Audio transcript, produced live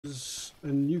Is a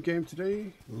new game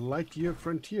today, Lightyear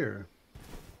Frontier.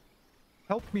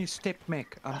 Help me, step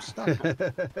mech. I'm stuck.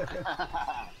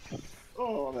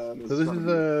 Oh man, So this is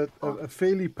a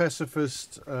fairly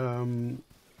pacifist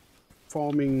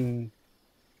farming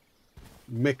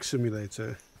mech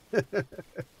simulator.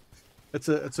 it's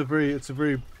a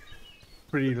very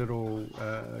pretty little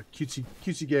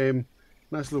cutesy game.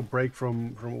 Nice little break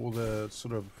from all the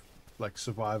sort of like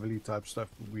survival-y type stuff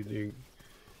we're doing.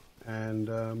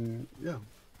 And yeah,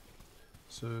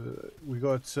 so we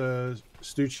got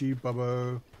Snoochie,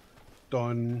 Bubbo,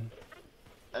 Don,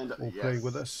 and, all yes. playing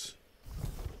with us.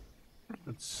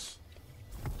 Let's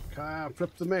flip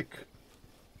the mech.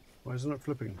 Why is it not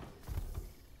flipping?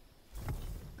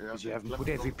 Because you haven't put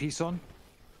every piece on.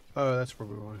 Oh, that's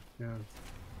probably why. Yeah,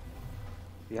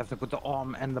 You have to put the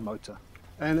arm and the motor.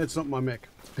 and it's not my mech.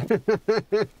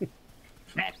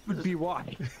 That would be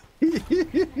why.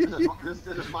 This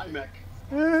is my mech.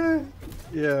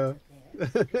 Yeah.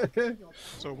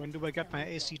 So when do I get my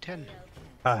AC-10?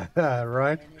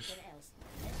 Right.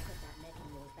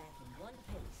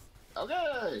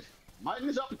 Okay, mine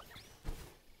is up.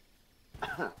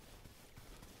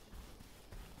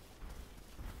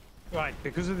 Right,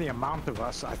 because of the amount of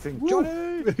us, I think. Woo!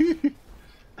 Johnny!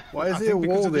 Why is I there a think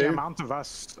because wall of the there? amount of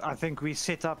us, I think we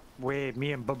set up where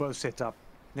me and Bubbo set up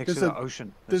next to There's the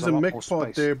ocean. There's a lot mech more part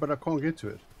space. there, but I can't get to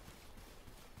it.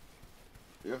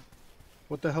 Yeah,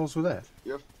 What the hell's with that?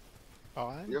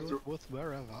 I'm You have good to- with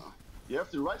wherever. you have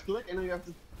to right click and then you have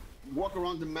to walk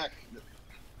around the mech.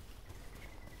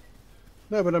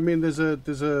 No, but I mean, there's a.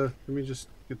 Let me just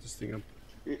get this thing up.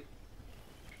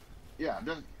 Yeah,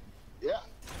 yeah.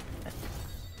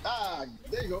 Ah,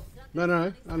 there you go. No,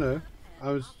 I know.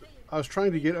 I was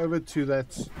trying to get over to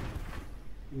that.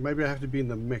 Maybe I have to be in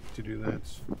the mech to do that.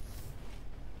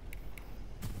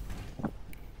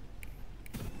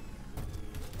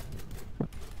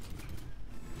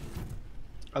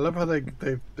 I love how they've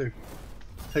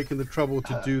taken the trouble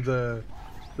to do the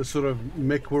sort of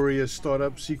mech warrior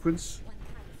startup sequence.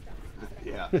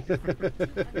 Yeah.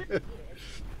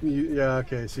 Yeah,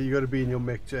 okay. So you got to be in your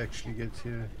mech to actually get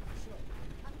here.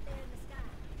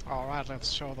 Alright, let's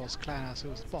show those clanners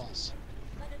who's boss.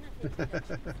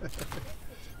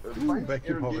 Ooh,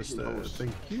 vacuum harvester.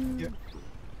 Thank you. Yeah.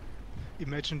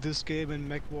 Imagine this game and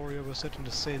MechWarrior were set in the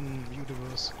same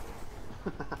universe.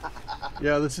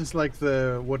 Yeah, this is like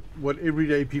the what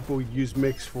everyday people use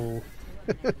mechs for.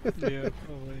 Yeah,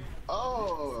 probably.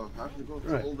 Oh, I have to go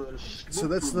through Right. all the. So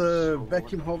that's the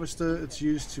vacuum harvester. It's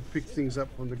used to pick things up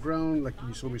on the ground, like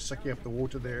you saw me sucking up the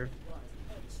water there.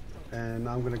 And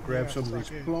I'm gonna grab Yeah, some of it's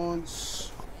these like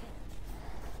plants.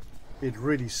 It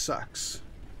really sucks.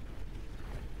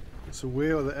 So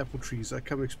where are the apple trees? I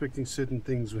come expecting certain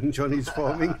things when Johnny's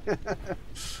farming.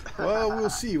 Well, we'll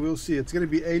see. We'll see. It's going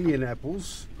to be alien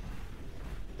apples.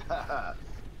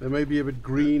 They may be a bit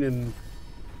green and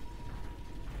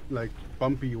like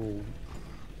bumpy or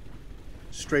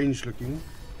strange looking.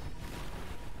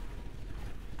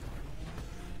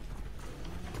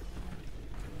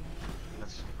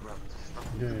 Let's grab the stuff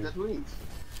Yeah. that we need.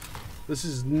 This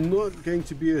is not going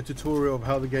to be a tutorial of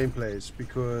how the game plays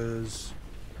because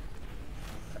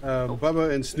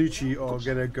Bubba and Snoochie are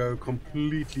going to go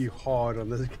completely hard on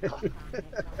this game.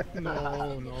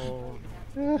 No.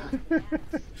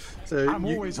 So I'm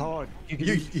always hard.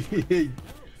 Giggity.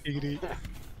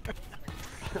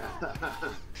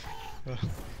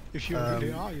 If you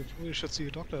really are, you probably should see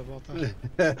a doctor about that.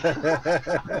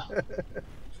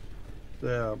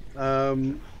 Yeah.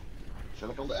 Shall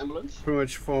I call the ambulance? Pretty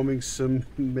much farming some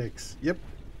mix. Yep.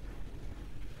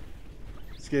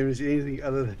 This game is anything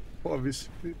other than obvious.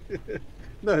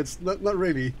 No, it's not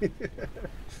really.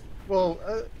 Well,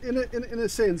 in a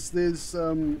sense, there's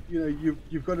you know,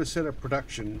 you've got to set up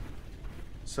production,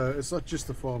 so it's not just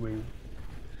the farming.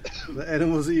 The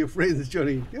animals are your friends,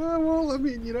 Johnny. Yeah, well, I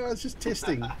mean, you know, it's just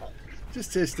testing,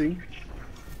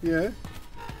 Yeah,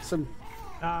 some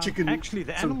chicken. Actually,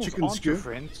 the some animals chicken aren't your skew.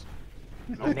 friends.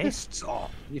 The nests are.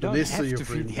 You don't nests are have your to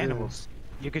feed friends, the yeah. animals.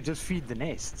 You could just feed the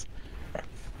nests.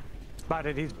 But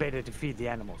it is better to feed the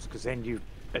animals because then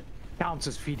it counts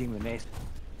as feeding the nest,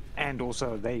 and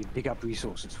also they dig up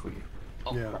resources for you.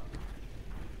 Yeah.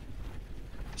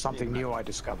 Something new I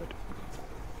discovered.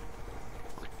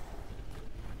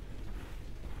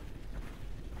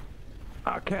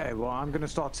 Okay, well, I'm going to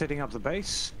start setting up the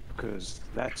base because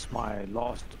that's my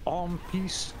last arm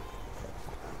piece.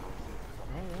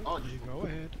 Alright, you go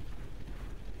ahead.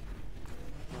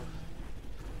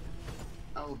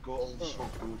 I'll go all the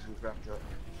smoke and grab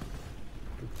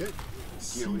the. Okay.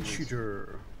 Sea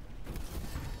shooter.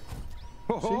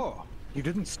 Oh, you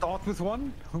didn't start with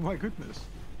one? Oh my goodness.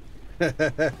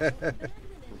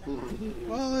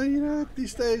 Well, you know,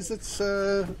 these days that's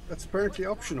apparently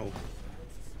optional.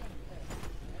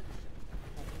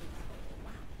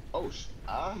 Oh,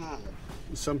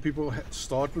 Some people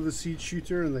start with a seed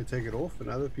shooter and they take it off, and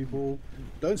other people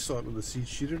don't start with a seed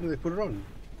shooter and they put it on.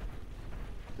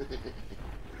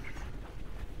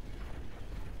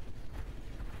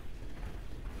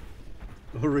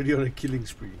 Already on a killing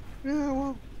spree. Yeah,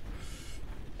 well.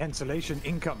 Cancellation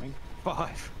incoming.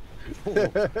 5, 4.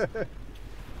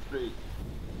 3.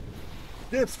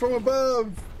 Death from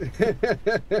above!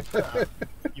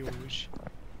 You wish.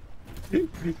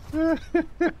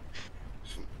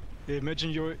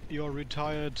 Imagine you're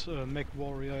retired mech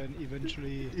warrior, and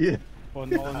eventually, Yeah. or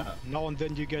now and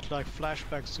then you get like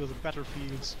flashbacks to the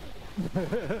battlefields.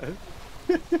 And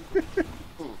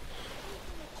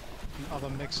other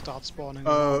mechs start spawning.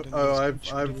 around and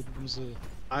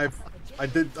I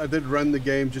did run the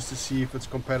game just to see if it's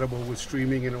compatible with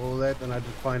streaming and all that, and I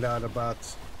did find out about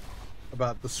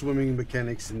the swimming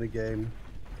mechanics in the game.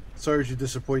 Sorry to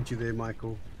disappoint you there,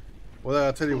 Michael. Well,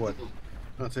 I'll tell you what.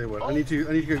 I need to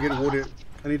go get water.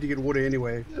 I need to get water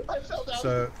anyway. I fell down.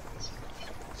 So.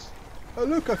 Oh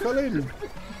look! I fell in.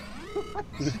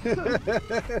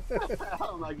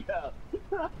 Oh my god.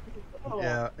 Oh,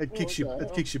 Yeah, it kicks you.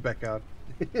 It kicks you back out.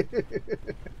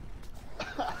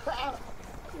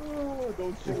 Oh,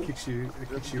 don't It kicks you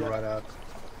right out.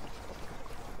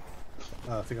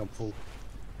 Oh, I think I'm full.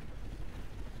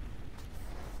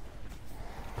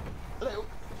 Hello.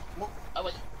 Oh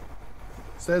wait.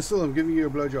 Stand still. I'm giving you a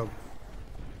blowjob.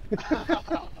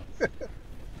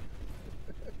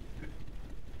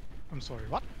 I'm sorry,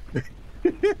 what?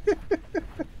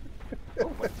 Oh,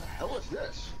 what the hell is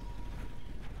this?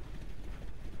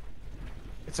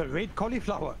 It's a red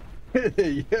cauliflower.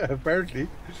 Yeah, apparently.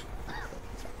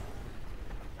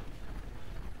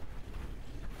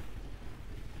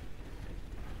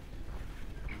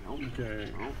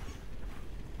 Okay.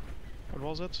 What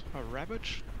was it? A rabbit?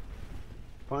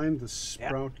 Find the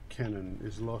sprout cannon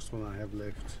is the last one I have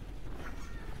left.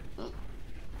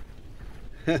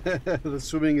 The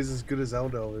swimming is as good as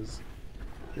Eldel is.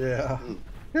 Yeah.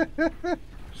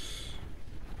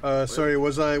 Sorry,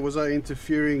 was I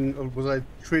interfering, or was I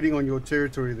treading on your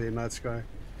territory there, Night Sky?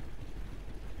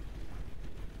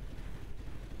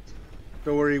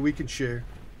 Don't worry, we can share.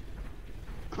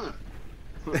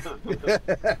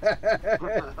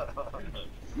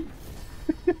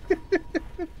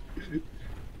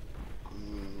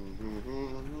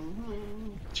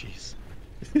 Jeez.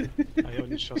 I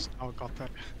only just now got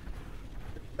that.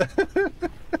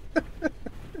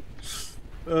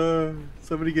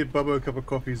 Somebody get Bubba a cup of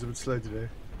coffee. He's a bit slow today.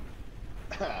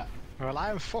 Well, I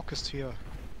am focused here.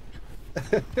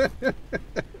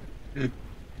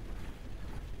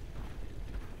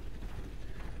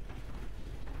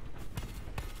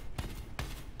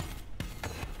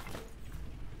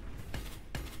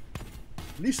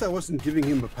 At least I wasn't giving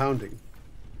him a pounding.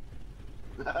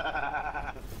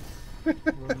 Well,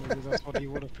 maybe that's what he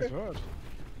would have preferred.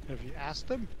 Have you asked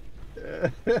him?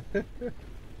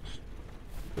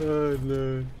 Oh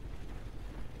no.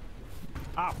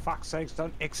 Ah, fuck's sakes,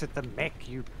 don't exit the mech,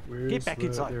 you. Where's Get back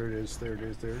inside. There it is, there it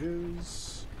is, there it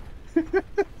is.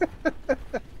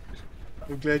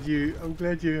 I'm glad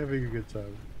you're having a good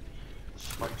time.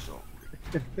 Spike shot.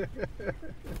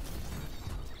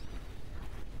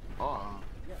 Oh,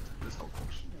 this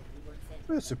helps.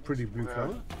 That's a pretty blue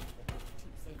color.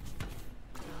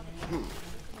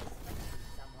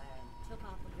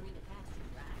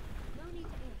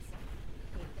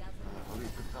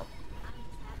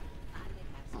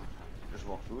 Just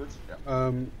walk through it.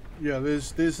 Yeah. Yeah,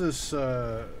 there's this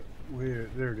where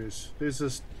there it is. There's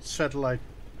this satellite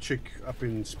chick up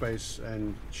in space,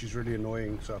 and she's really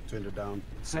annoying, so I've turned it down.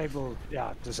 Disable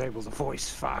the voice,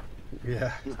 fuck.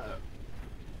 Yeah.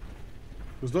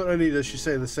 Because not only does she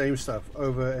say the same stuff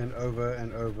over and over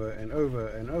and over and over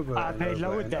and over and They over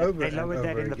lowered and that. over They and lowered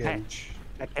that over in the again. patch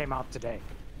that came out today.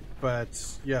 But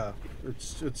yeah,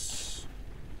 it's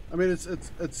I mean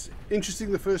it's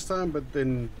interesting the first time, but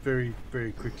then very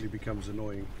very quickly becomes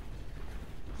annoying.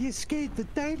 You scared the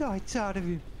daylights out of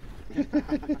him.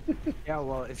 Yeah,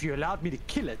 well, if you allowed me to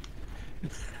kill it.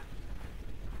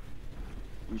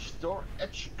 Restore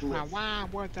edge Now, cliff. why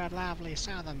would that lovely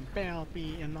southern belle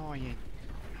be annoying?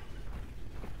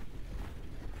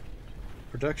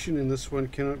 Production in this one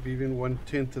cannot be even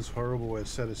 1/10 as horrible as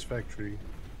Satisfactory.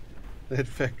 That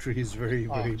factory is very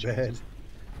very bad.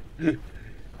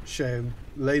 Shame.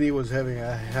 Laney was having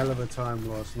a hell of a time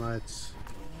last night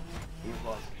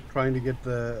trying to get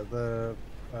the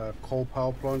coal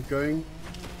power plant going.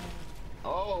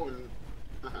 Oh.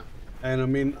 And I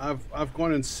mean, I've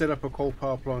gone and set up a coal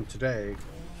power plant today,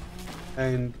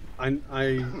 and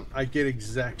I get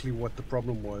exactly what the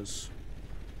problem was.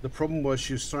 The problem was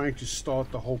she was trying to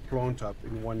start the whole plant up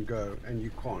in one go, and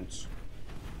you can't.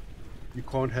 You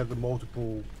can't have the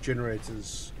multiple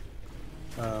generators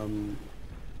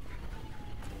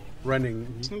running.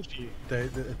 Snooty.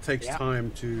 It takes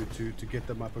time to get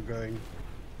them up and going.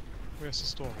 Where's the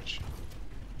storage?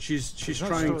 She's There's no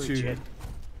trying storage to. yet.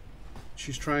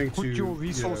 She's trying Put to your you know,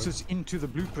 resources into the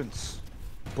blueprints.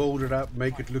 build it up,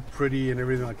 make it look pretty and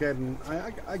everything like that. And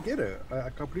I get her. I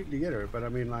completely get her. But I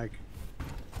mean, like,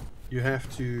 you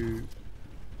have to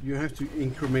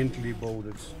incrementally build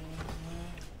it.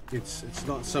 It's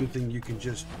not something you can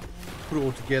just put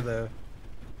all together,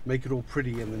 make it all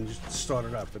pretty, and then just start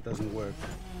it up. It doesn't work.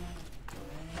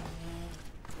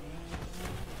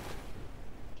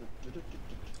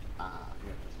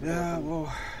 Yeah,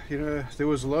 well, you know, there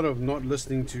was a lot of not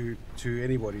listening to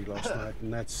anybody last night,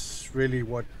 and that's really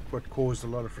what caused a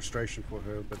lot of frustration for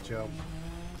her. But yeah.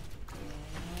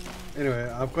 Anyway,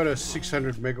 I've got a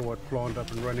 600 megawatt plant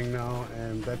up and running now,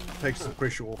 and that takes the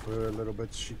pressure off her a little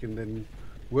bit. She can then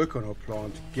work on her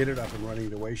plant, get it up and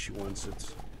running the way she wants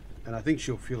it, and I think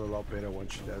she'll feel a lot better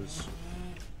once she does.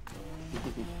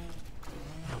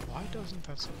 Why doesn't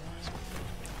that surprise me?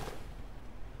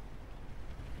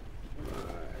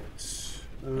 Right.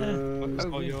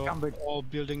 So you're all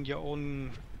building your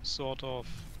own sort of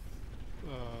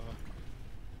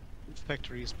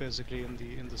factories, basically,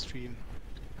 in the stream.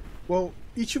 Well,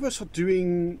 each of us are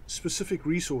doing specific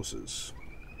resources.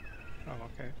 Oh,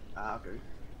 okay. Okay.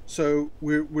 So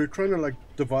we're trying to like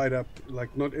divide up,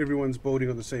 like not everyone's building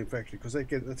on the same factory because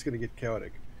that's going to get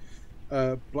chaotic.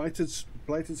 Blighted's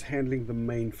handling the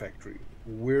main factory.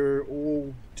 We're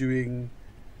all doing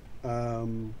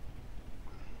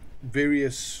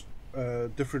various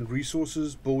different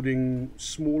resources, building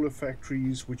smaller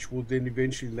factories, which will then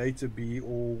eventually later be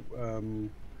all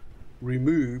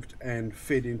removed and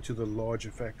fed into the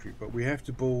larger factory. But we have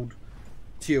to build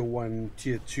tier 1,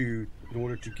 tier 2 in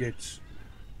order to get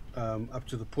up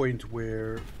to the point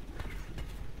where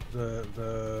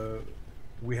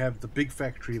we have the big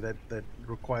factory that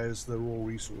requires the raw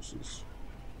resources.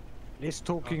 Less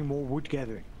talking, more wood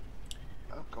gathering.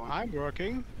 Oh, go on. I'm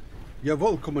working.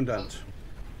 Jawohl, Kommandant.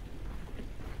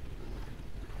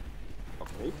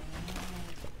 Okay.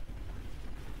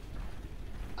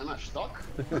 I'm not stuck.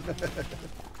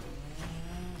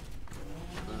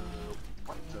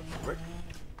 What the frick?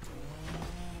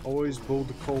 Always build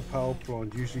the coal power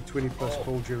plant, usually 20 plus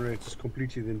coal generators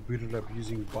completely, then boot it up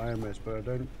using biomass, but I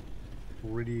don't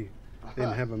already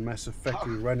then have a massive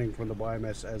factory running from the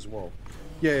biomass as well.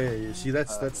 Yeah. See,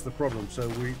 that's the problem. So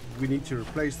we need to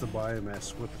replace the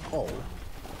biomass with the coal,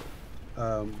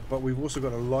 but we've also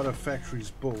got a lot of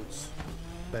factories built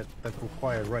that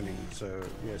require running. So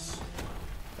yes,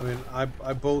 I mean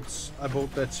I built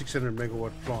that 600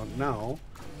 megawatt plant now,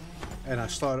 and I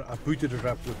booted it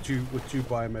up with two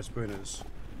biomass burners,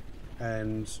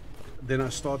 and then I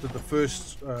started the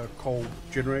first coal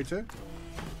generator,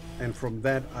 and from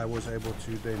that I was able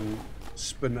to then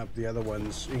spin up the other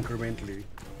ones incrementally.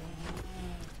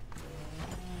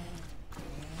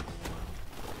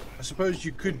 I suppose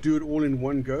you could do it all in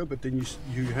one go, but then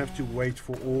you have to wait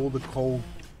for all the coal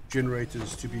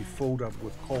generators to be filled up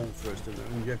with coal first,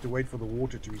 and you have to wait for the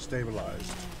water to be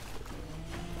stabilized.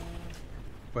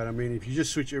 But I mean, if you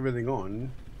just switch everything on,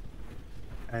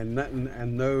 and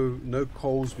no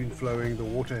coal's been flowing, the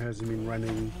water hasn't been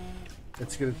running,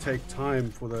 it's going to take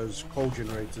time for those coal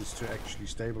generators to actually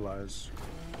stabilize,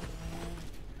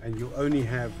 and you'll only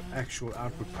have actual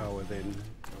output power then.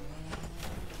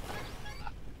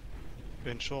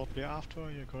 Then shortly after,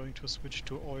 you're going to switch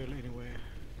to oil anyway.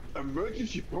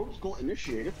 Emergency protocol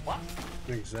initiated. What?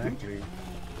 Exactly.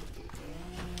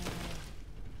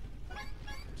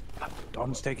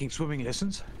 Dom's taking swimming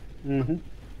lessons. Mm-hmm.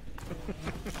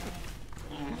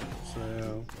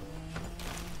 So.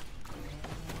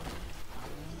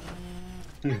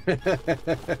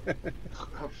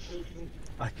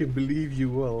 I can believe you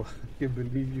will. I can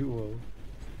believe you will.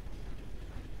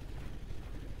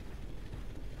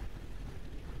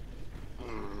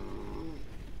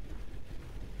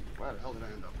 Where the hell did I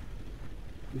end up?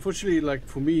 Unfortunately, like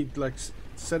for me, like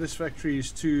Satisfactory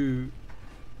is too.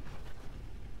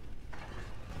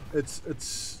 It's.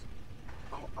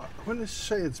 I want to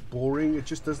say it's boring. It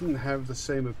just doesn't have the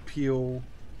same appeal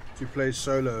to play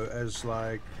solo as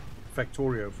like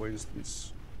Factorio, for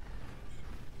instance.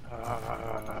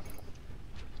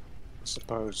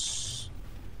 Suppose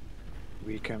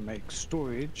we can make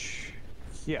storage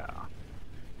here.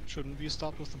 Shouldn't we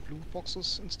start with the blue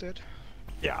boxes instead?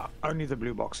 Yeah, only the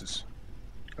blue boxes.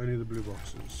 Only the blue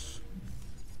boxes.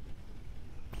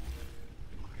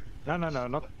 No,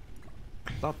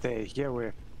 not there. Here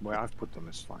where I've put them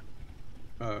is fine.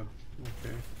 Oh,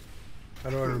 okay. How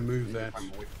do I remove that?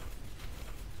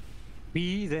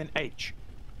 B then H.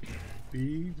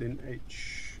 B, then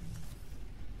H.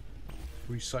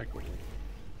 Recycle.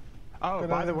 Oh,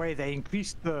 by the way, they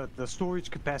increased the storage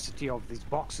capacity of these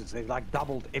boxes. They like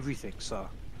doubled everything. So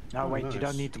now wait, nice. you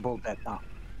don't need to build that now.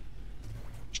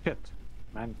 Shit,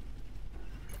 man.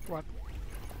 What?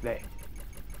 There.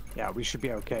 Yeah, we should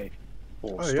be okay.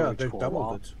 For Oh yeah, storage they've for a doubled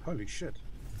while. it. Holy shit.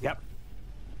 Yep.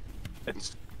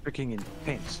 It's freaking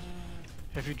intense.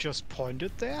 Have you just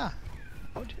pointed there?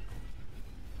 What?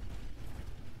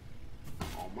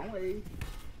 On my way.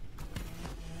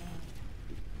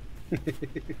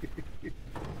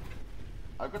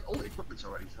 I've got all the equipment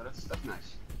already, so that's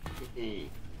nice.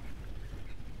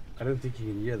 I don't think you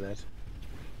can hear that.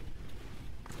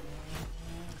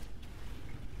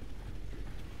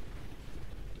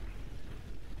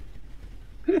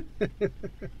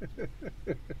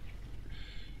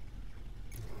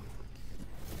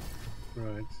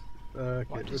 Right. Okay.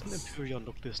 Why doesn't let's- Empyrean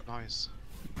look this nice?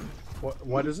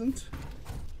 Why doesn't?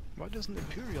 Why doesn't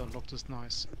Empyrean look this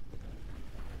nice?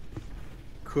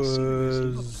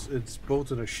 Because it's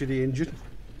built on a shitty engine.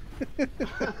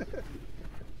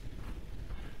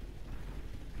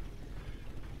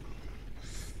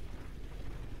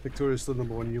 Victoria's still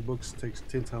number 1 in your books. Takes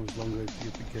 10 times longer to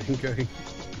get the game going.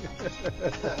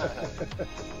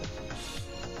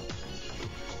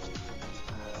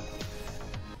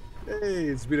 Hey,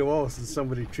 it's been a while since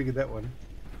somebody triggered that one.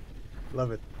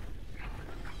 Love it.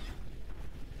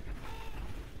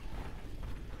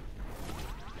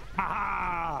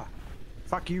 Ah!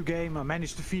 Fuck you, game. I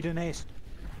managed to feed a nest.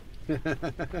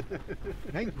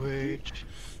 Language.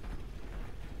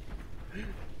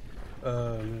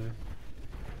 Man.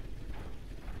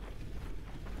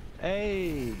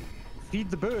 Hey, feed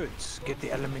the birds. Get the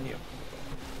aluminium.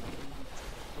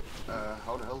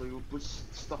 How the hell do you put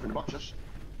stuff in boxes?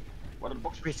 What are the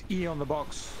boxes? Press E on the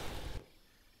box.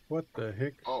 What the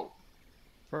heck? Oh.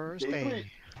 First They aim. put-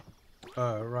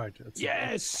 Right. It's,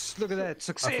 Yes! Look at that.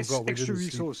 Success. forgot we Extra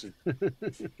didn't sleep. resources.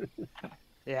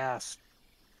 Yes.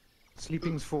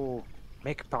 Sleeping's for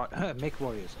mech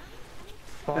warriors.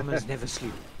 Farmers never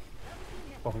sleep.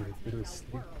 Oh, my goodness.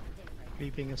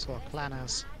 Sleeping is for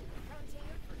planners.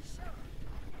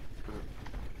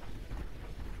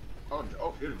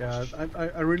 Oh, here it Yeah, was.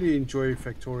 I really enjoy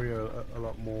Factorio a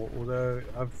lot more. Although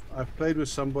I've played with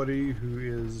somebody who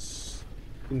is,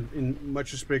 in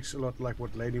much respects, a lot like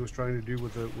what Laney was trying to do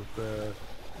with the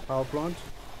power plant.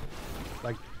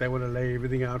 Like they want to lay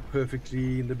everything out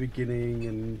perfectly in the beginning,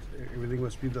 and everything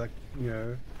must be like, you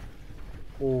know,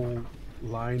 all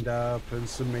lined up and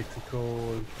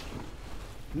symmetrical.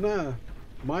 No,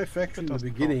 my factory in the doesn't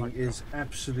sound beginning like is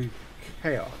absolute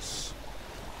chaos.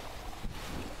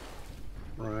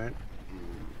 Right.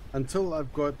 Until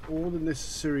I've got all the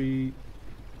necessary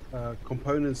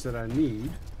components that I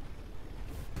need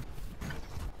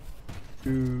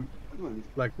to,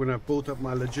 like when I've built up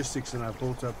my logistics and I've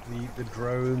built up the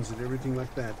drones and everything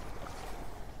like that,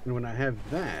 and when I have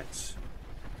that,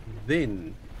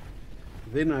 then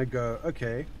I go,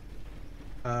 okay,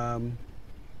 now I'm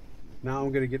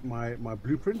going to get my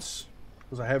blueprints,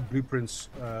 because I have blueprints,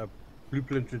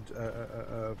 blueprinted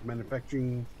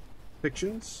manufacturing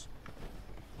sections,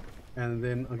 and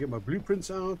then I'll get my blueprints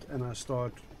out and I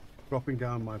start dropping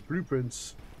down my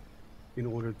blueprints in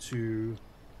order to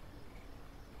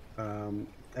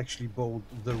actually build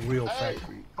the real Hey,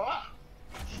 factory. fuck!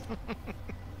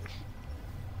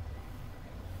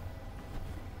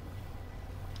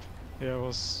 Yeah, I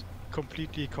was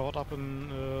completely caught up in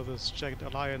this Jagged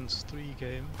Alliance 3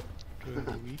 game during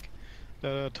the week.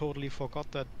 I totally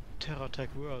forgot that TerraTech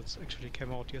Worlds actually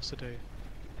came out yesterday.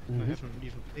 I haven't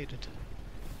even played it.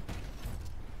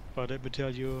 But let me tell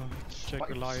you, Jagged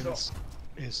But Alliance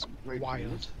is Great wild.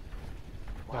 news.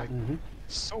 Like, Mhm.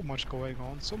 so much going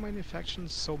on, so many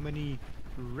factions, so many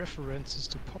references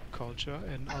to pop culture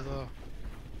and other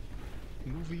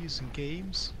movies and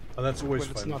games. Oh, that's always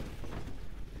Well, it's fun. not.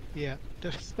 Yeah,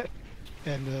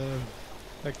 and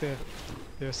like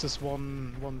there's this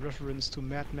one reference to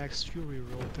Mad Max Fury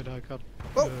Road that I got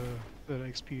Oh! that I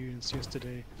experienced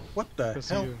yesterday. What the 'Cause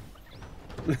hell?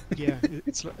 yeah,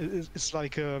 it's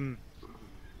like I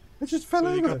just fell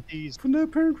so you over got these. for no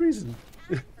apparent reason.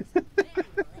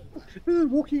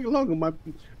 Walking along and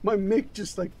my mech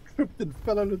just like tripped and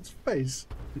fell on its face.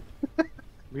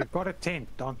 We've got a tent,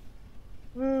 Don.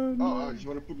 No. Oh, you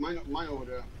want to put mine over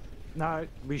there? No,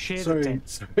 we share the Sorry, tent.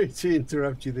 sorry to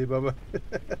interrupt you there, Bubba. It's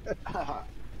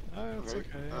Right, okay.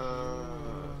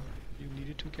 You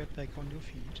needed to get back on your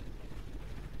feet.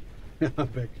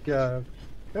 Back. Yeah,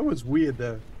 that was weird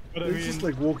though. But I It's mean, just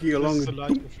like walking this along. is the And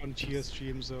Lightyear Frontier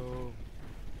stream, so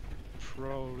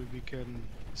probably we can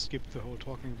skip the whole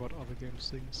talking about other games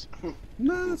things.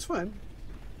 no, that's fine.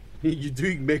 You're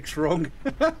doing mechs wrong,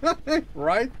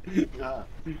 right? Ah,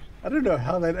 I don't know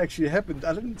how that actually happened.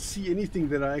 I didn't see anything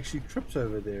that I actually tripped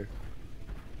over there.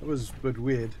 That was a bit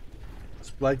weird. Is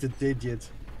Blighted dead yet?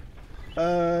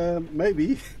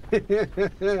 Maybe. I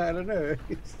don't know.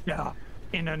 Yeah.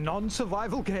 In a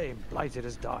non-survival game, Blighted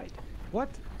has died.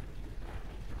 What?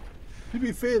 To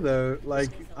be fair though, like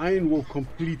Iron Wolf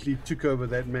completely took over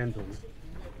that mantle.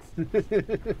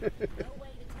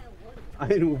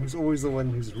 Iron Wolf was always the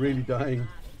one who's really dying.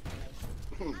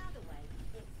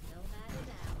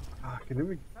 I can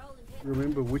never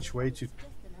remember which way to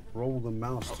roll the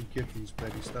mouse to get these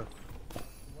bloody stuff.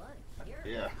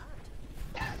 yeah.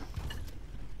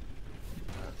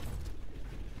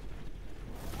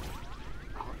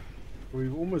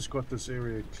 We've almost got this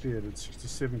area cleared at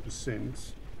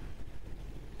 67%.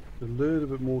 A little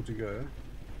bit more to go.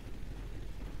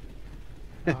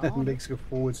 Mechs go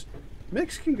forwards.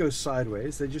 Mechs can go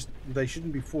sideways. They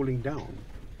shouldn't be falling down.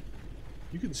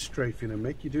 You can strafe in a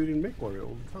mech. You do it in Mech Warrior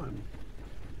all the time.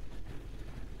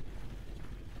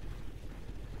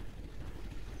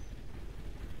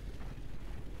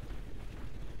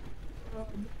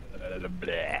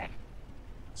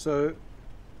 So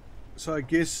I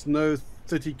guess no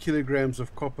 30 kilograms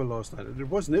of copper last night. It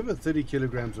was never 30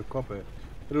 kilograms of copper.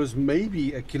 It was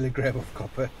maybe a kilogram of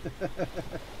copper.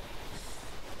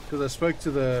 Because I spoke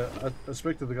to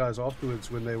the guys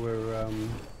afterwards when they were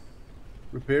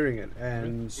repairing it,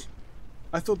 and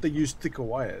I thought they used thicker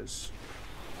wires,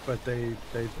 but they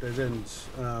didn't.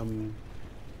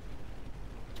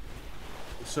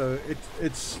 So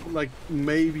it's like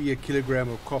maybe a kilogram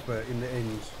of copper in the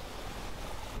end.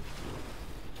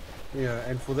 Yeah,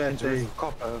 and for that they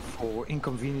copper for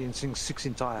inconveniencing 6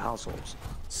 entire households.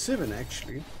 7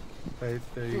 actually. They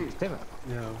 7.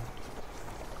 yeah.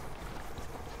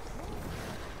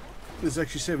 There's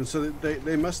actually 7, so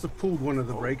they must have pulled one of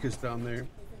the breakers down there.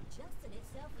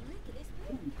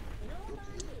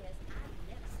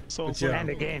 So But yeah. And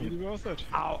again, really worth it.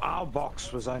 our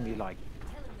box was only like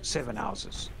 7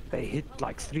 houses. They hit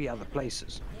like 3 other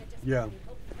places. Yeah.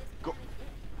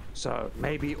 So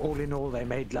maybe all in all they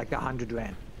made like 100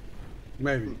 rand.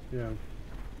 Maybe, yeah.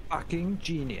 Fucking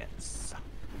genius.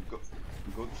 Go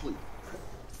to sleep.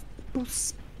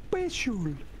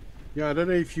 Special. Yeah, I don't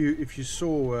know if you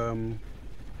saw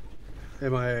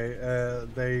MIA,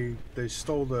 they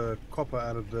stole the copper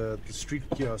out of the street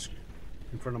kiosk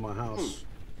in front of my house.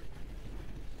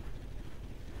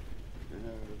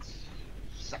 It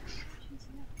sucks.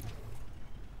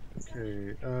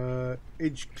 Okay,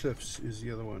 Edge Cliffs is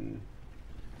the other one.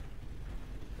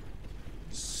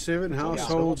 7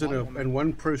 households and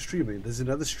 1 pro streamer. There's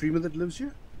another streamer that lives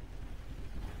here?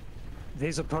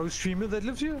 There's a pro streamer that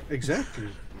lives here? Exactly.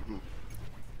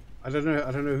 I don't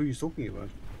know who he's talking about.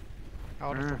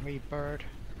 Out of the way, bird.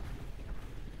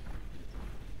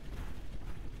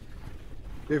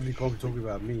 Definitely can't be talking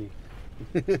about me.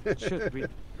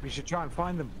 We should try and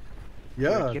find them.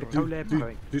 Yeah, Get a collab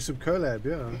going. do some collab,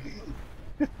 yeah.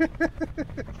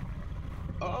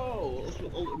 Oh, also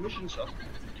all the missions are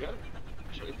together.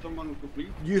 So if someone complete,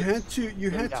 You had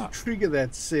to trigger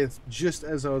that, Seth, just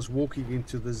as I was walking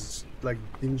into this like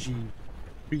dingy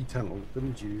tree tunnel,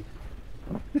 didn't you?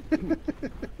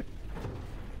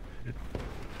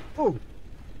 Oh!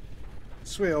 I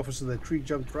swear, officer, that tree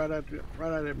jumped right out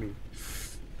at me.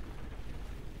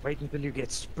 Wait until you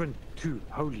get sprint 2.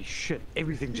 Holy shit,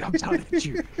 everything jumps out at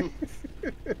you.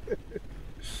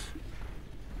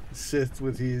 Seth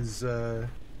with his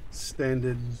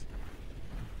standard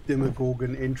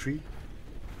Demogorgon entry.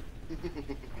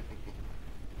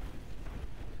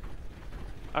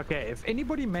 Okay, if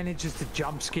anybody manages to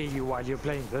jump scare you while you're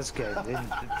playing this game, then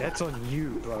that's on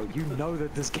you, bro. You know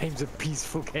that this game's a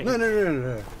peaceful game.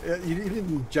 No. He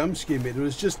didn't jump scare me. It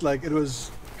was just like, it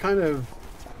was kind of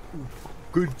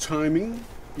good timing,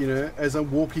 you know, as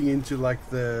I'm walking into like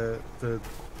the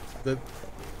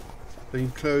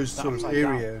enclosed sort of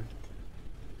area.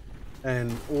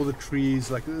 And all the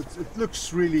trees, like it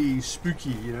looks really spooky,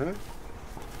 you know.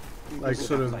 Like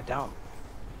sort of. Upside down.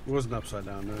 It wasn't upside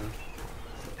down, no.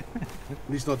 At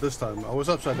least not this time. I was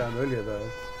upside down earlier though.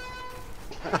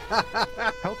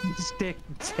 Help me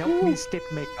step,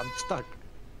 mate. I'm stuck.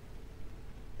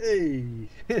 Hey,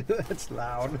 that's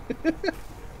loud.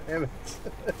 Damn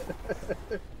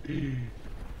it.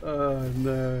 Oh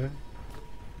no.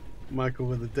 Michael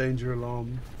with the danger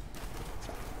alarm.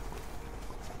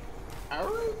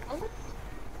 Arrow?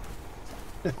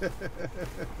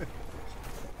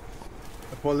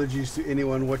 Apologies to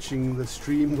anyone watching the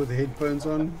stream with headphones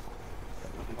on.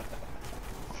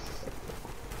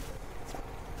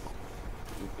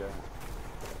 Okay.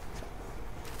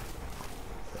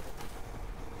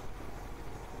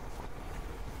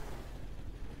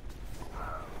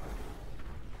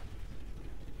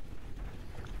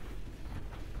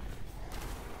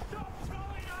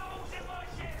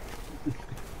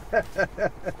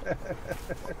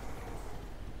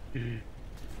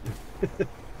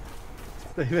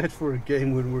 Save that for a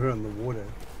game when we're on the water.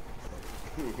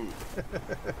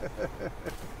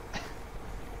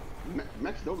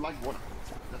 Max don't like water.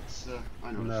 That's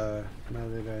I know. No,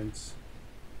 they don't.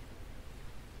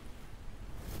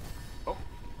 Oh,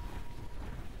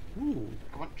 Ooh,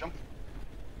 come on, jump.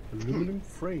 aluminum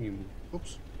frame.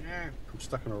 Oops. Yeah. I'm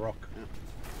stuck on a rock.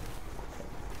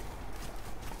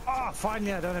 Ah,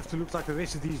 finally I don't have to look like the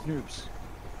rest of these noobs.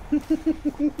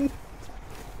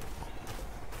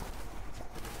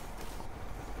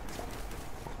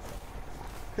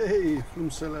 Hey,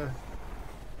 Flumseller.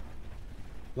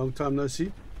 Long time no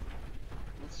see.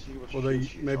 Let's see what Although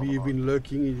she's maybe all you've about. been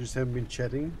lurking, you just haven't been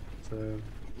chatting. So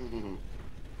Mhm.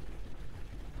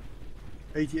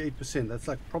 88%. That's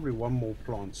like probably one more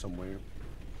plant somewhere.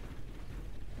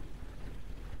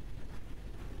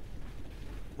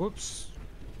 Whoops,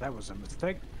 that was a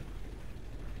mistake.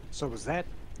 So was that.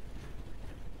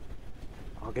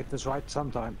 I'll get this right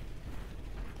sometime.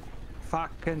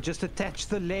 Fuck, and just attach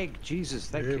the leg. Jesus,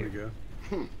 thank There you.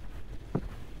 we go.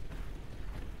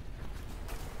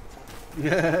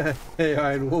 Hey,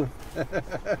 Iron Wolf.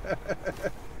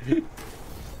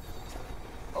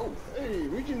 Oh, hey,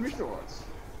 region resorts.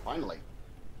 Finally.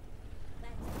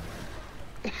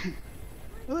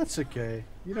 Well, that's okay.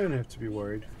 You don't have to be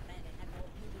worried.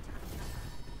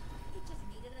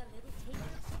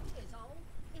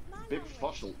 Big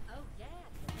fossil.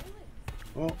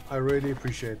 Well, I really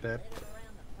appreciate that.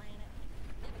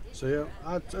 So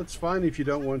yeah, it's fine if you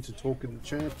don't want to talk in the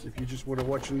chat. If you just want to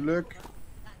watch and lurk,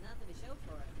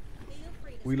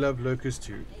 we love lurkers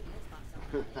too.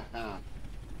 As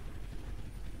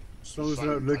long as they're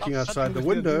not lurking outside the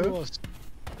window.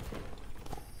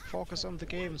 Focus on the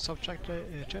game. Stop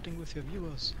chatting with your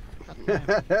viewers. We're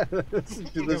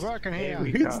We're working here.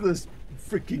 Who's this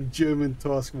freaking German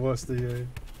taskmaster here?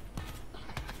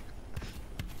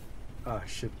 Ah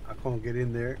shit, I can't get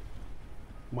in there.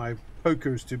 My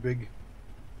poker is too big.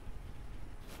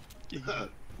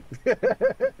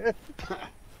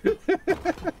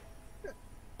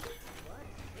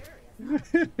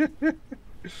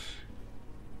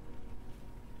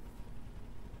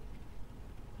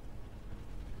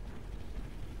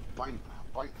 Fine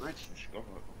matches. Oh,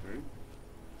 okay.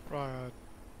 Right.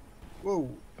 Whoa.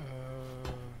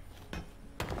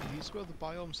 These were the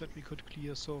biomes that we could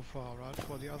clear so far, right?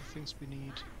 For the other things we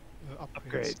need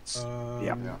upgrades. Upgrades.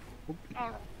 Yep. Yeah.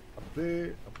 Up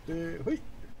there, up there. Hey.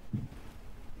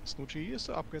 Snoochie, is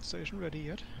the upgrade station ready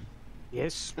yet?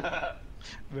 Yes.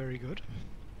 Very good.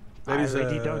 That I is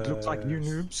already a don't look like new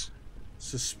noobs.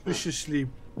 suspiciously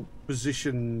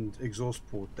positioned exhaust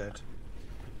port, that.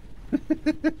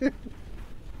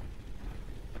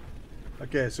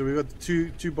 Okay, so we got the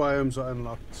two biomes are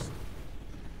unlocked.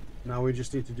 Now we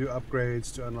just need to do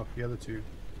upgrades to unlock the other two.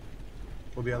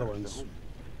 Or the other ones.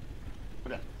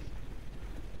 Okay.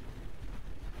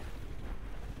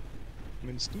 I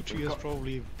mean, Snoochie has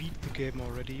probably beat the game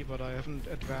already, but I haven't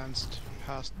advanced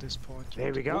past this point yet.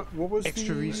 There we go. What was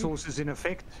Extra the- resources in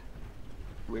effect.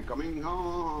 We're coming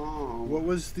home. What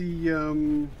was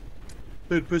the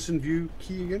third person view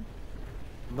key again?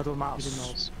 Middle mouse. Middle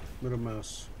mouse. Middle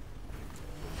mouse.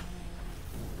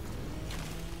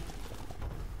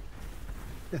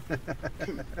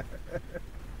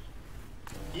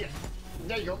 Yeah.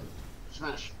 There you go.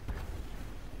 Smash.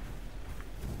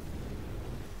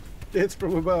 It's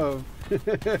from above.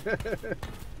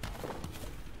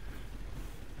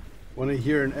 Want to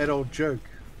hear an adult joke?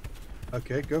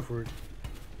 Okay, go for it.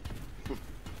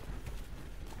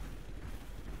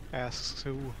 Asks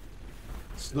who.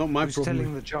 It's not my Who's problem.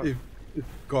 telling the joke? If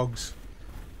Gogs.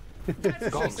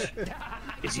 Gogs.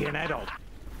 Is he an adult?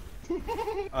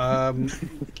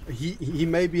 He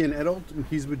may be an adult.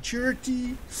 His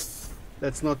maturity,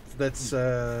 that's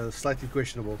slightly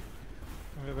questionable.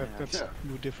 That's Yeah.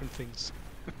 two different things.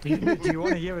 Do you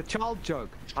want to hear a child joke?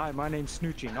 Hi, my name's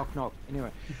Snoochie. Knock knock.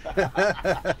 Anyway.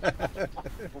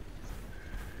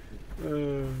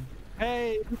 Uh,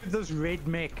 Hey, look at this red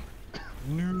mech.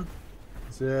 Noob.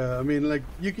 So, yeah, I mean, like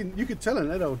you can tell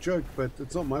an adult joke, but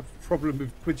it's not my problem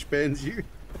if Twitch bans you.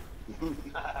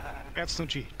 That's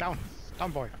Snoochie. Down.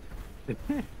 Down, boy.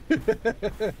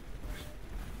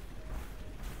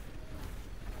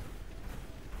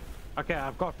 Okay,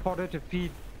 I've got fodder to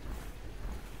feed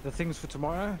the things for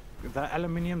tomorrow. The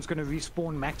aluminium's going to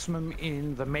respawn maximum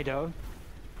in the meadow.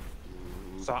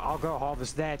 So I'll go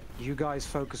harvest that. You guys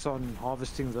focus on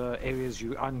harvesting the areas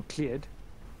you uncleared.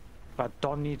 But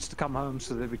Don needs to come home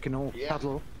so that we can all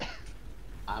cuddle.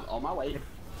 I'm on my way.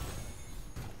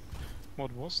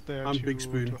 What was there I'm Big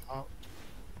Spoon. Oh,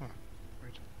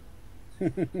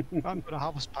 wait. I'm gonna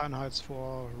harvest pine heights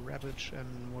for Ravage and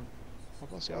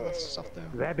what was the other stuff there?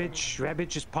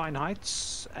 Ravage is Pine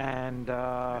Heights, and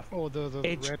Oh, the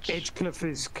red. Edgecliff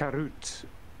is Karut.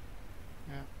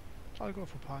 Yeah, I'll go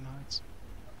for pine heights.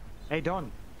 Hey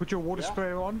Don, put your water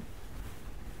sprayer on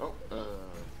Oh,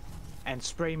 and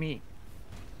spray me.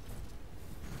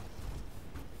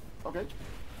 okay.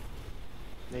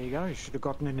 There you go. You should have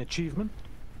gotten an achievement.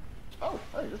 Oh,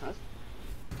 hey, that's nice.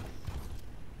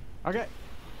 Okay.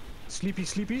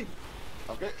 Sleepy.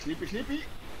 Okay, sleepy.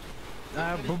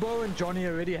 Bubo and Johnny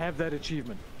already have that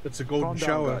achievement. It's a golden Calm down,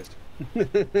 shower.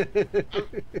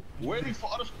 guys. Waiting for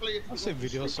others players. I've seen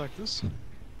videos like this.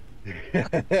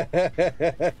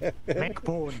 Mech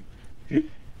porn.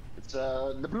 It's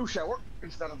the blue shower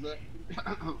instead of the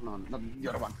no, not the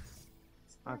other one.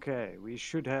 Okay, we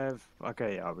should have.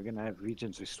 Okay, yeah, we're gonna have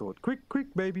regions restored. Quick,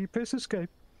 baby, press escape.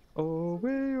 Oh,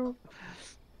 well.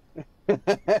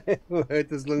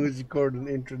 Wait as long as you called an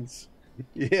entrance.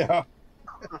 Yeah.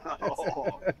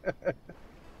 Oh.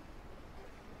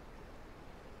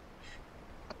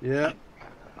 Yeah.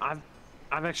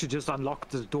 I've actually just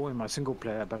unlocked this door in my single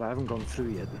player, but I haven't gone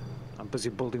through yet. I'm busy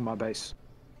building my base.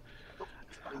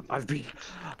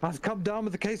 I've come down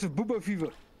with a case of bubo fever.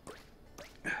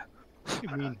 What do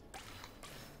you mean?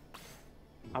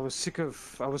 I was sick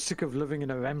of living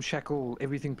in a ramshackle,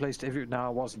 everything placed every. No, I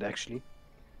wasn't actually.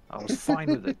 I was fine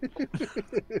with it.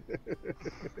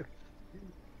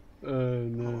 Oh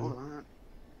no. Hold on.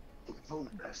 Phone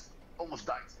almost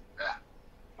died. Yeah.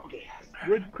 Okay.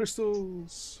 Red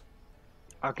crystals.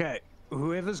 Okay,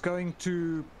 whoever's going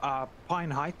to Pine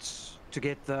Heights to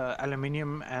get the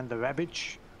aluminium and the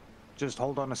Ravage, just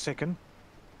hold on a second,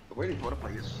 Waiting for the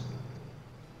players.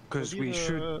 because we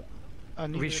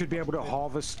should be able to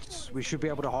harvest. We should be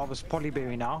able to harvest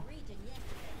polyberry now,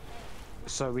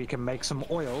 so we can make some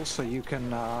oil. So you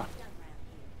can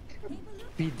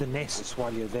feed the nests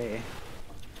while you're there.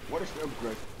 What is the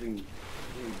upgrade thing?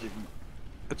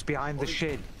 It's behind the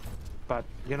shed, but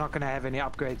you're not going to have any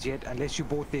upgrades yet unless you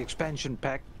bought the expansion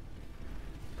pack.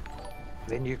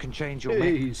 Then you can change your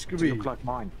Hey, mech to Scooby. look like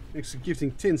mine. Thanks for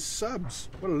gifting 10 subs.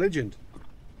 What a legend.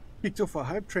 Kicked off a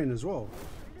hype train as well.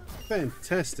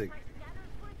 Fantastic.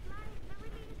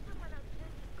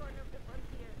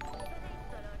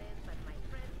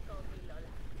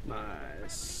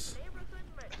 Nice.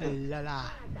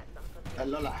 Lala.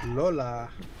 Lola. Lola.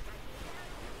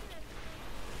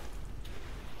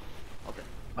 Okay.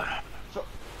 So,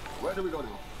 where do we go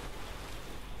now?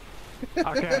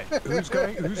 Okay, who's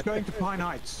going to Pine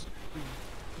Heights?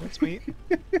 That's me.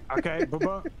 Okay,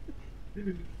 Bubba.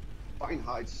 Pine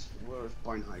Heights. Where is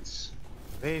Pine Heights?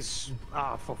 There's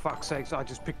for fuck's sakes, I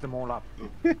just picked them all up.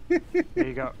 There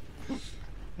you go.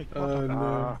 Oh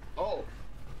no. Oh,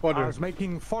 I Fodder. was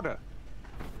making fodder.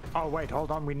 Oh wait,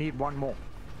 hold on, we need one more.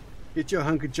 Get your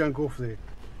hunk of junk off there.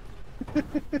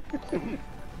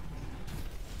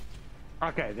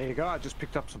 Okay, there you go. I just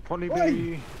picked up some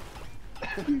polyberry.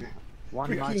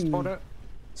 One nice Freaking- fodder.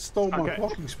 Stole my Okay.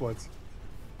 parking spots.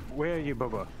 Where are you,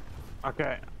 Bubba?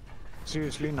 Okay.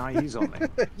 Seriously, now he's on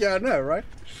there. Yeah, I know, right?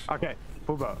 Okay,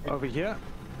 Bubba, over here.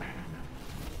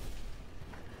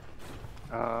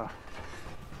 Yeah,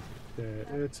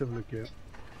 let's have a look here.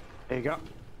 There you go.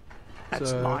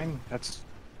 That's So- 9. That's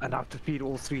enough to feed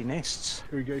all 3 nests.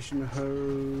 Irrigation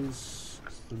hose,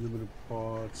 the limited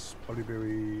parts,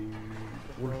 polyberry,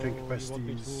 water tank Oh, you want me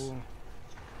capacities. to-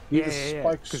 Need a Yeah.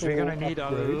 spike Because we're gonna saw need a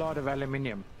upgrade. lot of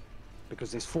aluminium.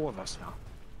 Because there's 4 of us now.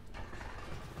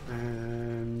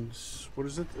 And what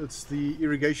is it? It's the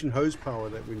irrigation hose power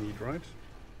that we need, right?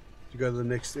 To go to the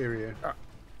next area.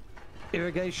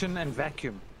 Irrigation and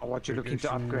vacuum are what you're looking to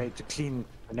Irrigation. upgrade to clean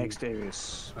the next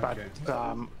areas. Okay.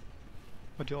 But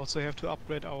But you also have to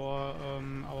upgrade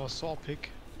our saw pick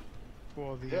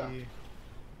for the Yeah.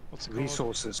 what's it called?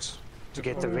 resources to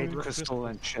get the Oh, red the crystal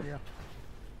and shit. Yeah.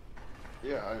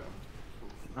 yeah.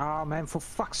 Oh man, for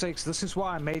fuck's sakes, this is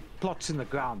why I made plots in the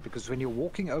ground, because when you're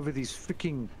walking over these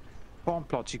freaking farm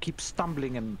plots, you keep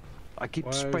stumbling and I keep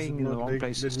Why is it spraying in the not wrong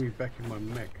places. letting me back in my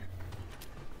mech?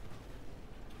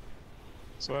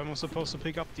 So am I supposed to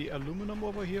pick up the aluminum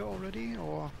over here already,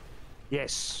 or?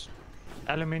 Yes.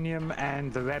 Aluminium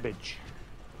and the rabbage.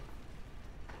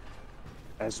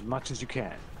 As much as you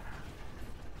can.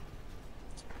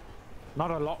 Not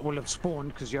a lot will have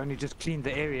spawned because you only just cleaned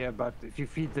the area, but if you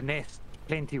feed the nest,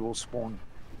 plenty will spawn.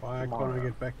 Why can't I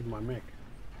get back in my mech?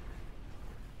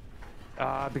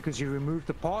 Because you removed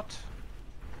the pot.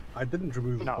 I didn't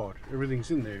remove the pot.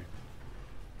 Everything's in there.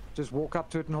 Just walk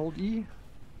up to it and hold E.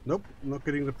 Nope, I'm not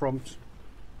getting the prompt.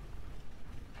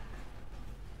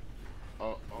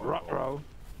 Ruh-roh.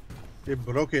 It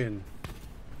broken.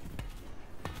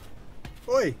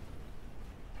 Oi!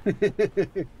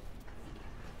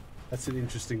 That's an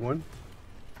interesting one.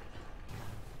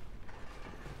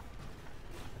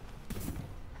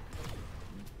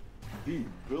 B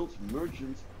built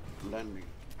merchant landing.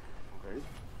 Okay.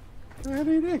 How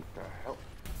do you do? What the hell?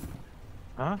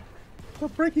 Huh?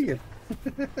 Stop breaking it.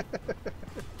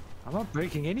 I'm not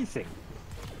breaking anything.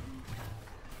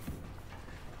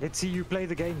 Let's see you play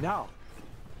the game now.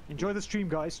 Enjoy the stream,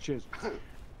 guys. Cheers.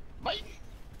 Bye.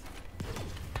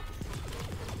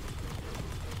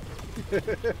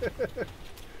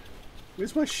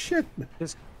 Where's my shit?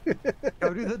 Just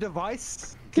go to the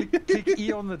device, click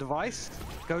E on the device,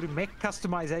 go to mech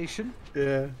customization,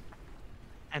 Yeah.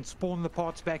 and spawn the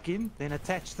parts back in, then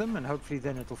attach them, and hopefully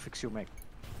then it'll fix your mech.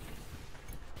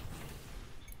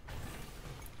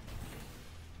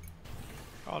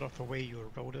 Out of the way, you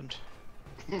rodent.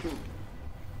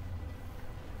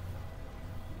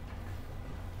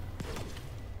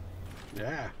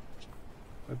 Yeah.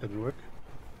 That didn't work.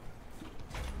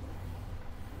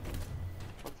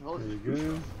 What the hell There is you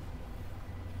this?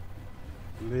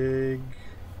 go. Leg.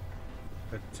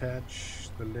 Attach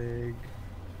the leg.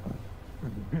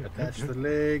 Attach the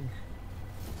leg.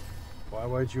 Why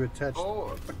won't you attach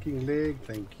Oh. the fucking leg?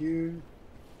 Thank you.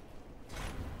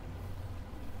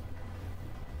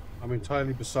 I'm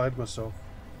entirely beside myself.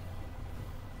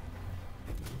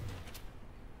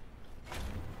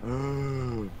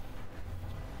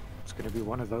 It's gonna be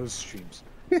one of those streams.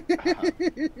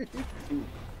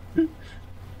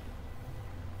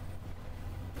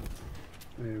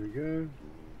 There we go.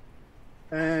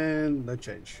 And no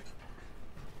change.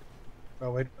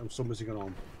 Oh wait, I'm still missing an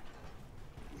arm.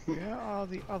 Where are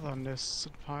the other nests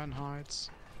at Pine Heights?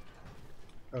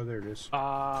 Oh, there it is.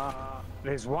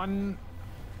 There's one.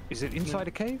 Is it inside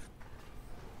a cave?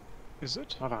 Is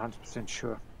it? Not 100%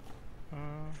 sure. Uh,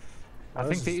 I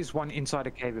this think there is- is one inside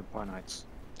a cave in Pine Heights.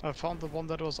 I found the one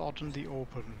that was out in the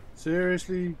open.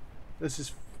 Seriously? This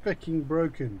is fucking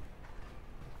broken.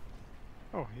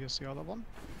 Oh, here's the other one.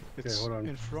 Okay, It's hold on.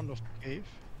 in front of the cave.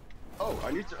 Oh,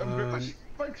 I need to upgrade my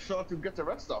spike shot to get the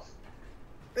red stuff.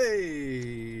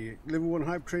 Hey! Level 1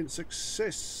 hype train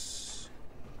success!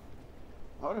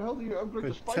 How the hell do you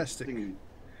upgrade Fantastic. the spike thingy?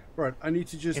 Right, I need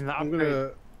to just... In the I'm upgrade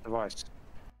gonna device.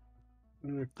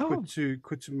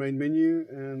 quit to main menu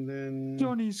and then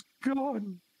Johnny's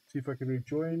gone. see if I can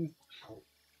rejoin.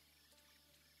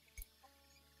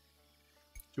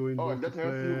 Join Oh, and that have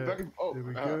you multiplayer. back in, oh, There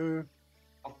we go.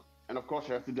 and of course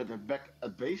you have to get it back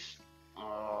at base.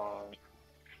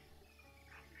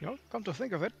 You know, come to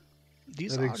think of it,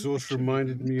 these That are exhaust actually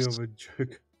reminded me mixed. of a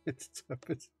joke. Stop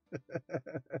it.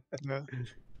 Yeah.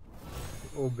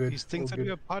 All good. These things all that we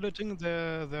good. are piloting,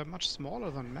 they're much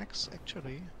smaller than mechs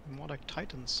actually, more like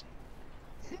Titans.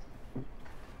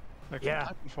 Like Yeah.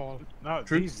 from Titanfall. No,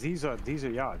 True. these are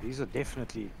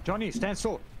definitely. Johnny, stand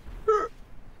still.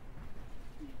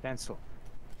 Stand still.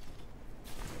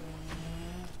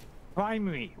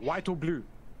 Primary, white or blue?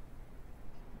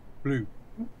 Blue.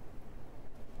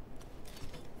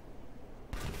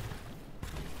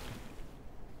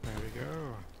 There we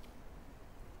go.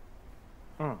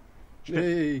 Oh.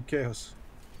 Hey, chaos.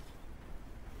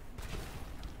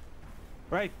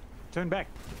 Right, turn back.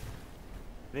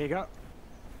 There you go.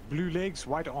 Blue legs,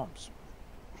 white arms.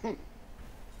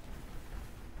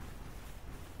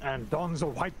 And Don's a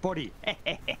white body.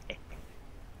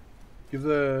 Give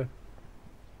the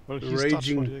Well, the he's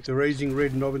touched what he raging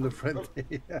red knob in the front.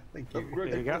 Yeah, thank you.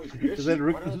 Upgrade There you that go. boy is Does that,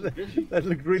 busy. Why not busy? that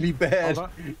looked really bad. Hold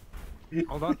on.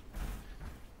 Hold on.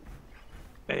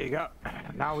 There you go.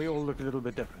 Now we all look a little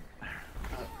bit different.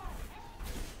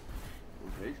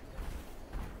 Okay.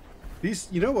 These,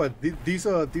 you know what? These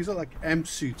are like amp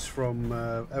suits from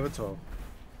Avatar.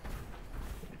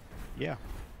 Yeah,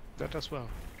 that as well.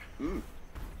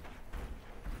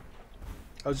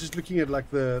 I was just looking at like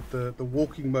the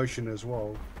walking motion as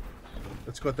well.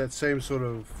 It's got that same sort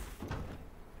of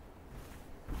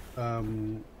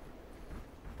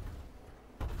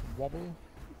Wobble.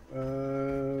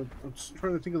 I'm just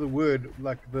trying to think of the word,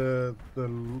 like the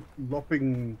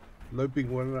lopping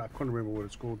loping one. I can't remember what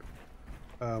it's called.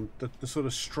 The sort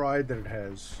of stride that it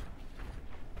has.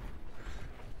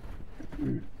 I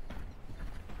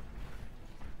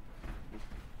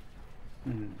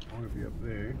want to be up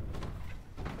there.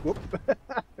 Whoop! What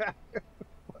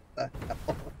the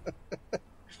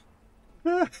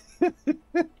hell?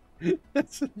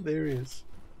 That's hilarious.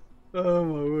 Oh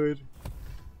my word.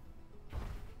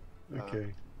 Okay.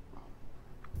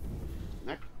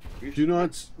 Do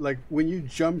not, like, when you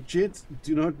jump, Jet,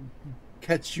 do not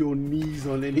catch your knees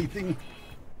on anything.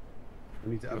 I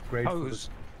need to upgrade for this.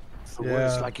 The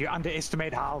worst, like you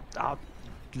underestimate how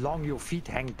long your feet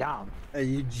hang down.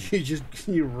 And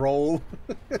you roll.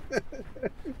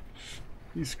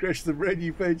 You scratch the bread,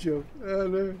 you paint your. I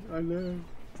know.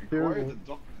 Terrible. The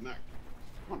dog neck.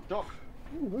 Come on, dog.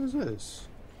 Oh, what is this?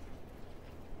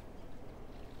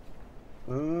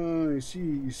 Oh,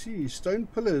 you see, stone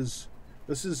pillars.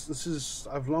 This is.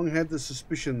 I've long had the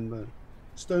suspicion that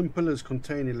stone pillars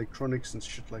contain electronics and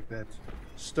shit like that.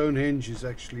 Stonehenge is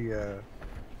actually a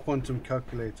quantum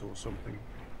calculator or something.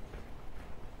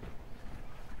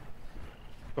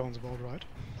 Sounds about right.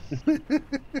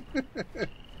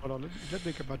 Hold on, let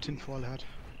me get my tinfoil hat.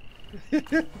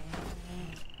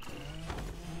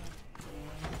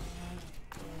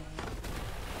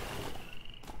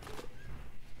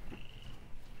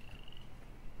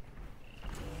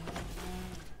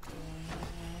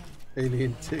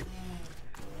 Alien tick.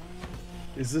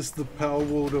 Is this the power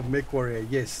world of MechWarrior?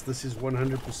 Yes, this is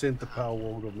 100% the power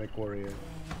world of MechWarrior.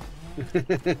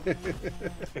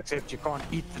 Except you can't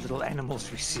eat the little animals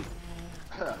we see.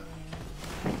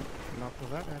 Not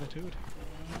with that attitude.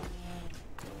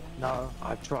 No,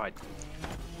 I've tried.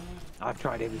 I've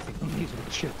tried everything on these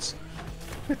little shits.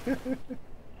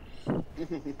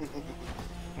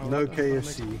 Well, No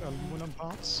KFC. Aluminum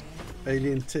parts.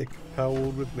 Alien tick. Power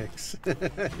world with mechs.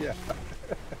 Yeah.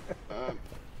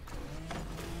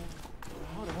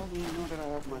 How the hell do you know that I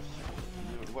have my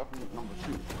weapon number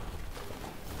 2?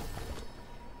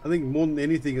 I think more than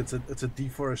anything, it's a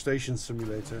deforestation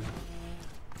simulator.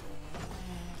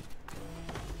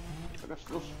 I got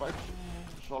still spikes.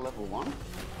 Saw level 1.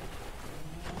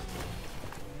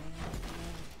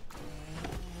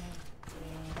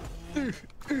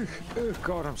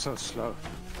 God, I'm so slow.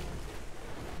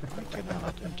 I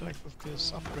cannot interact with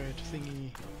this upgrade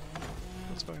thingy.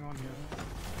 What's going on here?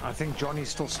 I think Johnny's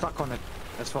still stuck on it,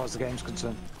 as far as the game's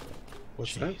concerned.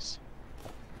 What's Jeez.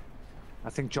 I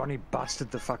think Johnny busted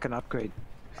the fucking upgrade.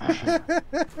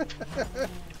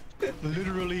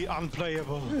 Literally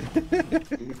unplayable.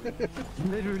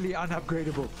 Literally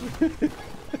unupgradable.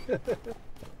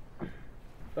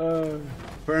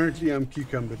 Apparently I'm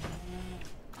cucumbered.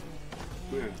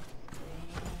 Yeah.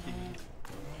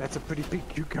 That's a pretty big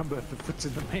cucumber that fits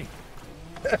in the main.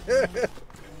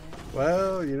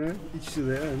 Well, you know, each to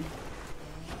their own.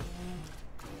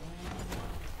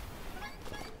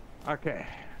 Okay,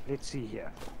 let's see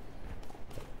here.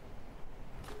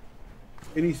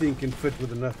 Anything can fit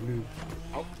with enough lube.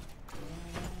 Oh.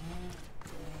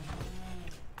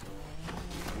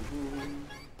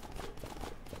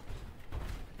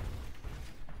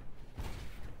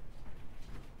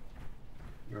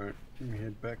 Alright, let me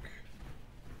head back.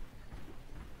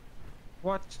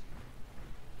 What?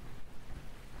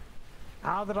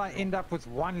 How did I end up with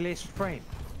one less frame?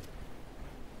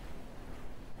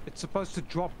 It's supposed to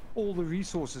drop all the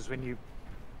resources when you...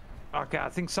 Okay, I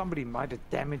think somebody might have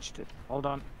damaged it. Hold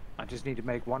on. I just need to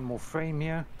make one more frame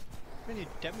here. How many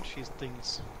damage these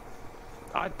things?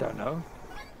 I don't know.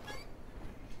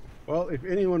 Well, if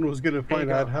anyone was going to find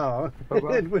out how,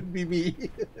 it would be me.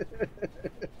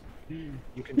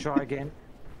 You can try again.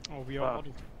 Oh, we are out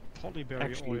of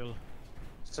polyberry oil.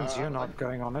 Since you're not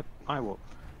going on it, I will.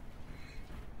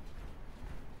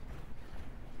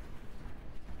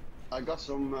 I got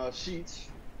some seeds,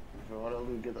 so I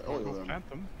don't get the oil. Go plant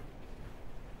them.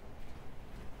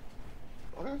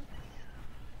 Okay.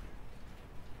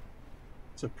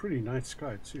 It's a pretty night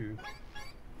sky too.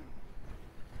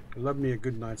 I love me a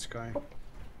good night sky.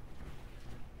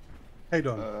 Hey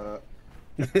Don.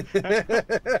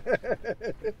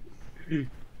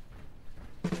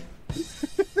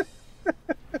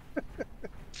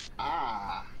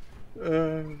 Ah.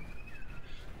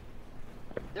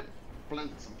 Yep.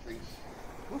 Planted some things.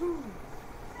 Woohoo.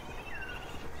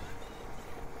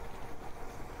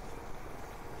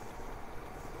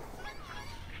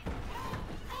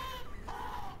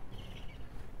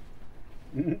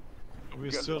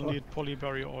 We still need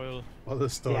polyberry oil. All the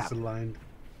stars aligned.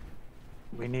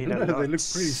 We need No, a lot. they look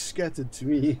pretty scattered to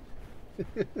me.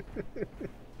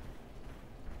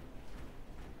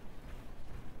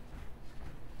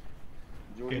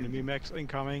 Enemy max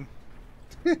incoming.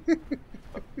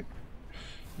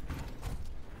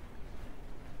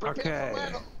 Okay.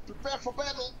 Prepare for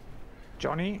battle.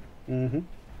 Johnny, Mm-hmm.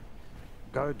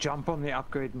 go jump on the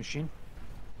upgrade machine.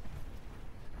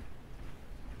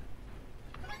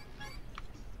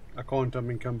 I can't, I'm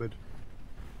encumbered.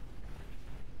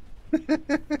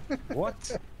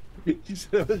 What? He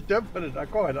said I was jump on it. I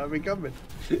can't, I'm encumbered.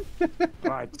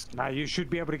 Right, now you should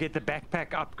be able to get the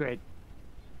backpack upgrade.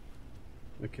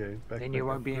 Okay, back. Then you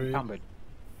won't be upgrade. encumbered.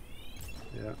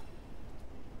 Yeah.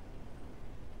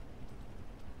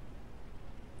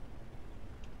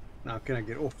 Now can I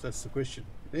get off? That's the question.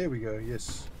 There we go,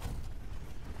 yes.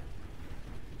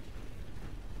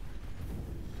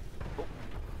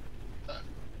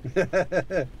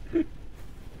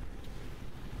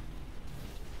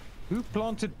 Who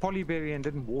planted polyberry and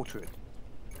didn't water it?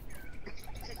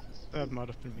 That might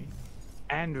have been me.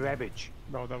 And Rabbage.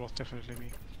 No, that was definitely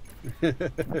me.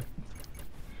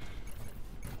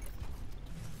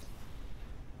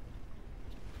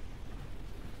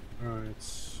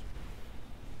 Alright.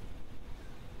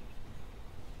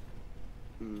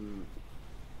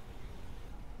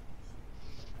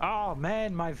 Oh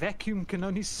man, my vacuum can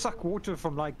only suck water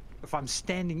from like if I'm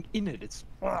standing in it. It's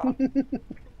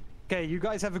okay. You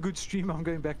guys have a good stream. I'm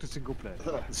going back to single player.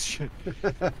 Shit.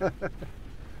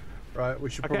 Right, we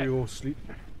should Okay. probably all sleep.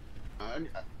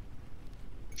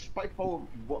 Spike power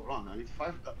what run? I need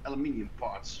 5 aluminium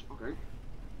parts. Okay.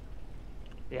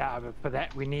 Yeah, but for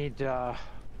that we need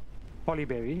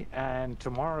polyberry, and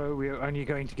tomorrow we're only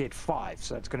going to get 5,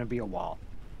 so it's going to be a while.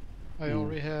 I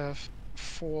already have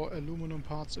 4 aluminum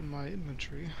parts in my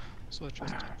inventory, so I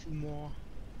just need 2 more.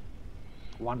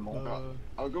 1 more.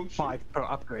 I'll go 5 per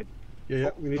upgrade. Yeah,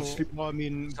 we need to No, sleep. no, I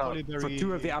mean So, polyberry for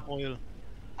 2 of the oil.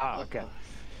 Ah, okay.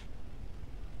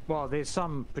 Well, there's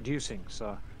some producing,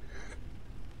 so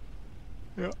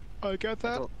Yeah, I get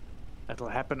that. that'll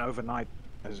happen overnight.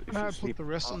 As if I you put sleep. the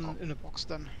rest in a box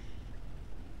then.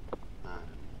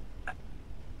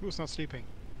 Who's not sleeping?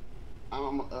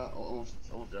 I'm almost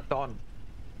there. Don.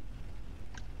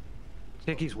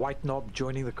 Think he's white knob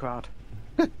joining the crowd.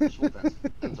 So fast.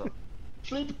 Hands up.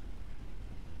 Sleep.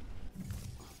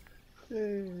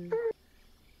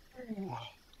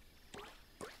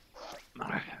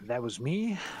 That was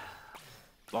me.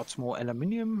 Lots more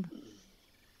aluminium.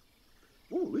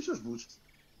 Oh, resource boost.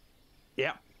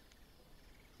 Yeah.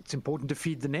 It's important to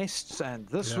feed the nests, and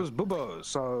this Yeah. was Bubbo,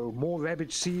 so more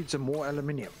rabbit seeds and more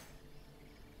aluminium.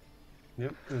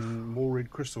 Yep, and more red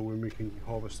crystal when we can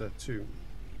harvest that too.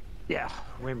 Yeah,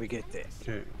 when we get there.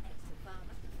 Okay.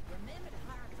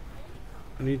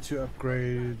 I need to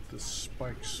upgrade the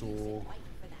spike saw.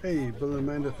 Hey, Bill and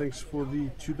Amanda, thanks for the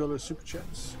 $2 super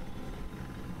chats.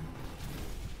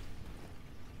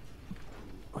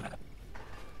 What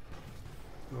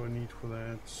do I need for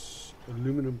that?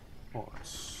 Aluminum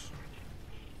parts.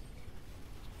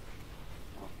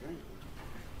 Okay.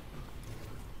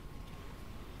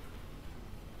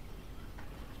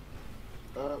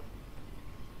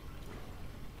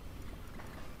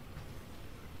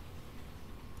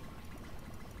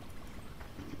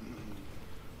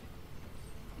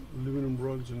 Aluminum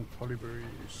rods and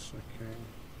polyberries. Okay.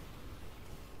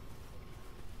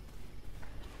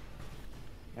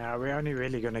 Now we're only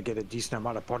really going to get a decent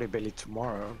amount of potbelly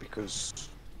tomorrow because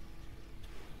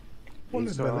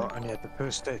these are Potbelly? only at the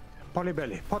first stage.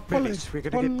 Potbelly, potbellies. We're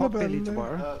going to get potbelly Potbelly.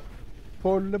 tomorrow.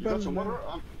 You got some water?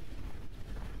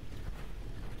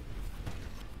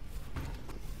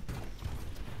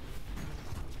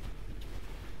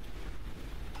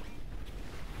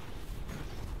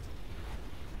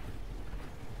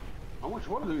 How much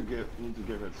water do you need to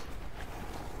give it?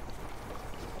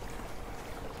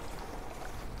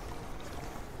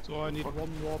 So I need 1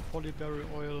 more polyberry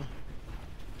oil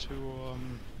to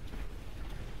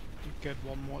get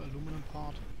 1 more aluminum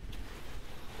part.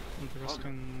 And the rest Okay.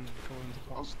 can go in the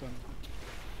box then.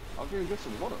 How can you get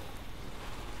some water?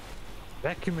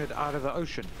 Vacuum it out of the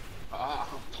ocean. Ah,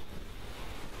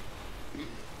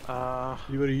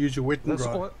 You gotta use your wet and This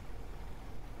dry. oil,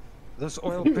 this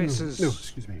oil press No, is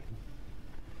excuse me.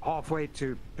 halfway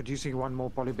to producing 1 more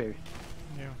polyberry.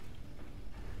 Yeah.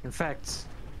 In fact,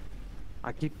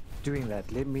 I keep doing that.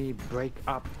 Let me break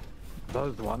up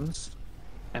those ones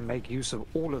and make use of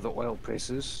all of the oil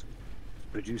presses to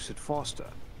produce it faster.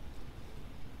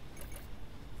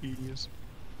 Genius.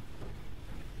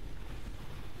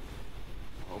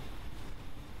 oh.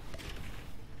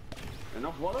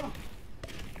 Enough water?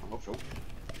 I hope so.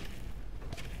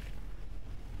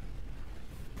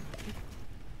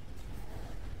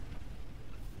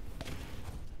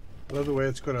 I love the way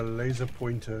it's got a laser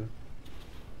pointer.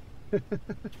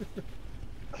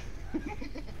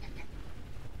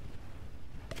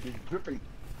 He's dripping.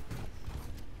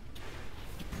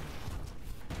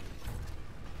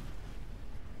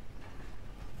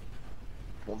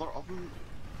 Water oven.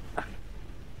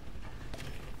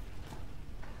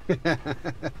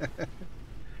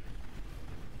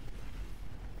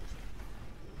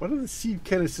 Why do the seed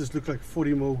canisters look like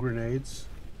 40 more grenades?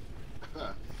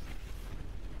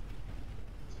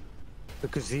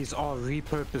 Because these are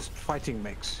repurposed fighting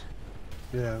mechs.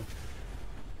 Yeah.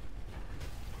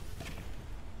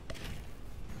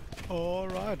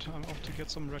 Alright, I'm off to get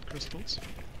some red crystals.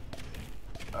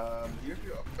 Do you have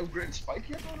your upgrade spike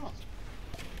yet or not?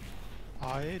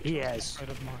 I Yes. just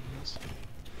upgraded mine, yes.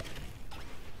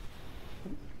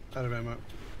 Out of ammo.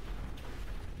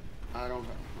 I don't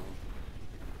have.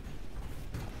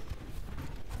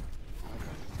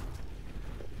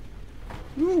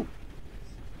 Woo!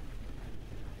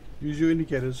 Use your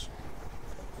indicators.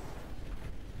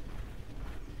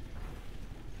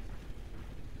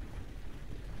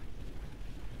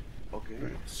 Okay.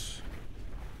 Right. So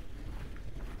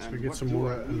And we get what some do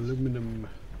more I need? aluminum.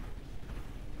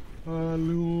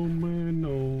 Aluminum.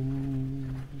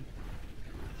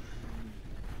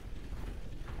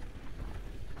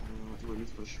 What do I need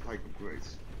for spike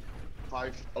upgrades?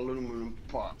 5 aluminum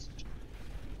parts.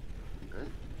 Okay.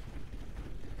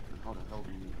 And how the hell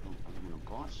do you need aluminum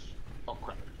parts? Oh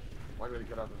crap. Why did I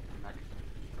get out of the mech?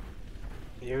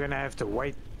 You're gonna have to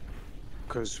wait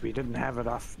because we didn't have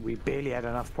enough. We barely had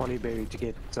enough polyberry to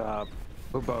get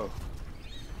Bubo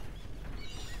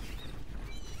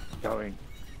going.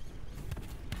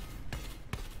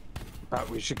 But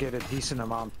we should get a decent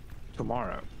amount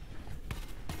tomorrow.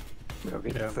 We'll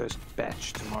get the first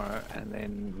batch tomorrow, and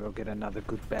then we'll get another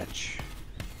good batch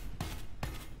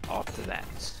after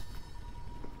that.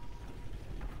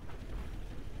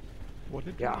 What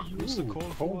did Yeah. we use the coal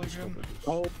for again?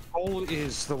 Coal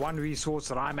is the one resource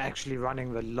that I'm actually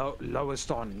running the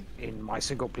lowest on in my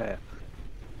single player.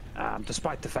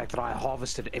 Despite the fact that I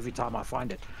harvest it every time I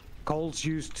find it. Coal's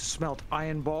used to smelt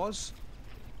iron bars,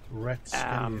 Rat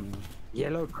scallion.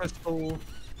 yellow crystal,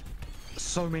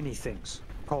 so many things.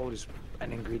 Coal is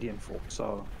an ingredient for.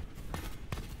 So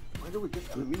Why do we get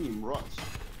aluminium rods?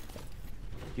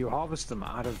 you harvest them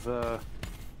out of the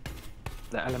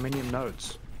aluminium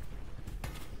nodes.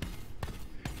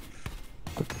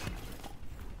 Where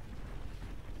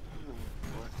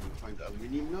can we find the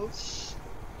aluminium nodes?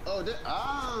 Oh,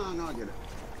 no, I get it.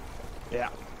 Yeah.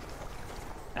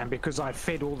 And because I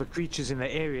fed all the creatures in the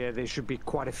area, there should be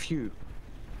quite a few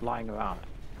lying around.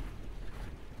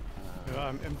 Yeah,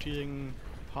 I'm emptying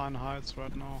Pine Heights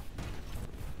right now.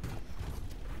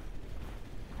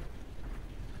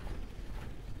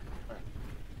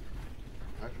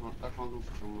 I found them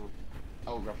from.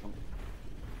 I'll grab some.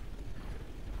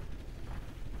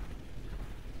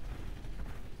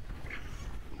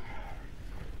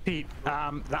 Pete,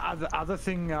 the other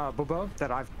thing, Bubo,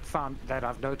 that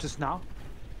I've noticed now,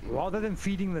 rather than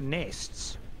feeding the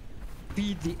nests,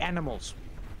 feed the animals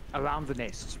around the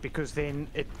nests, because then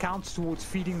it counts towards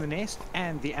feeding the nest,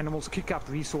 and the animals kick up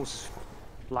resources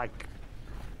like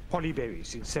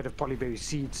polyberries instead of polyberry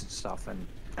seeds and stuff, and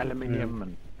aluminium,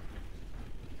 and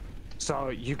so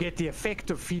you get the effect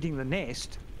of feeding the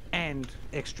nest and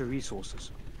extra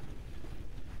resources,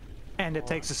 and it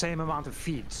takes the same amount of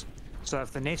feeds. So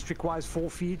if the nest requires 4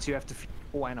 feeds, you have to feed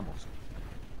 4 animals.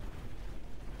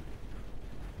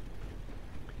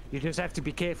 You just have to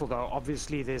be careful though.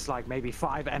 Obviously there's like maybe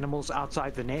 5 animals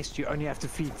outside the nest. You only have to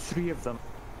feed 3 of them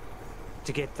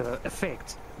to get the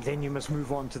effect. Then you must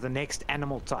move on to the next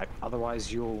animal type.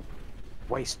 Otherwise you'll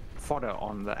waste fodder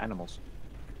on the animals.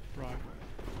 Right.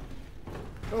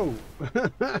 Oh!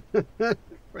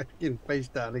 Freaking face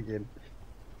down again.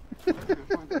 I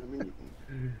can't find aluminium.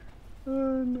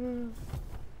 Oh no.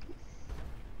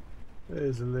 That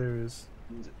is hilarious.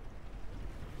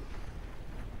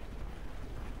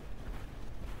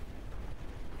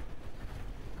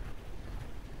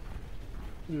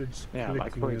 Yeah,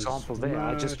 like for example there,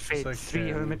 I just fed 3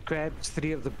 hermit crabs,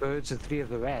 3 of the birds and 3 of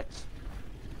the rats.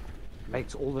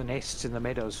 Makes all the nests in the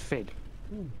meadows fed.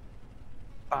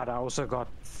 But I also got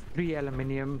 3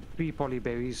 aluminium, 3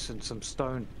 polyberries and some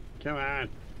stone. Come on.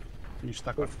 You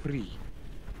stuck For with free.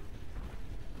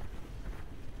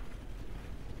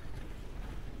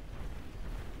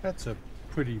 That's a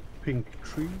pretty pink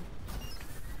tree.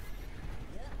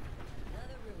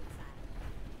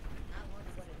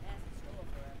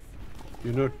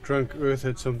 You're not drunk. Earth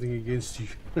had something against you.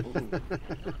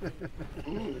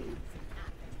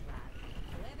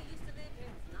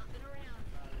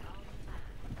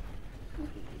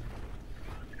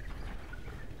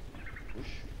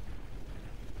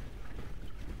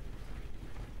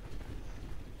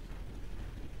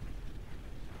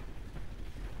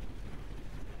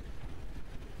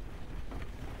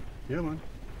 Yeah, man.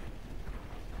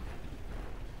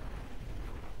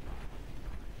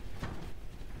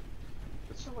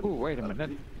 Did somebody Oh, wait a help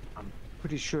minute. me? I'm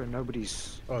pretty sure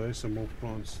nobody's. Oh, there's some more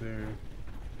plants there.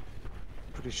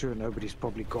 Pretty sure nobody's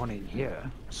probably gone in here.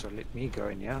 So let me go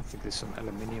in here. I think there's some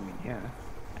aluminium in here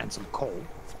and some coal.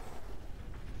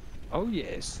 Oh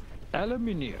yes,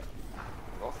 aluminium.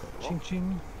 Rock, Ching rock.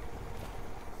 ching.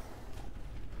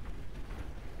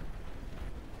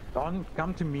 Don,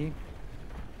 come to me.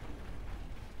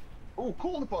 Oh,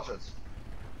 coal deposits.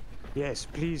 Yes,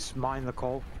 please mine the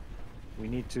coal. We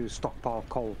need to stockpile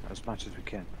coal as much as we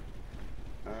can.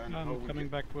 And how I'm we coming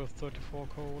get- back with 34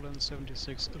 coal and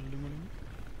 76 aluminum.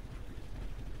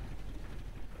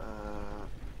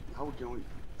 How can we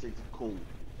take the coal?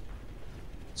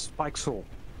 Spike saw.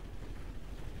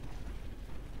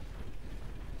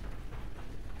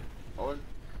 Oh,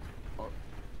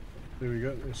 There we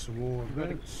go. There's some more of You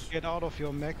gotta that. get out of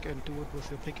your mech and do it with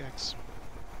your pickaxe.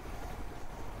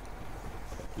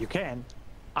 You can.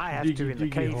 I have Diggy, to in the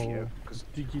diggy cave hole. here. 'Cause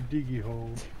Diggy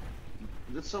hole.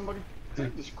 did somebody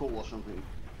take this coal or something?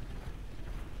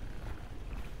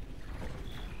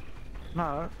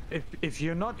 no, if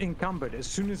you're not encumbered, as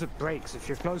soon as it breaks, if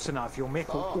you're close enough, your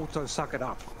mech will Oh. auto suck it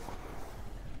up.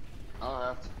 I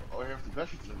have to. Oh, I have to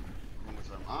bash it then. One more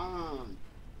time. Ah.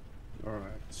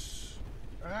 Alright.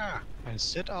 Ah! I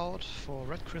set out for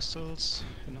red crystals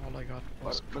and all I got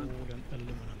was But- coal and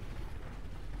aluminum.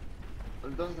 But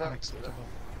it doesn't have. Unacceptable.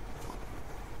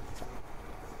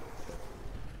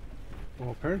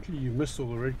 Well, apparently you missed all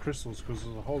the red crystals because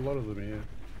there's a whole lot of them here.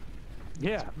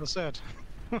 Yeah. That's it.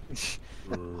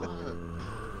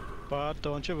 But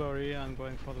don't you worry, I'm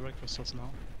going for the red crystals now.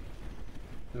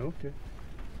 Okay.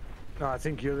 No, I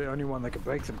think you're the only one that can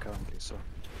break them currently, so.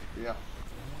 Yeah.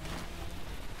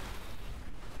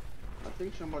 I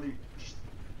think somebody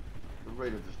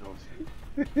raided this note.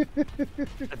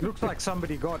 It looks like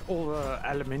somebody got all the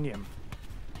aluminium.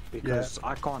 Because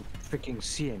I can't freaking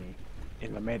see any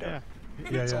in the meadow. Yeah.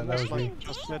 Yeah, It's yeah, that almost was me. like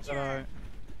just that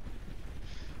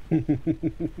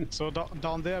So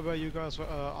down there where you guys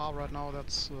are right now,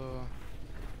 that's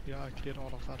yeah, I cleared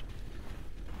all of that.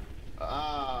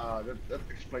 Ah, that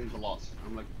explains a lot.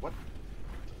 I'm like, what?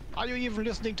 Are you even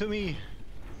listening to me?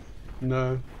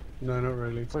 No. No, not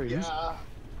really. So Yeah.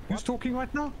 who's talking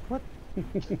right now? What?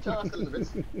 Just a little bit.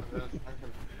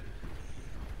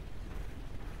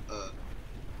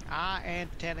 I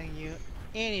ain't telling you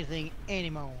anything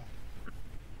anymore.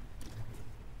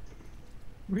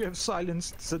 We have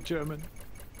silenced the German.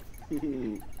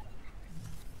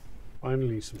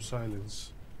 Finally, some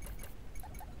silence.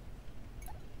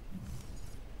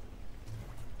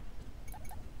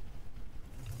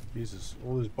 Jesus,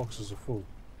 all these boxes are full.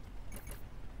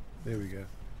 There we go.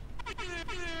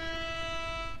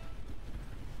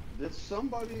 Did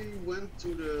somebody went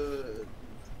to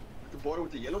the border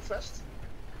with the yellow vest?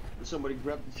 Did somebody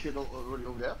grab the shit already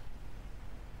over there?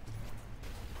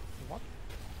 What?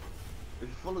 If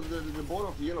you follow the border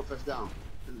of the yellow vest down,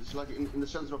 it's like in the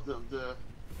center of the.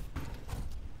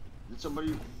 Did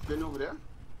somebody been over there?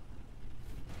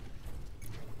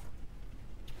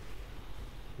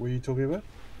 What are you talking about?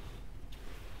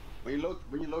 When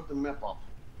you load the map up,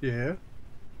 Yeah.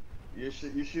 you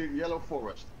see yellow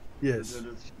forest. Yes.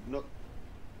 It's not.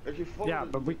 If you follow. Yeah,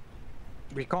 but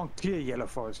we can't clear Yellow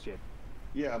Forest yet.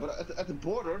 Yeah, but at the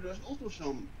border, there's also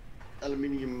some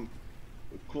aluminium,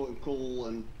 coal,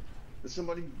 and did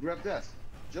somebody grab that?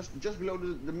 Just below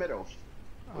the meadows.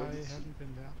 I haven't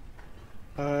been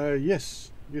there.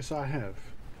 Yes. Yes, I have.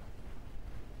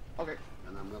 Okay,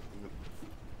 and I'm not.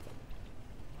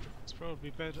 It's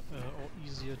probably better or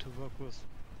easier to work with,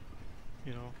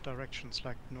 you know, directions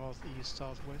like north, east,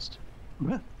 southwest.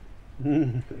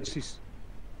 This is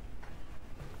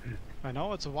I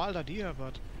know it's a wild idea,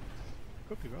 but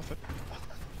could be worth it.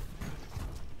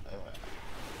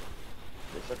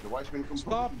 They said the wise men come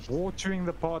stop watering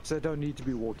the parts that don't need to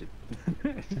be watered.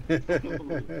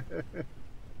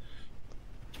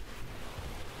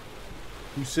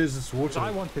 Who says it's water?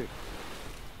 I want to.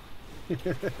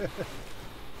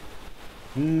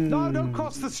 No, don't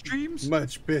cross the streams.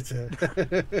 Much better.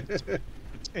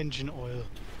 It's engine oil.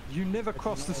 You never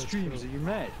cross the know it's streams. Are true. you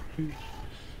mad?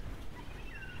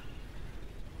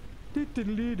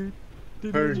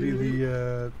 Apparently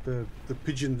the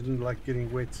pigeon didn't like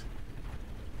getting wet.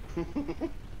 I'm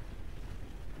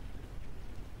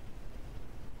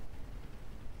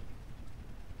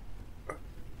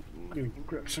gonna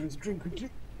grab something to drink quickly.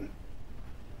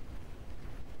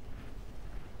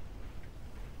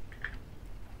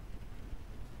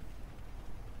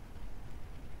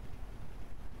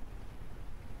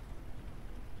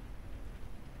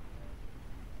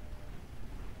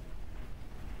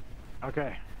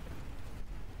 Okay.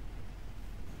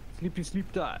 Sleepy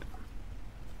sleep time.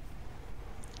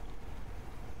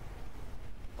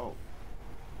 Oh.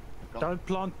 Don't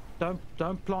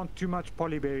plant too much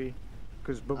polyberry,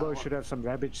 because Bobo should have some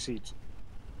rabbit seeds.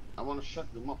 I want to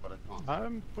shut them up, but I can't.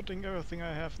 I'm putting everything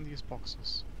I have in these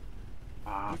boxes.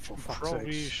 Ah, Which for we fuck's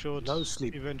probably sakes. should No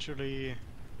sleep. eventually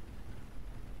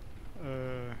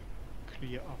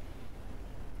clear up.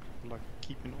 Like,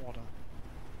 keep in order.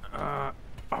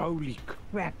 Holy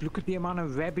crap, look at the amount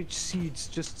of rabbit seeds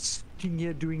just sitting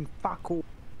here doing fuck all.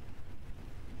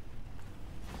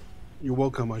 You're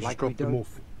welcome. I just Like we dropped them don't-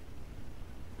 off.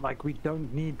 Like we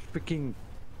don't need freaking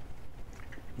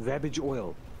rabbit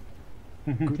oil.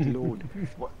 Good lord.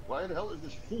 Why the hell is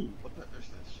this full? What the is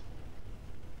this?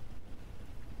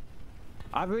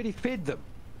 I've already fed them.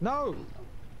 No!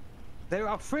 They're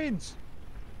our friends.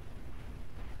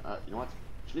 You know what?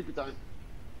 Sleepy time.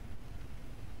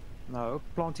 No,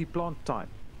 planty plant time.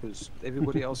 Because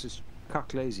everybody else is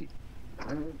cuck lazy.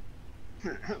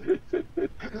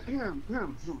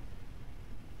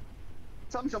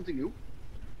 Tell me something new.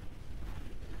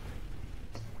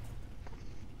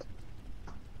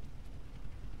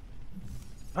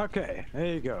 Okay, there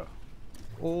you go.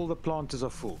 All the planters are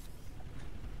full.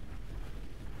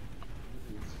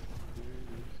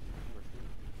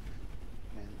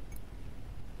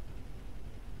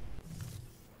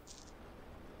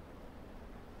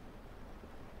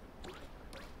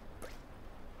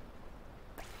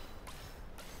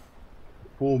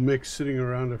 Poor Mick sitting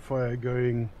around a fire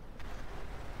going,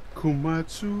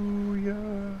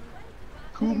 Kumatsuya,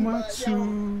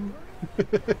 Kumatsu.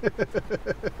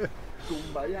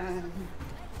 Kumbaya.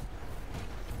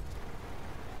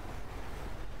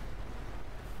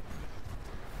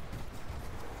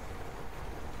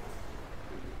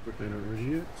 Then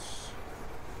idiots.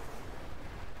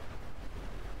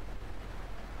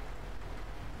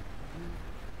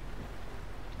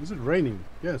 Is it raining?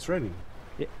 Yeah, it's raining.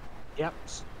 Yep.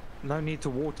 No need to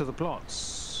water the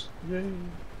plants. Yay.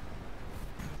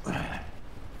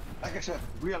 Like I said,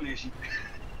 we are lazy.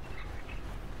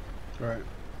 Right.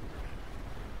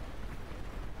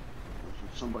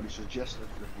 Somebody suggested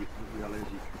that we are lazy.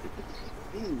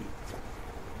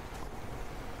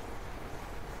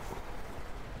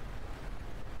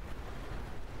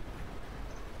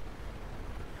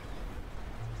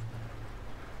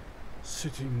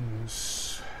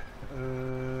 Settings.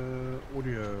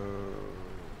 Audio.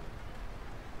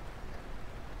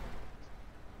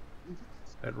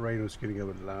 That rain was getting a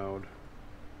bit loud.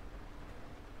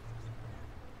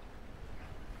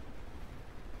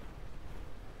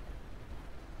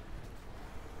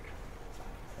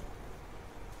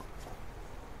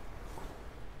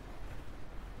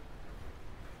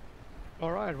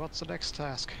 Alright, what's the next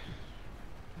task?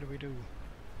 What do we do?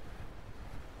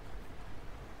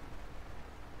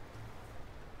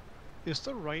 Is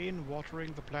the rain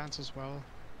watering the plants as well?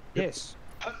 Yes.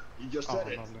 You just Oh,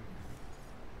 said it. lovely.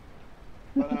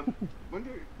 But when do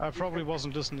I probably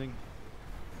wasn't listening.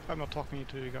 I'm not talking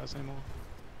to you guys anymore.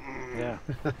 Yeah.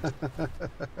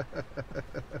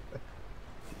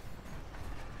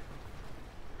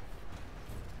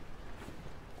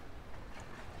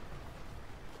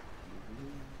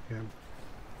 Yeah.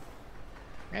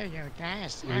 There you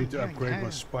guys. I need to upgrade my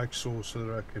spike saw so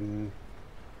that I can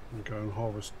go and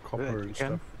harvest copper Good, and you can.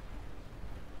 stuff.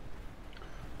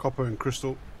 Copper and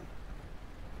crystal.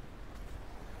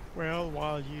 Well,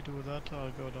 while you do that,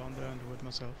 I'll go down there and do it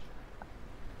myself.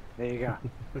 There you go.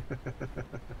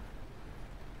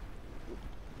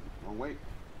 Wrong way.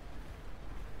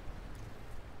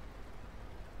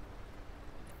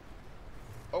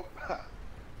 Oh, ha.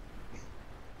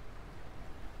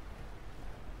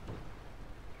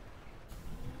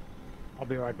 I'll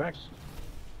be right back.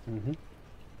 Mm-hmm.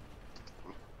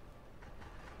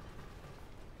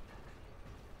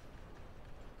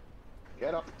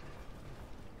 Get up.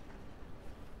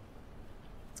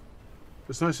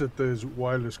 It's nice that there's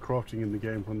wireless crafting in the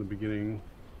game from the beginning.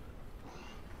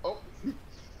 Oh. Keep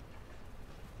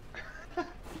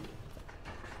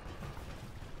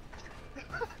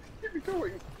it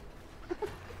going.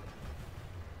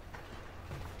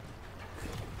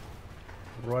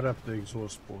 Right up the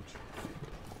exhaust port.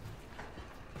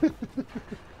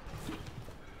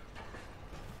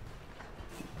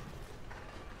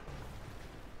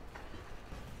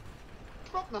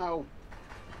 Stop now.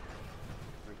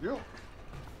 Thank you.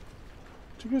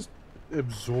 Just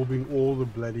absorbing all the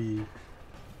bloody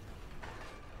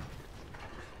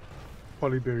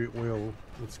polyberry oil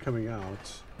that's coming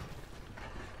out.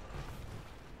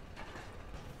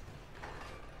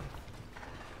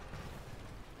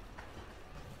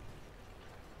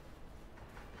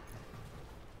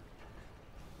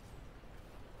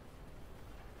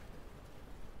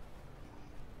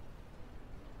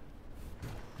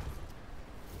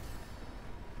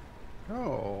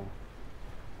 Oh.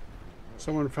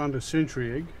 Someone found a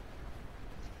century egg.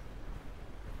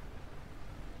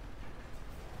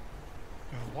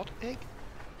 What egg?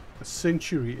 A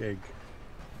century egg.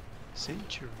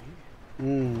 Century?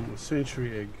 A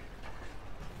century egg.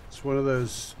 It's one of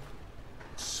those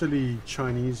silly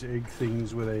Chinese egg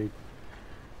things where they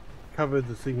covered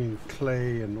the thing in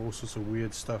clay and all sorts of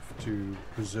weird stuff to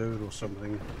preserve it or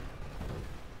something.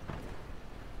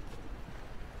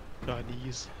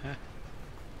 Chinese, huh?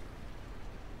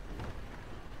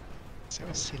 So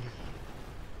silly.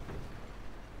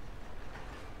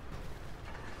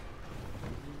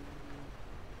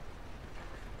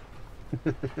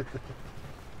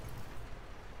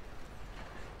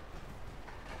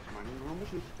 Mining room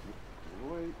is niet.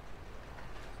 Wait.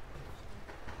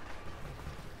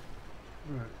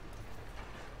 Right.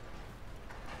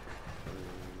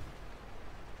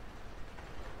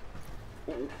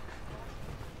 Oh.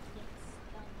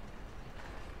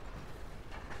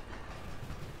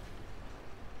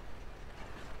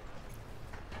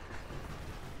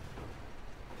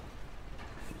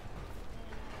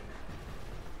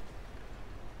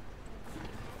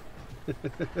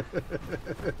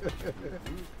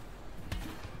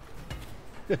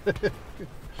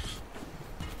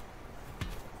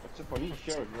 That's a funny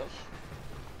shirt, yes.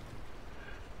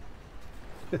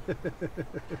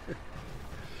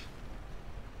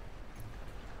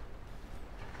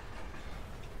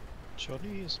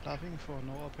 Johnny is laughing for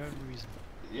no apparent reason.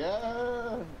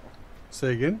 Yeah.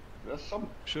 Say again? There's something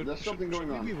going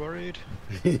should on. we be worried?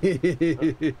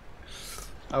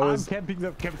 I'm camping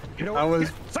the you know, I was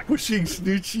pushing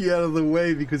Snoochie out of the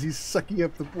way because he's sucking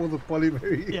up all the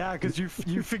polymery. Yeah, because you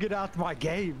figured out my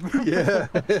game. Yeah.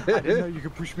 I didn't know you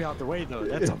could push me out the way though.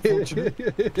 That's unfortunate.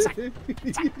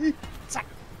 Zack.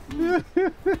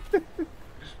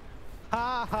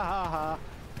 Ha ha ha ha.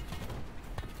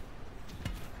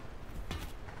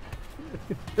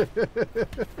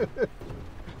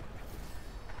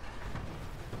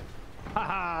 Ha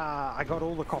ha! I got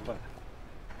all the copper.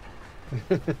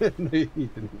 No, you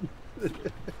didn't.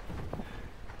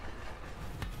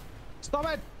 Stop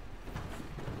it!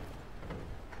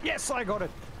 Yes, I got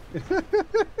it.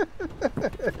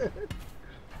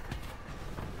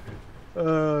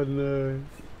 Oh no.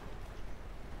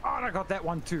 Oh, and I got that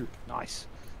one too. Nice.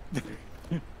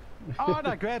 Oh, and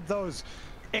I grabbed those.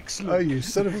 Excellent. Oh, you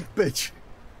son of a bitch.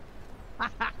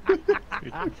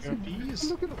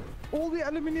 Look at all the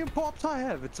aluminium parts I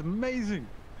have. It's amazing.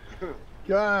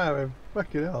 God,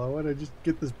 fucking hell. I want to just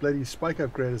get this bloody spike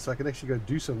upgraded so I can actually go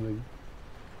do something.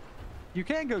 You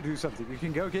can go do something. You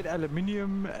can go get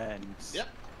aluminium and... Yep.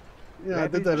 Yeah, I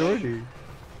did that already.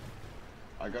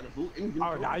 I got a full Oh,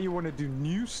 inventory. now you want to do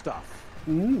new stuff.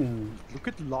 Look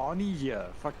at Lani here.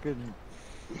 Fucking...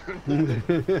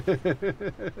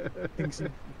 thinks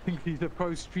he's a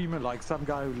pro streamer like some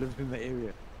guy who lives in the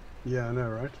area. Yeah, I know,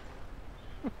 right?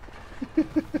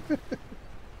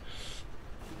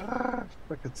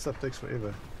 Fucking stuff takes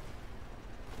forever.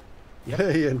 Yep.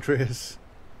 Hey, Andreas.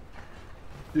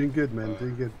 Doing good, man.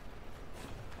 Doing good.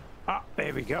 Ah,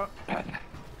 there we go.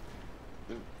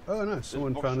 Oh, no.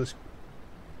 Someone box. found this.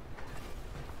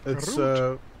 It's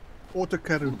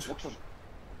autocarrot. Boxers.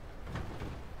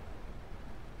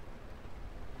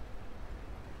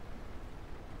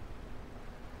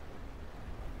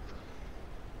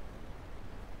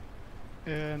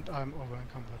 And I'm over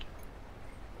encumbered.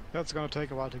 That's gonna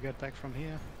take a while to get back from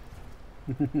here.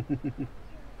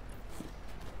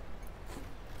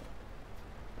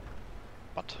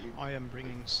 But I am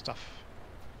bringing stuff.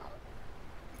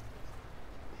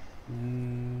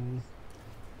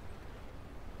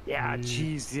 Yeah,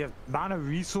 jeez, the amount of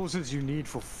resources you need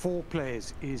for 4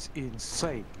 players is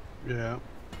insane. Yeah.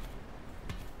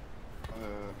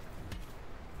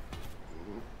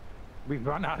 We've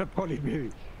run out of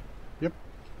polymery. Yep.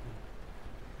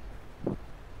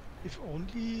 If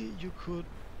only you could,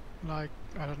 like,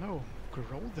 I don't know,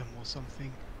 grow them or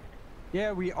something.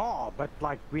 Yeah, we are, but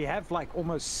like we have like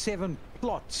almost 7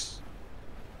 plots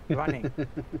running.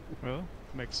 Well,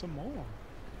 make some more.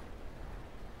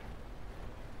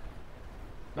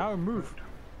 Now move.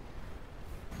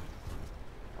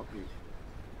 Okay.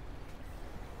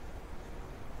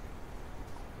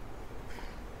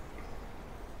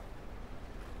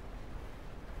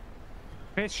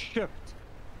 Press shift.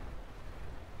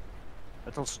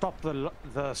 It'll stop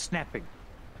the snapping.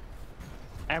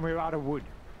 And we're out of wood.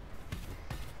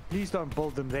 Please don't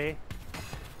build them there.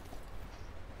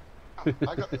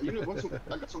 I got. You know, I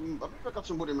got some. I think I got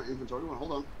some wood in my inventory.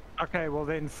 Hold on. Okay, well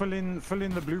then fill in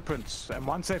the blueprints, and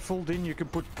once they're filled in, you can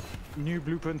put new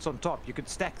blueprints on top. You can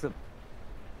stack them.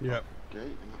 Yep. Okay.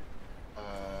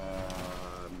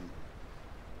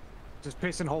 Just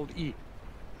press and hold E.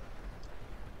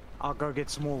 I'll go get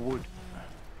some more wood.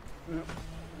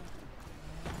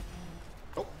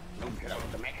 Oh, don't get out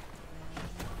of the mech.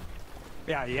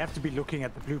 Yeah, you have to be looking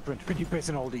at the blueprint when you press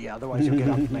and hold E, otherwise you'll get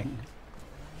out the mech.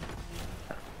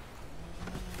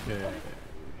 Yeah.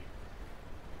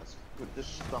 Let's put this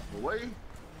stuff away.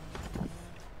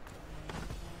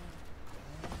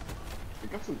 I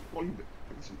got some oil.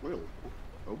 I got some oil.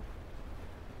 Oh.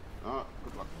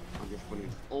 Good luck. I'm just putting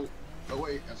it all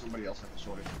away and somebody else has to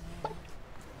sort it.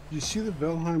 You see the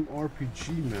Valheim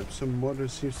RPG map? Some modder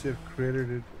seems to have created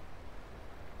it.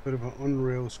 Bit of an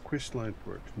on-rails questline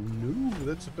for it. No,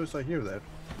 that's the first I hear that.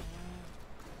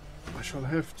 I shall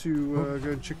have to go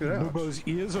and check it out. Lobo's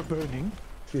ears are burning.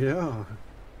 Yeah.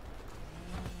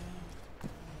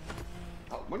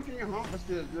 When can you harvest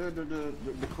the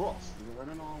crops? Because I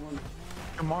don't know when.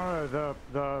 Tomorrow,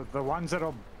 the ones that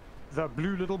are the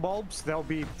blue little bulbs, they'll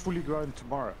be fully grown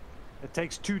tomorrow. It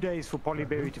takes 2 days for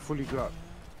polyberry to fully grow.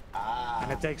 Ah.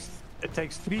 And it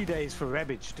takes 3 days for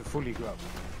rabbage to fully grow.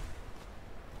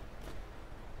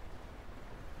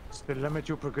 It's to limit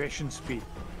your progression speed.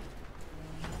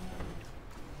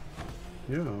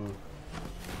 Yeah.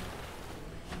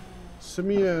 Send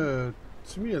me a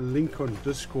link on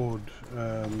Discord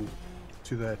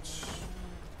to that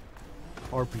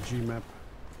RPG map.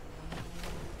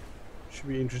 Should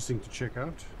be interesting to check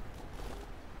out.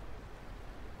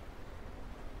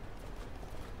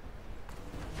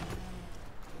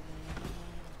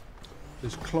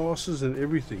 There's classes and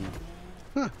everything.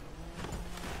 Huh.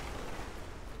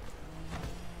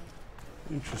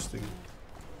 Interesting.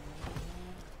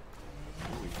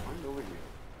 We find over here.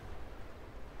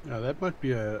 Yeah, that might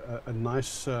be a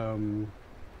nice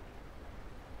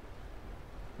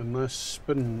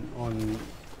spin on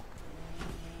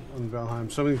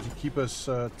Valheim. Something to keep us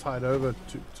tied over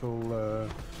till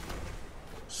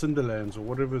Cinderlands or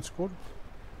whatever it's called.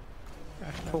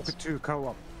 Pocket 2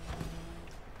 co-op.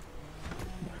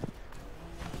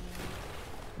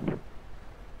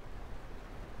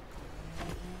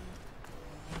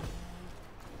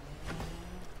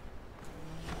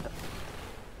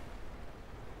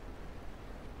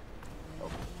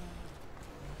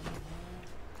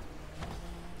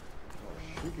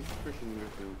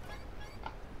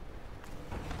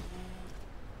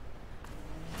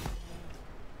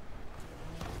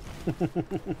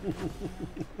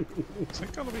 Is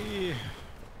that gonna be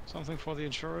something for the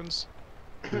insurance?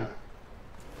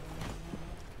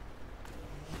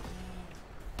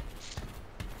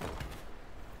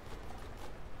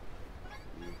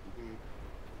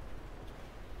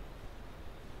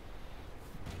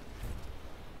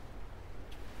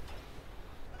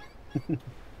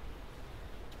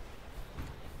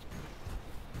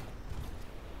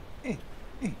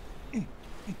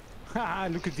 Ah,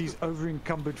 look at these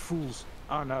over-encumbered fools.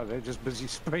 Oh no, they're just busy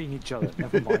spraying each other.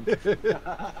 Never mind.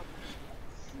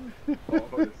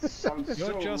 Oh, it sounds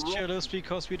You're so just wrong. jealous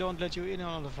because we don't let you in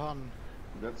on the fun.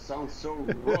 That sounds so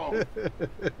wrong.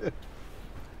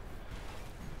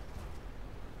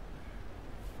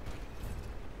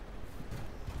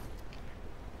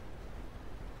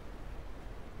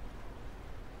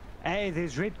 Hey,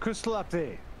 there's red crystal up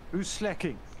there. Who's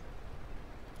slacking?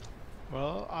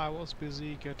 Well, I was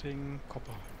busy getting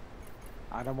copper.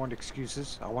 I don't want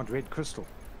excuses. I want red crystal.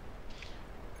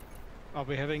 Are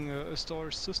we having a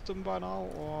storage system by now,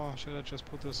 or should I just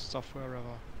put this stuff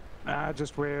wherever?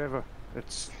 Just wherever.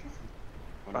 It's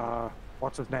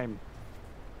what's his name?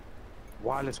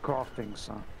 Wireless crafting.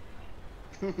 So.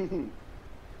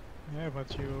 Yeah,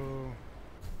 but you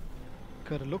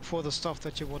gotta look for the stuff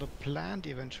that you want to plant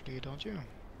eventually, don't you?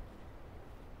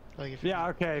 Like if Yeah,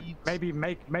 you okay. eat- Maybe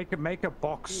make a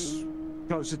box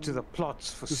closer to the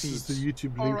plots for This seeds. is the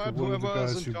YouTube link Alright, of one of the whoever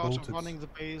is guys in who charge built of it. running the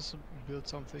base, build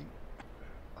something.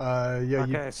 Yeah,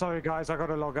 Okay, sorry guys, I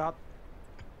gotta log out.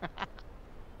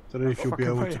 don't know if you'll be Fucking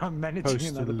able way to I'm managing post a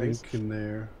another link base. in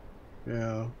there.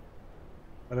 Yeah.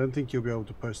 I don't think you'll be able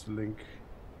to post a link.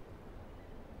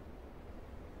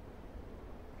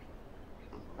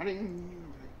 Running.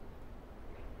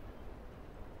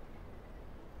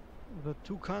 The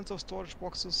two kinds of storage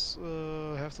boxes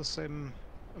have the same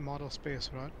amount of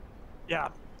space, right? Yeah,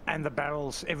 and the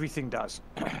barrels, everything does.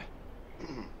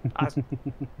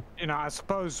 I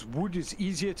suppose wood is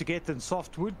easier to get than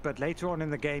softwood, but later on in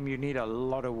the game you need a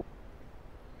lot of wood.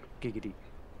 Giggity.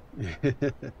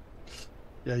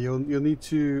 Yeah, you'll need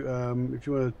to if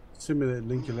you want to send me that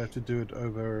link, you'll have to do it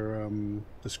over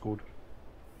Discord.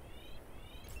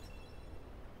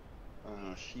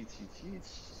 Sheets.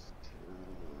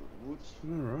 Woods.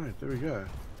 All right, there we go.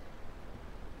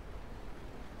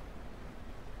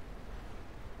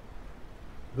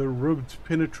 The ribbed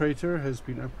penetrator has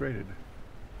been upgraded.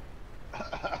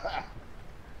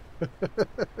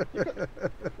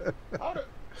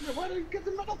 Why did you get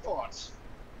the metal parts?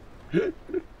 Yeah,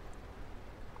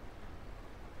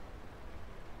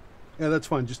 that's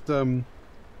fine. Just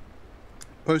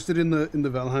post it in the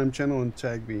Valheim channel and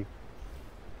tag me.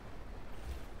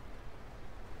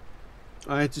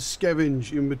 I had to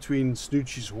scavenge in between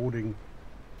Snoochie's hoarding.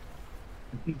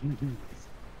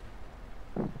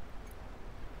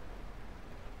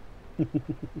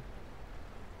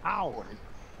 Ow!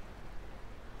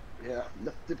 Yeah,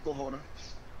 that's typical hoarder.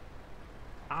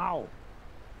 Ow!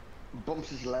 Bumps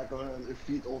his leg on his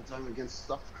feet all the time against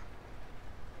stuff.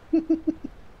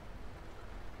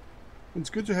 It's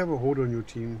good to have a horde on your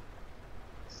team.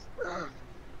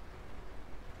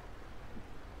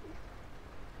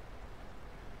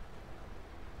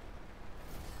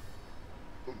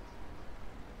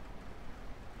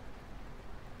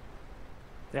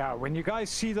 Yeah, when you guys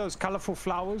see those colorful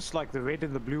flowers, like the red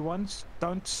and the blue ones,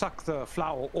 don't suck the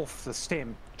flower off the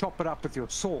stem. Chop it up with your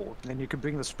sword, then you can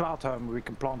bring the sprout home where we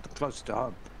can plant it closer to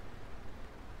home.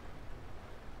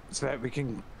 So that we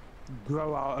can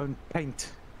grow our own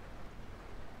paint.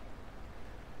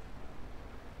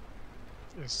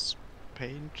 Is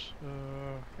paint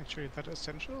actually that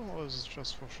essential, or is it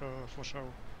just for show? For show?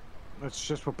 It's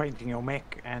just for painting your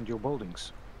mech and your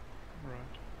buildings. Right.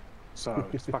 So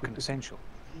it's fucking essential.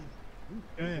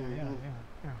 Yeah.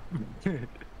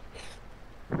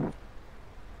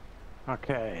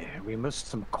 Okay, we missed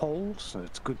some coal, so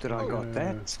it's good that I got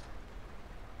that.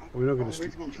 We're not going Oh, to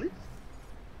sleep. wait, you sleep?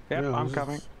 Yep, Yeah, I'm this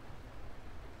coming. is-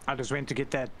 I just went to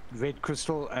get that red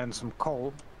crystal and some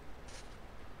coal.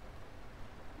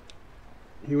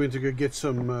 He went to go get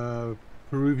some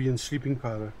Peruvian sleeping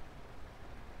powder.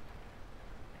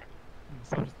 I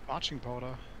thought it's marching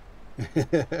powder.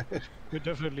 We're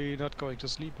definitely not going to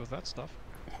sleep with that stuff.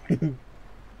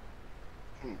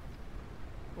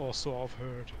 Or so I've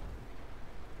heard.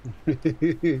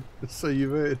 So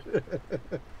you've heard.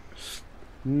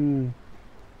 Hmm.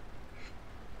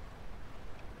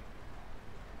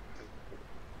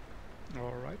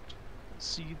 Alright.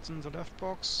 Seeds in the left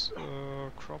box,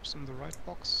 crops in the right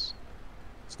box.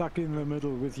 Stuck in the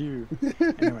middle with you.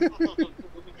 Anyway.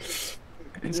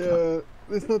 Yeah,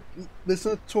 let's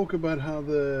not talk about how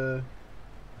the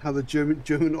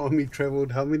German army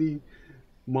traveled how many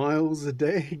miles a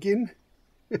day again.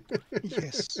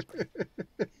 Yes.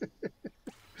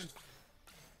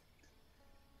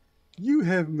 You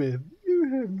have meth. You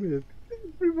have meth.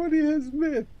 Everybody has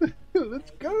meth.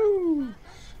 Let's go.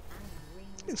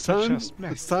 It's Time. just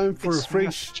meth. It's time for a It's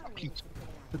French. meth chocolate.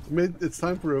 It's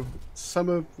time for a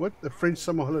summer. What? A French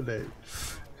summer holiday.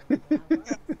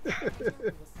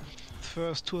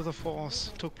 First tour de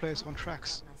force took place on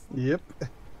tracks. Yep.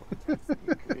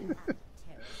 Okay.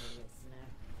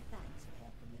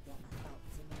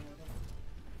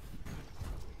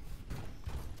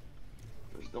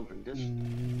 Just dumping this.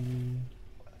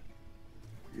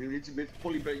 You need a bit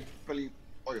poly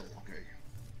oil, okay.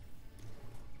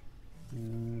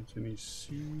 Any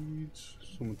seeds?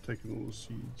 Someone taking all the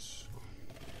seeds.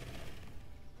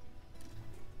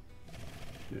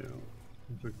 Yeah,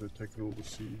 looks like they're taking all the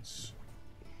seeds.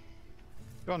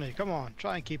 Johnny, come on,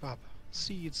 try and keep up.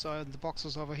 Seeds are in the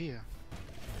boxes over here.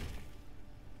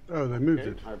 Oh, they moved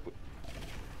Okay, it. I put,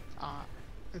 Ah,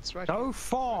 it's right. Go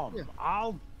farm. Yeah.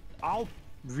 I'll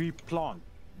replant.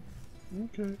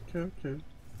 Okay.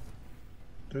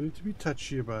 Don't need to be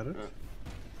touchy about it.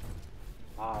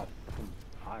 I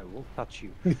will touch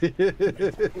you.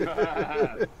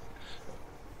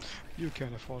 You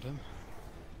can afford him.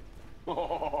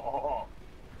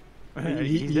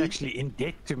 He's actually in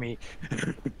debt to me.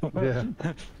 Yeah.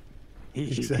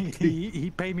 Exactly.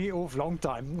 He paid me off long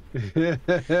time.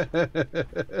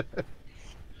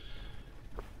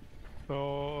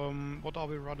 So, what are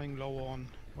we running low on?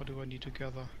 What do I need to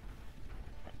gather?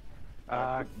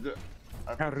 I put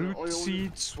the Root oil in.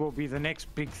 seeds will be the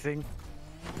next big thing.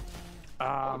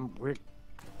 We're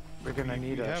gonna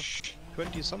need we a. have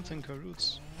 20 something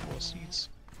caroots or seeds.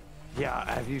 Yeah,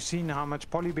 have you seen how much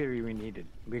polyberry we needed?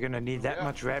 We're gonna need that Yeah.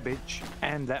 much rabbage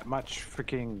and that much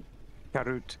freaking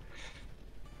carrot.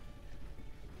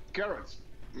 Carrots.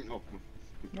 No.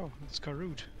 No, it's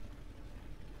caroot.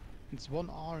 It's 1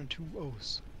 R and 2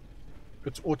 O's.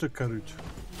 It's autocarut.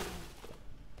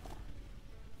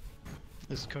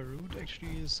 Is caroot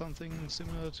actually something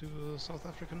similar to a South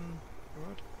African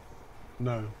word?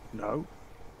 No. No,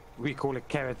 we call it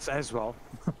carrots as well,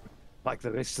 like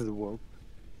the rest of the world.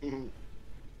 I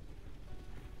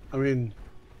mean,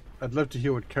 I'd love to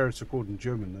hear what carrots are called in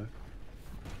German,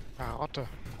 though. Karotte.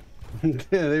 Yeah,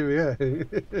 there we go.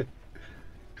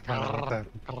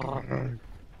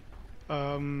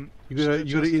 You gotta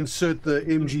just insert the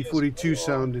MG42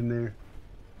 sound in there.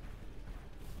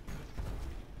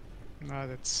 No,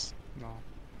 that's no.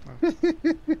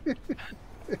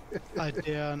 I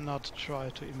dare not try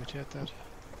to imitate that.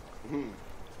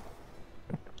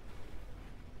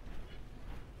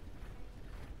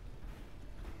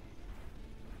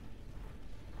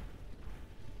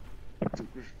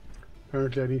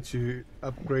 Apparently I need to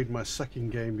upgrade my sucking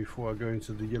game before I go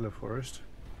into the yellow forest.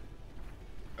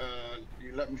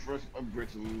 You let me first upgrade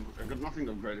them. I got nothing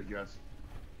upgraded yet.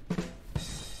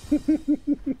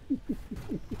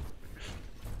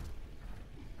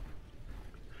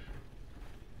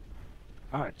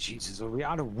 Oh, Jesus, are we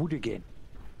out of wood again?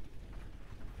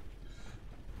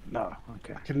 No,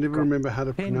 okay. I can never remember how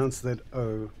to pronounce that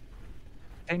O.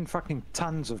 10 fucking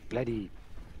tons of bloody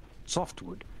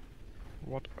softwood.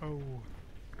 What? Oh.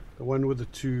 The one with the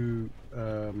two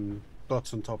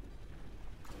dots on top.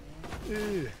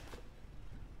 Ew.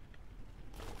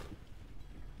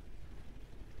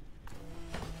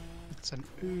 It's an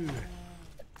ooh.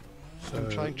 So, I'm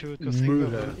trying to think of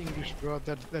Müller. an English word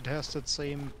that has that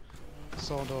same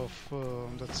sort of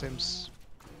that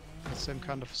same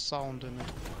kind of sound in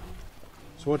it.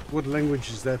 So what language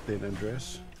is that then,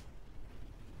 Andreas?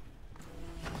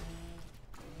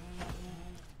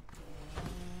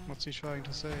 What's he trying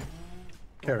to say? Or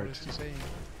Carrot. what is he saying?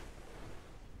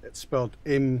 It's spelled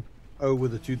M-O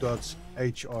with the two dots,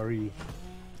 H-R-E.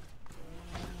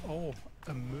 Oh,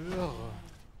 a Möhre.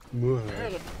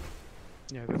 Müller.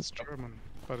 Yeah, that's German,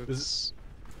 but it's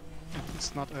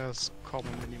not as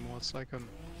common anymore. It's like an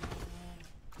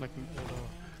older.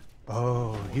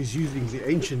 Oh, he's using the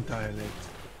ancient dialect.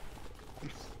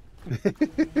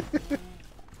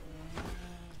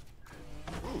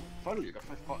 Oh, finally, I got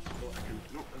 5 parts. So I can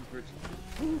not upgrade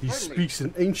them. He Finally. speaks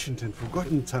an ancient and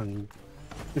forgotten tongue.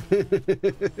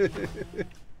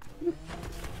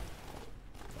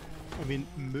 I mean,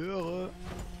 Möhre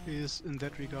is in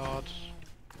that regard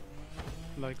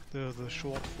like the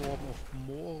short form of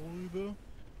Moorrübe,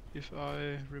 if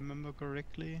I remember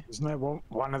correctly. Isn't that what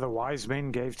one of the wise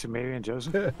men gave to Mary and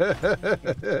Joseph?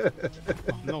 Oh,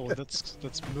 no, that's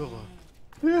Myrrhe.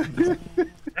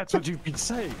 That's what you've been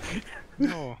saying.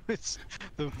 No, it's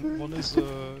the one is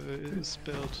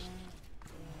spelled.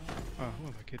 Ah, who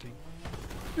am I kidding?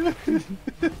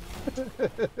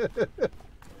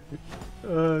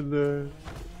 Oh no.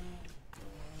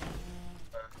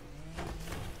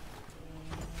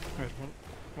 Wait,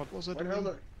 what was it? What the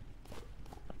hell?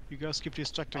 You guys keep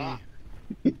distracting Ah.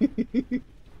 me.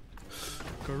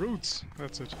 Roots,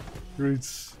 that's it.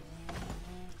 Roots.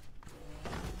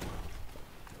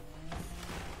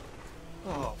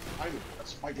 Oh, finally,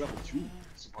 that's fight level 2.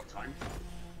 It's about time.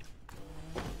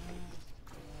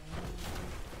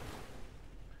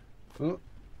 Well,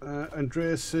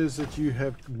 Andreas says that you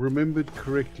have remembered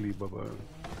correctly, Bobo.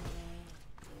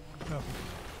 Oh.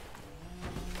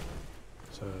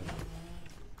 So,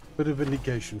 bit of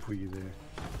indication for you there.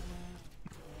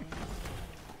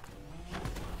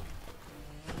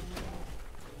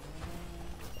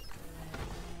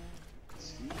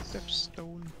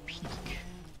 Stepstone Peak.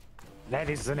 That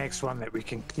is the next one that we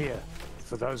can clear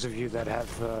for those of you that have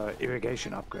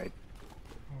irrigation upgrade.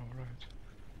 Alright.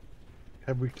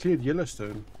 Have we cleared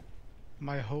Yellowstone?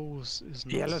 My hose is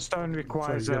not. Yellowstone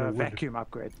requires yellow a wood. vacuum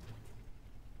upgrade.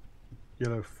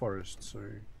 Yellow Forest,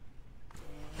 sorry.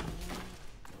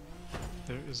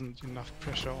 There isn't enough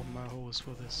pressure on my hose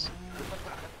for this.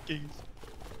 Jeez.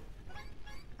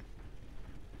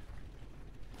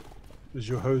 Is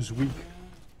your hose weak?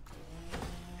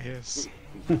 Yes.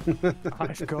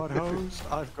 I've got hose.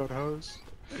 I've got hose.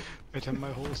 Better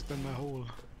my hose than my hole.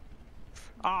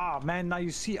 Ah, man, now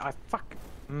you see, I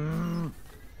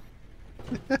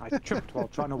I tripped while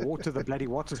trying to water the bloody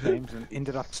what's names and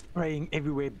ended up spraying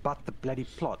everywhere but the bloody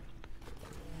plot.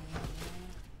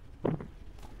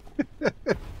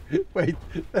 Wait,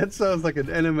 that sounds like an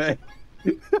anime.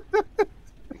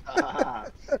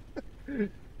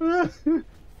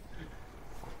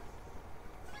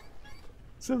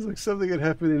 Sounds like something that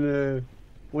happened in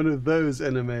one of those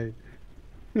anime.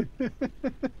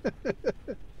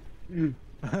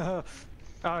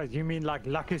 Oh, you mean like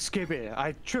Lucky Skibby?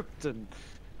 I tripped and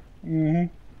You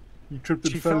tripped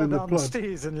and she fell fell in the down the plot.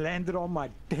 stairs and landed on my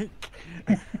dick.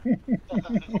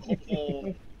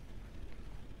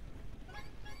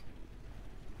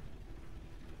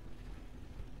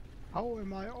 How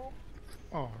am I?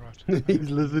 Oh, right. His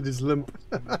lizard is limp.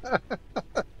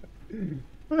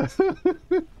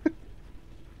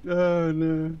 Oh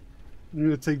no. I'm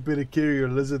gonna take better care of your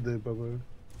lizard there, Bubba.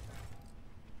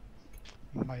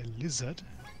 My lizard?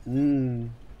 Mm.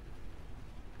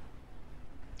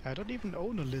 I don't even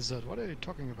own a lizard. What are you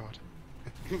talking about?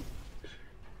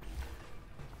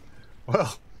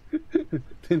 Well,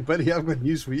 then, buddy, I've got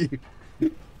news for you.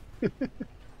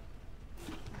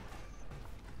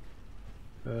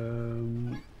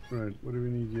 Right, what do we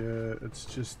need here? It's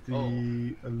just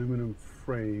the aluminum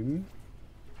frame.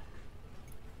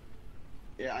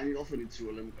 Yeah, I also need to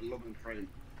aluminum frame.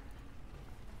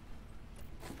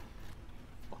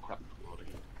 Oh crap! I'm out of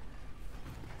here.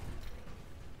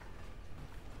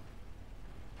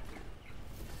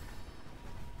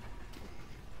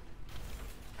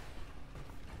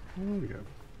 There we go.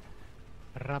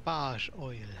 Rabage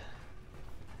oil.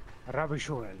 Rubbish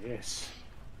oil, yes.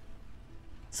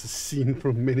 It's a scene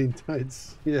from Men in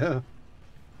Tights. Yeah.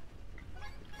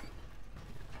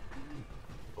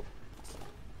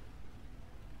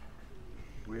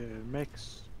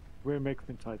 We're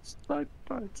making tights.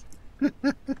 Tights.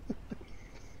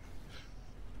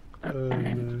 No.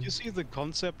 Did you see the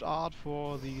concept art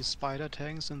for the spider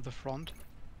tanks in the front?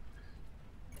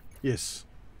 Yes.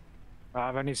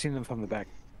 I've only seen them from the back.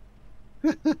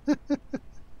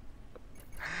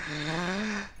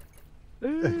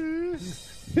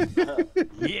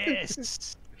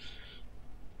 Yes.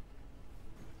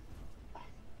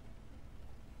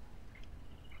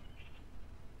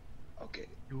 Okay.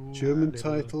 German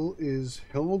title is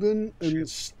Helden and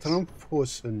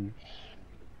Strumpfhosen.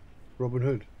 Robin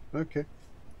Hood. Okay.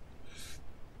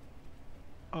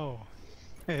 Oh.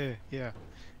 Yeah.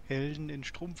 Helden in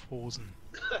Strumpfhosen.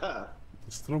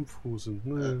 Strumpfhosen.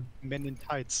 No. Men in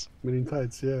tights. Men in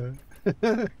Tights, yeah.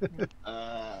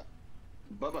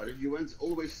 Bubba, you went all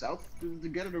the way south to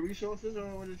gather the resources, or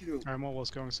what did you do? I'm always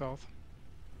going south.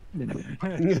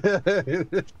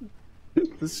 The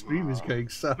stream is going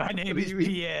south. My name is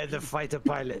Pierre, the fighter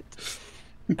pilot.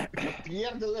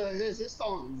 Pierre de la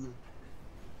Resistance.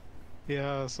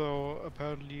 Yeah, so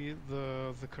apparently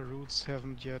the caroots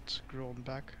haven't yet grown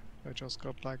back. I just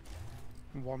got like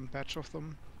one batch of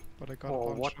them, but I got Oh,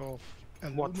 a bunch of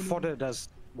What aluminum. fodder does?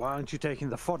 Why aren't you taking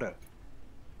the fodder?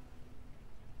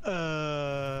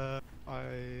 I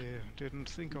didn't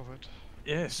think of it.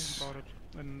 Yes. Think about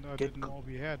it, and I Get didn't know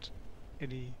we had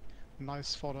any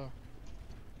nice fodder.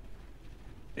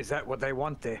 Is that what they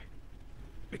want there?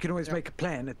 We can always Yep. make a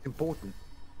plan. It's important.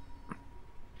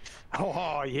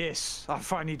 Oh yes, I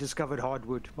finally discovered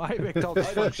hardwood. My erectile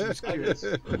dysfunction is I curious.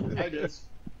 did. I did.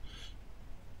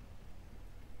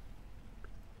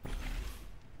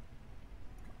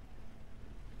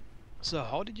 So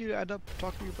how did you end up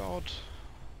talking about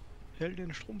Helden in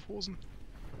Strumpfhosen?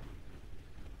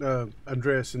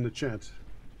 Andreas in the chat.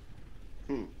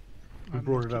 Hmm. He I'm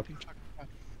brought not it up. keeping track of that.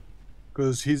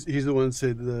 Because he's the one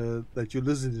said that your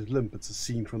lizard is limp. It's a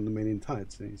scene from the Men in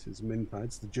Tights. And he says Men in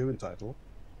Tights, the German title,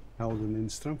 Helden in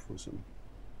Strumpfhosen.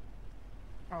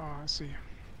 Oh, I see.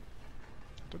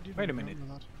 Don't even Wait a minute.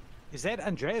 remember that. Is that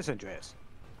Andreas?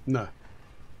 No.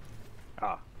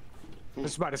 Ah. I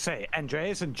was about to say,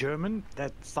 Andreas in German,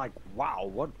 that's like, wow,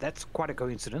 what? That's quite a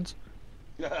coincidence.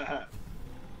 Well,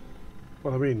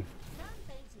 I mean, Some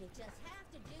things you just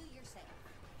have to do yourself.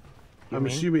 I'm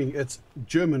mean? assuming it's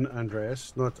German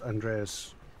Andreas, not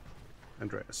Andreas.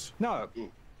 No.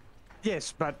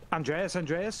 Yes, but Andreas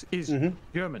is Mhm.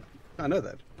 German. I know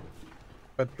that.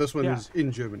 But this one Yeah. is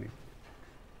in Germany.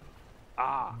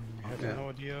 Ah. I have Yeah. no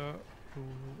idea who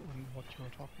and what you're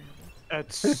talking about.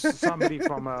 It's somebody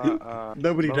from a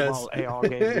Nobody does. mobile AR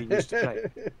game we used to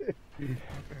play. Okay.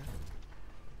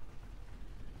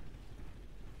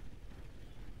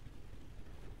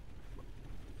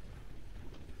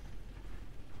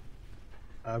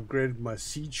 I upgraded my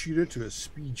seed shooter to a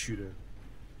speed shooter.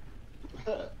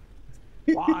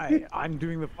 Why? I'm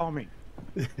doing the farming.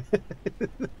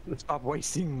 Stop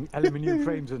wasting aluminium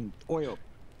frames and oil.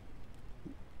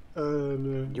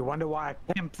 No. You wonder why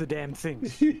I pimp the damn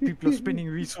things. People are spending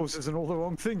resources on all the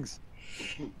wrong things.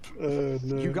 No.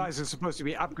 You guys are supposed to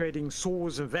be upgrading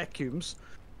saws and vacuums.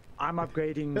 I'm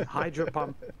upgrading hydro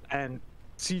pump and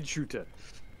seed shooter.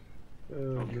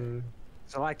 No.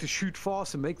 So I like to shoot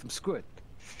fast and make them squirt.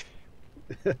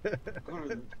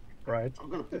 Right. I'm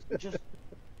gonna just.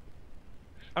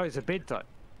 Oh, it's a bedtime.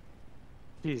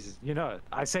 Jesus, you know,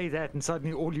 I say that and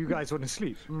suddenly all you guys want to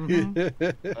sleep. Mhm.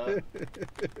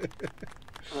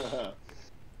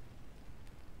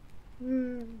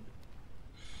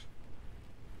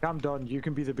 Come, Don, you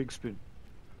can be the big spoon.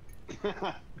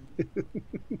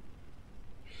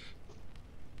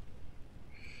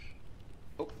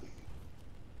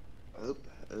 Oh.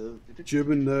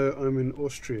 German, no, I'm in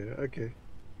Austria. Okay.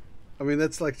 I mean,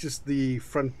 that's like just the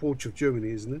front porch of Germany,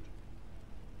 isn't it?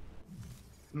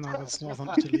 No, that's northern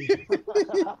Italy.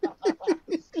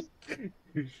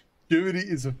 Germany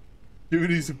is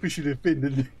officially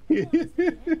offended.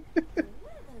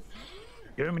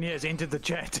 Germany has entered the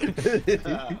chat.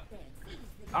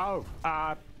 Oh,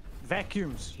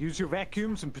 vacuums. Use your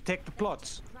vacuums and protect the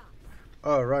plots.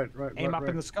 Oh, right. Aim up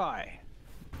in the sky.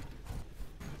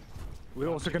 We're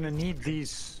also going to need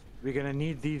these. We're going to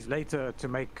need these later to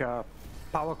make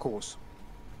power cores.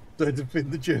 Don't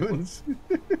defend the Germans.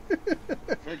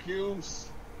 Vacuums.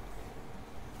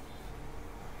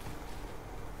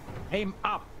 Aim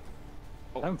up.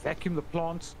 Don't vacuum the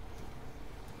plants.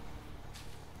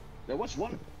 There was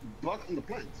one bug on the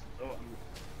plant. So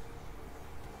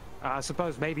I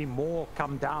suppose maybe more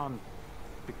come down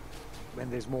when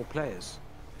there's more players.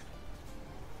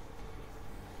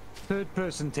 Third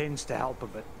person tends to help a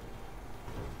bit.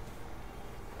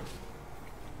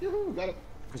 yoo-hoo, got it.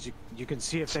 Because you can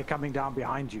see if they're coming down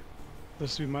behind you.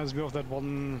 This reminds me of that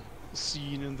one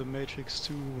scene in the Matrix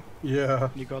 2. Yeah.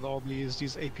 You got all these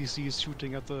APCs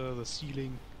shooting at the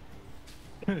ceiling.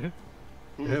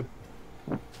 Yep.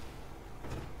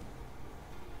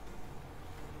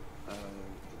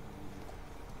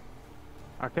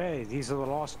 Okay, these are the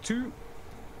last two.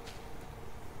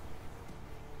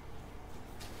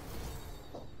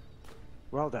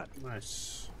 Well done.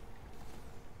 Nice.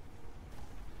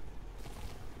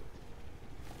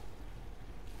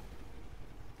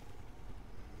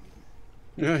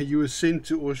 Yeah, you were sent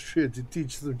to Austria to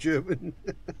teach them German.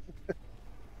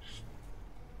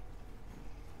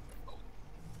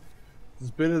 It's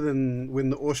better than when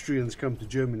the Austrians come to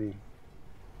Germany.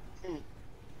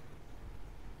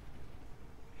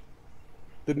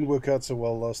 Didn't work out so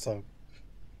well last time.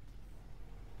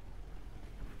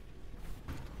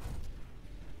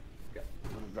 Yeah,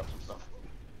 I'm gonna grab some stuff.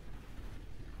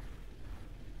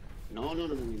 No.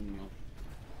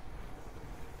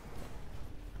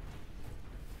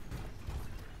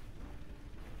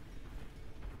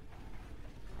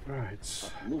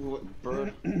 Right. Move away,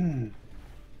 bird.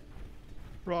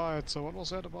 Right, so what was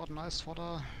that about nice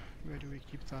fodder? Where do we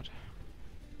keep that?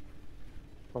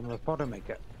 From the fodder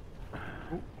maker.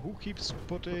 Who keeps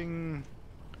putting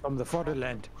From the fodder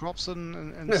land. crops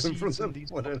and From seeds the in these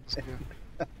fodder boxes here?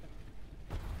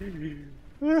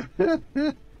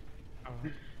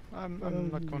 I'm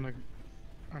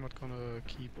not gonna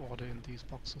keep order in these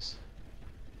boxes.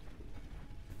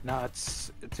 No,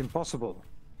 it's impossible.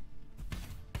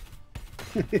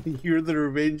 You're the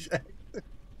revenge act.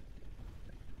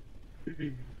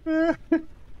 So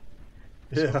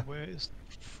Yeah. where is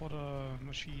fodder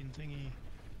machine thingy?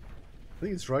 I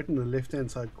think it's right in the left-hand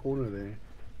side corner there.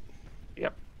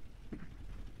 Yep.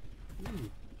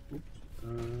 Oops.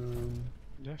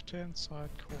 Left hand side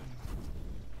corner.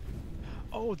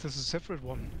 Oh, this is a separate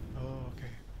one. Oh, okay.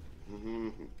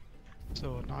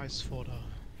 So nice fodder.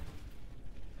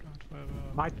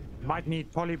 Might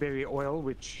need polyberry oil,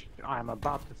 which I'm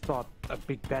about to start a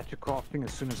big batch of crafting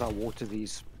as soon as I water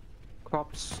these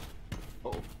crops.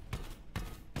 Oh,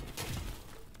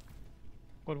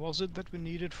 What was it that we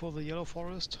needed for the yellow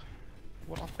forest?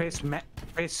 What up?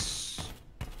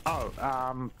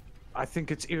 I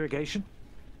think it's irrigation.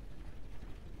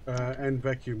 And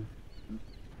vacuum.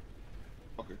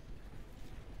 okay.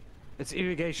 It's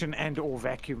irrigation and or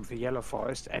vacuum for yellow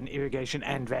forest, and irrigation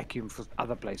and vacuum for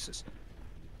other places.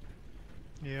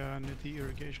 Yeah, I need the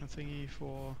irrigation thingy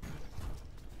for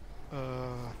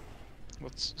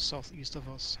what's southeast of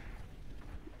us.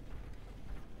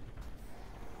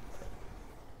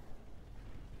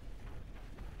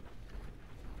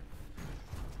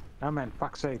 Oh man,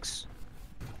 fuck's sakes.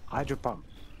 Hydro pump.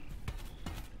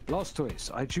 Blastoise,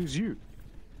 I choose you.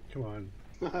 Come on.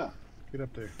 Get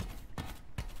up there.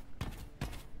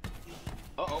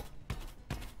 Uh-oh.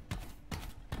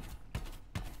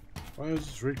 Why is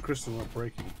this red crystal not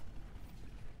breaking?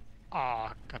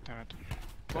 Ah, goddammit.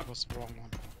 That was the wrong one.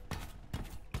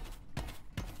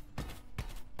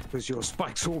 Because your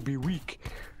spikes will be weak.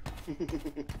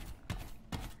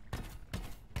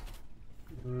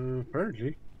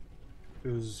 Apparently.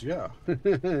 Because, yeah.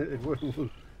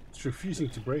 It's refusing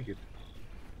to break it.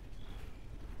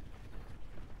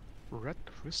 Red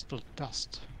crystal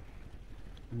dust.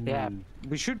 Yeah, Hmm.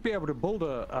 we should be able to build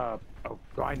a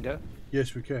grinder.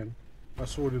 Yes, we can. I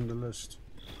saw it in the list.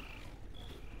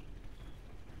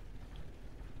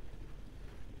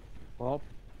 Well,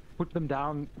 put them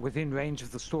down within range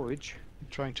of the storage.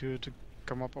 Trying to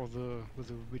come up with a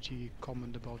witty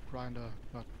comment about grinder,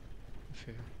 but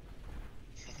fair.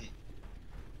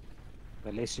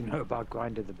 The less you know about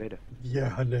grinder, the better.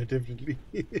 Yeah, no, definitely.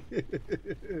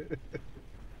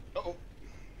 Uh-oh.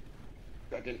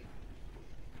 Back in.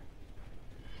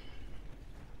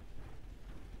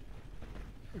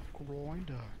 A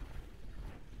grinder.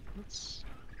 Let's.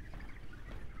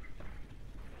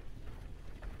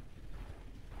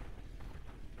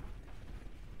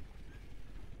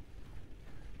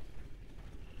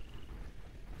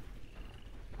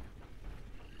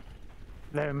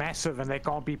 They're massive and they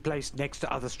can't be placed next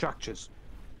to other structures.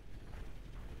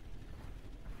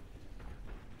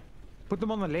 Put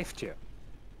them on the left here,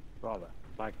 rather.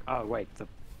 Like, oh wait, the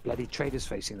bloody trader's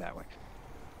facing that way.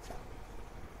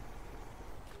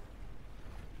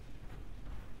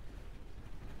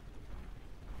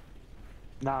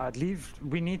 Now,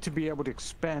 we need to be able to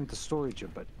expand the storage a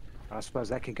bit. I suppose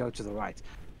that could go to the right.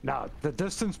 Now, the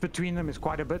distance between them is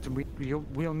quite a bit, and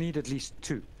we'll need at least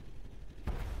 2.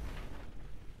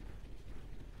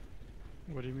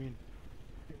 What do you mean?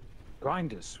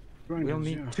 Grinders. We'll Grinders,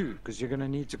 need yeah. 2, because you're going to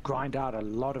need to grind out a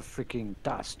lot of freaking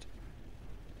dust.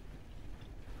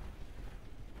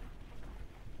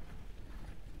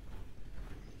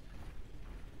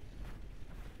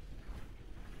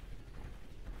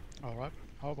 Alright,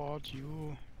 how about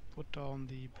you put down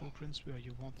the blueprints where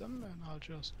you want them, and I'll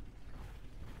just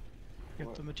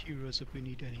get the materials if we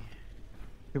need any.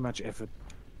 Too much effort.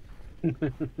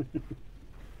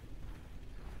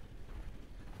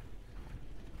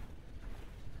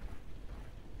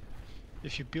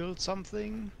 If you build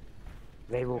something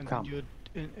They will and come.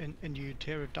 and you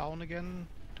tear it down again,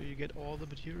 do you get all the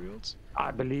materials?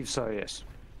 I believe so, yes.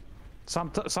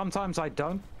 Sometimes I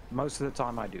don't. Most of the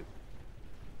time I do.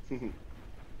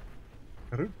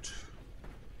 Root.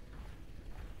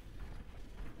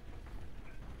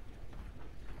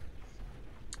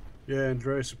 Yeah,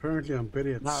 Andreas, apparently I'm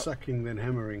better at No. sucking than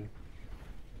hammering.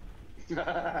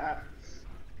 Ah,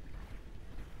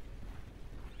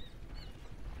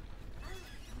 I'm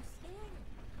scared.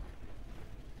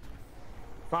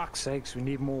 Fuck's sakes, we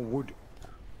need more wood.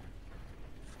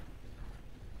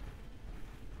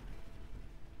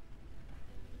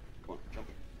 Come on, jump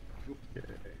it. Yeah.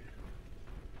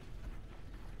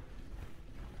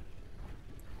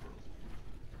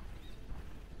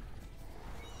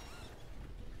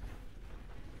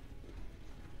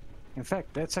 In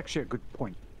fact, that's actually a good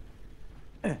point.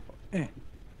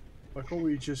 Why can't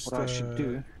we just What I should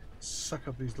do... suck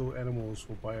up these little animals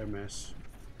for biomass?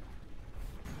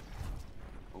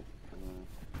 Oh,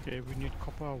 Okay, we need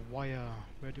copper wire.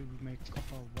 Where do we make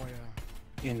copper wire?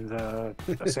 in the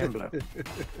assembler.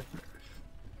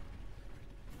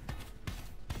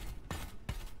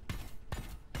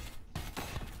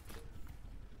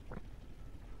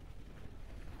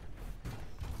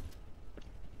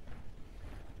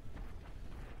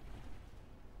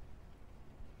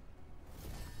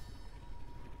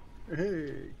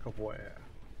 Hey, copper wire.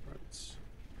 Right.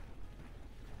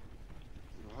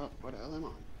 what the hell am I?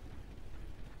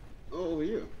 Oh, over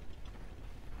here.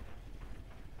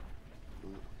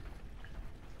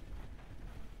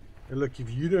 Hey, look, if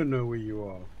you don't know where you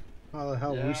are, how the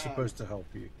hell are we Yeah. supposed to help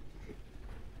you?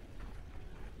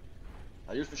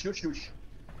 I used the snooch.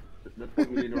 That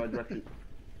put me in the right direction.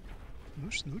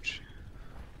 Nooch, nooch.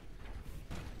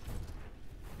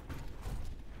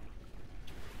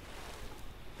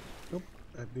 Nope,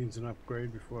 that needs an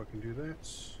upgrade before I can do that.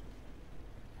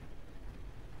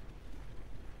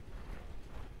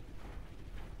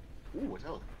 Ooh, what the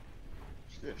hell?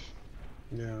 What's this?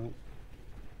 Yeah.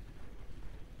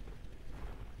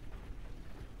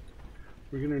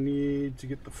 We're gonna need to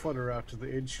get the fodder out to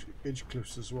the edge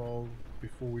cliffs as well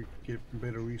before we get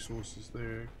better resources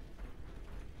there.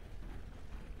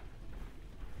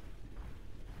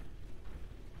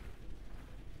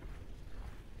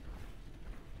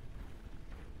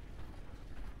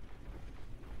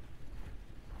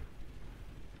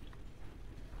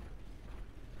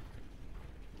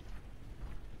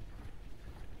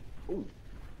 Ooh,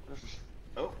 this is.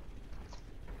 Oh,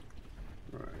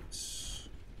 Right.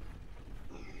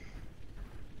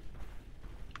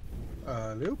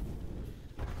 Loop.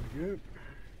 There we go.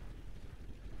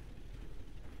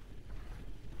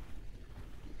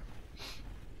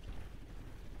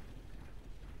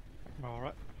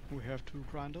 Alright, we have 2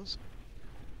 grinders.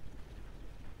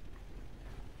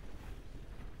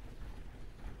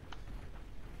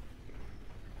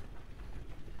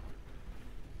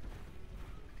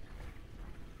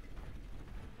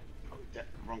 oh, yeah,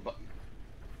 wrong button.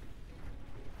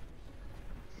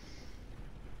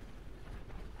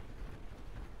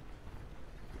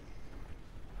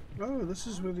 Oh, this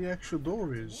is where the actual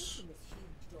door is. Mention this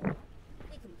huge door.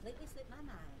 It completely slipped my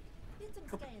mind. Did some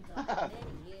scans on it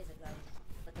many years ago,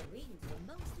 but the readings were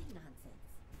mostly nonsense.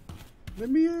 Let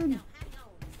me in. Now hang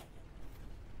on a second.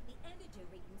 The energy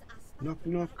readings are spiking Knock,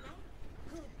 knock. right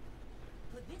now.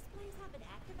 Could this place have been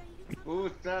activated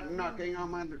Who's that knocking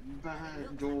on my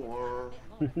back door?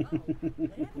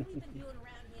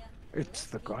 It's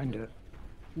the grinder.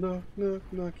 Knock, knock,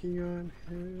 knocking on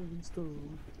heaven's door.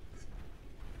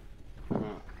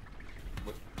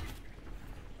 What?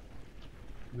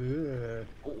 Yeah.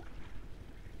 Oh.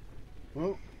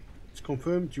 Well, it's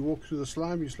confirmed. You walk through the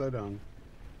slime, you slow down.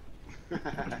 Where's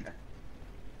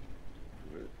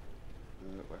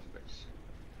the base?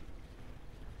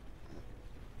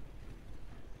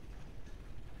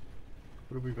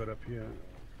 What have we got up here?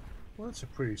 Well, that's a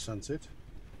pretty sunset.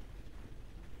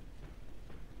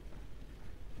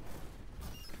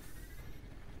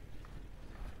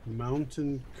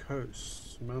 Mountain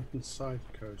coast, mountainside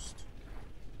coast.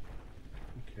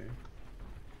 Okay.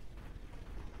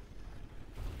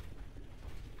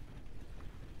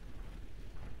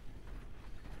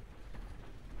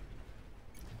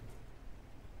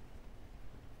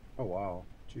 Oh wow,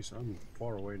 jeez, I'm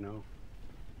far away now.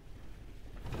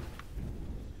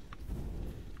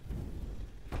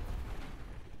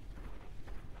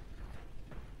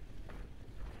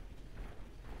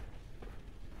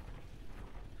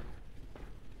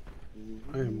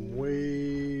 I am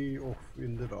way off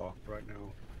in the dark right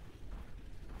now.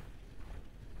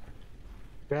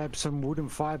 Grab some wood and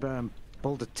fiber and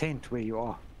build a tent where you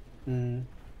are. Mm.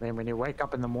 Then when you wake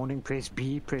up in the morning, press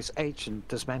B, press H and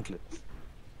dismantle it.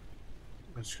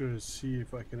 I'm just gonna see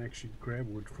if I can actually grab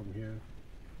wood from here.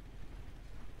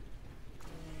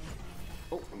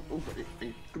 Oh, I'm over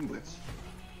in Kumbritz.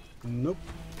 Nope.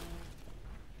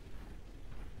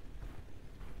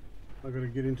 I gotta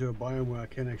get into a biome where I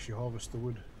can actually harvest the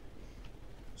wood.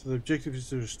 So the objective is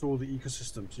to restore the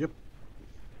ecosystems. Yep.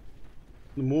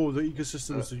 The more of the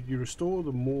ecosystems that you restore,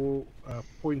 the more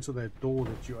points of that door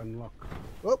that you unlock.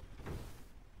 Oh.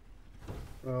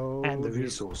 Oh. And the dear.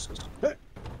 resources.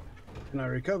 And I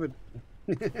recovered.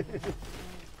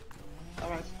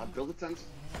 Alright, I built a tent.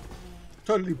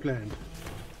 Totally planned.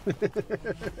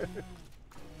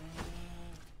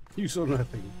 You saw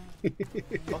nothing.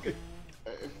 Okay.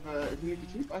 If you need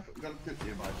to sleep, I've got a tent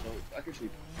nearby, so I can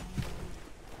sleep.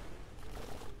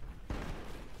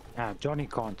 Ah, Johnny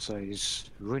can't, so he's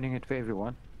ruining it for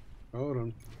everyone. Hold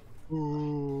on.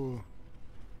 Ooh.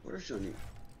 Where's Johnny?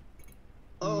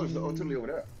 Oh, it's totally over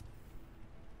there.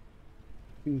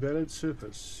 Invalid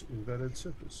surface. Invalid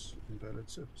surface. Invalid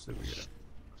surface. There we go.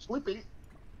 Sleeping.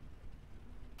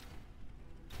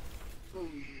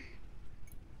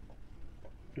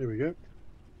 There we go.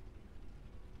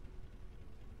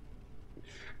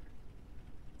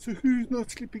 So who's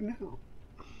not sleeping now?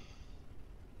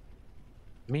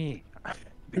 Me.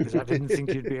 Because I didn't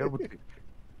think you'd be able to.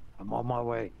 I'm on my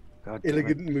way. God damn it.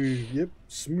 Elegant move. Yep.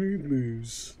 Smooth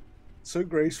moves. So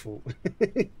graceful.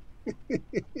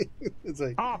 It's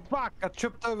like. Oh fuck! I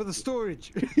tripped over the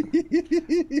storage.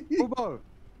 Bobo,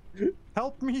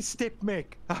 help me, step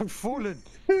mech. I've fallen.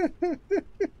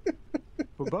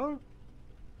 Bobo?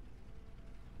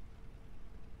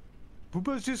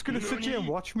 Bobo's just gonna sit here and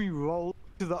watch me roll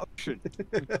to the ocean.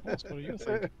 What do you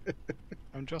think?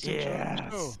 I'm just in charge.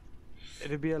 Oh. Yes.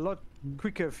 It'd be a lot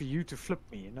quicker for you to flip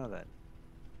me, you know that.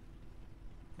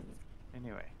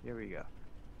 Anyway, here we go.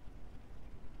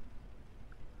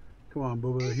 Come on,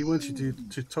 Bubba. He wants you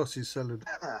to toss his salad.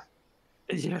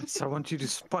 Yes, I want you to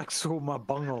spike saw my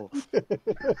bungle.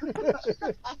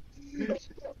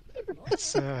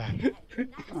 It's, I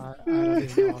don't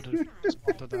even know how to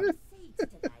respond to that.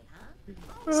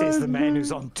 Says the man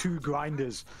who's on 2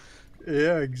 grinders.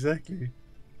 Yeah, exactly.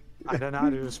 I don't know how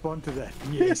to respond to that.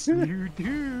 Yes, you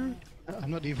do.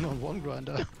 I'm not even on 1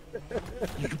 grinder.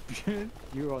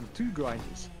 You're on 2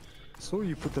 grinders. So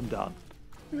you put them down.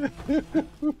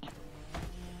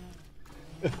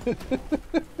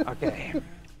 Okay.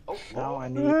 Now I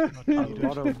need a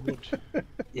lot of wood.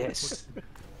 Yes.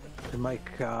 To make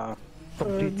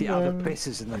complete the other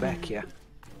presses in the back here.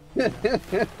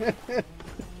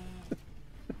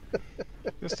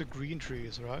 There's the green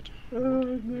trees, right?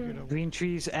 Oh, no. Green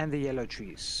trees and the yellow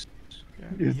trees.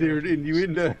 Yeah. Is there an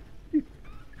innuendo?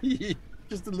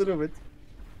 Just a little bit.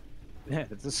 Yeah,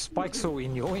 the spike saw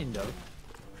in your window.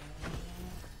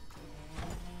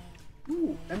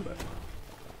 Ooh, Ember.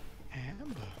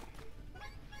 Amber.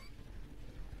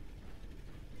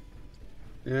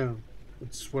 Yeah,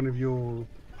 it's one of your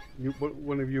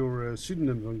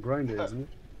pseudonyms on Grindr, isn't it?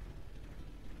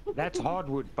 That's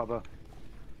hardwood, Bubba.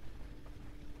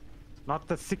 Not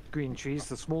the thick green trees,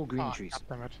 the small green trees.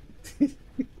 Damn it.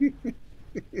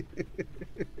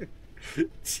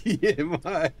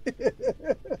 TMI.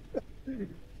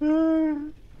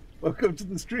 Welcome to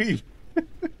the stream.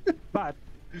 But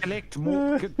collect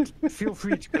more. Feel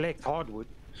free to collect hardwood.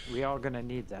 We are gonna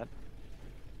need that.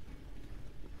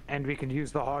 And we can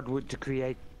use the hardwood to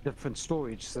create different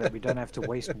storage so that we don't have to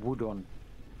waste wood on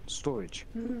storage.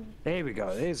 There we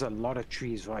go. There's a lot of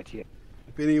trees right here.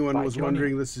 If anyone By was Johnny.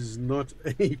 wondering, this is not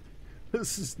a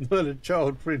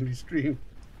child-friendly stream.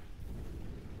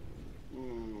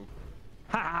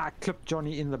 Ha! Clip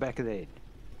Johnny in the back of the head.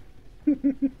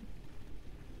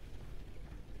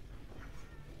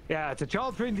 Yeah, it's a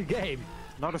child-friendly game,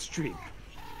 not a stream.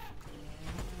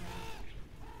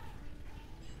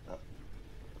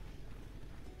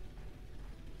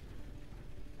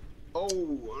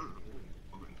 Oh.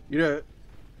 You know,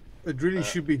 it really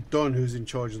should be Don who's in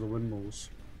charge of the windmills.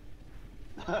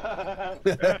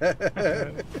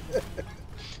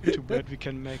 Too bad we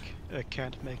can't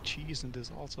make cheese in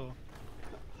this also.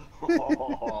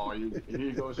 Oh, here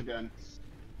he goes again.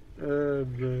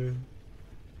 No.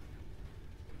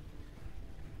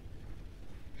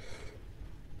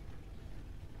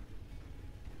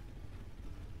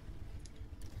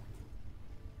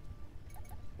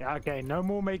 Yeah, okay, no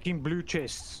more making blue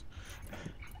chests.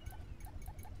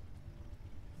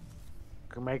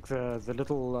 Can make the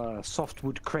little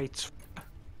softwood crates.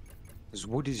 Because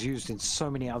wood is used in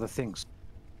so many other things.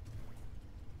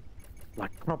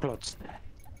 Like crop plots.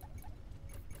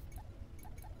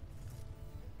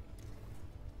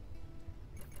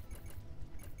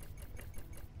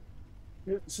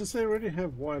 Yeah, since they already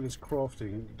have wireless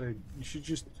crafting, you should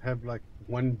just have like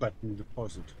one button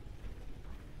deposit.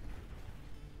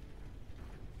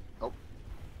 Oh.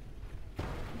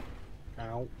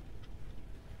 Ow.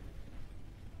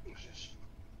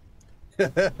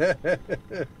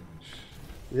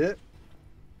 Yeah.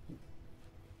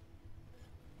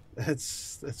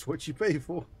 That's what you pay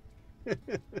for.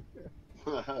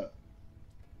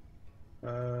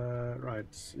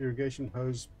 Right. Irrigation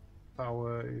hose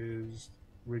power is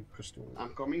red crystal. I'm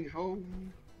coming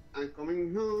home. I'm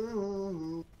coming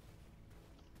home.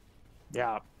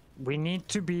 Yeah, we need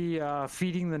to be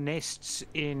feeding the nests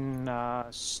in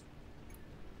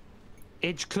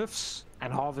edge cliffs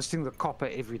and harvesting the copper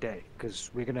every day because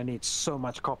we're going to need so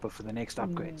much copper for the next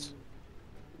upgrades.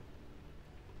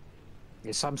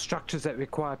 There's some structures that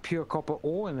require pure copper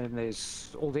ore, and then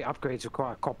there's all the upgrades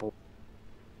require copper.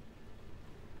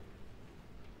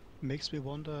 Makes me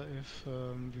wonder if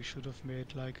we should have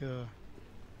made like a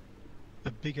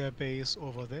bigger base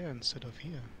over there instead of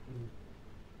here.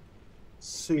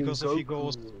 Because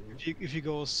if you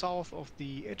go south of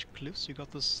the edge cliffs, you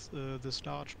got this this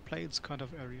large plains kind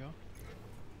of area.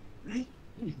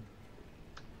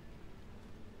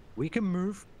 We can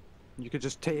move. You could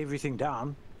just tear everything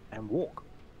down and walk.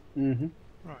 Mm-hmm.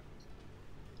 Right.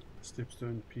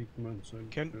 Stepstone, peak, mountain.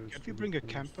 Can we bring a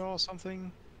camper or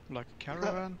something? Like a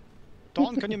caravan?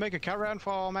 Don, can you make a caravan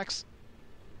for Max?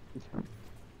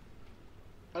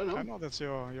 I don't know. I know that's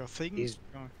your thing. He's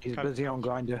Your busy on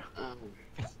Grinder.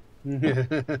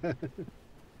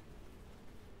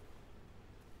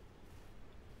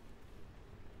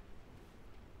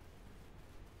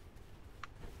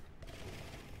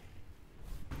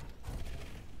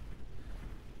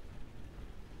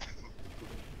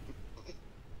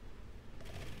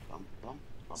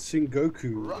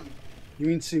 Sengoku. Run. You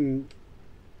mean is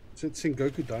it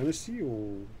Sengoku Dynasty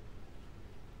or?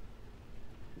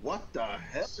 What the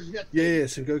hell is that? Yeah,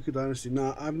 Sengoku Dynasty.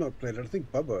 No, I've not played it. I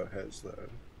think Bubba has though.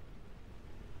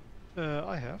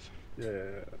 I have.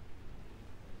 Yeah.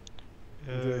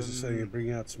 They're just saying they're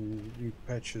bringing out some new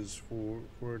patches for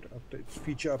it, updates,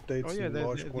 feature updates Oh yeah, in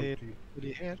large quantity.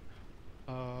 they had.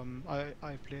 I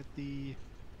played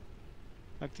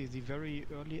the very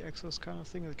early access kind of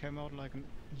thing that came out like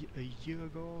a year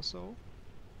ago or so,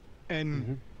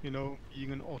 and you know,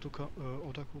 being an otaku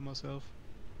myself,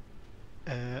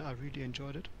 I really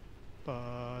enjoyed it,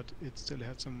 but it still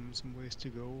had some ways to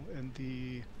go, and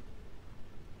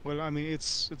well, I mean,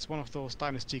 it's one of those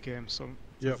dynasty games, so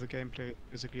Yep. the gameplay is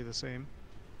basically the same.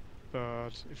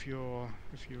 But if you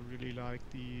really like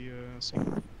the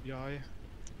single AI,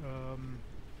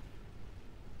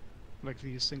 like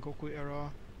the Sengoku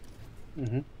era,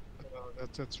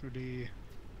 that's really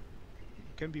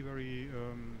can be very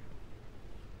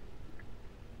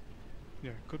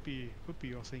yeah, could be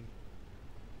your thing.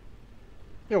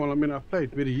 Yeah, well, I mean, I've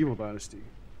played Medieval Dynasty,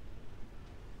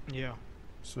 Yeah.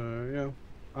 so yeah,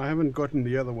 I haven't gotten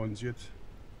the other ones yet.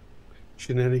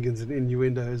 Shenanigans and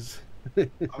innuendos.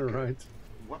 All right.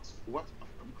 What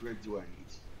upgrade do I need?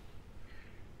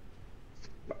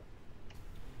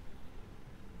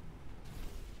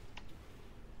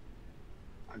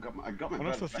 I got my One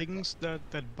of the bed back things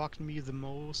that bugged me the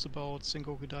most about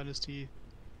Sengoku Dynasty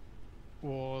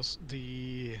was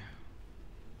the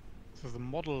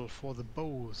model for the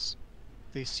bows.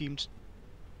 They seemed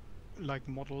like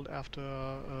modeled after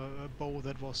a bow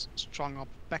that was strung up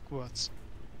backwards,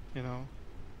 you know.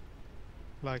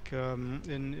 Like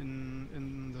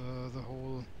in the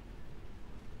whole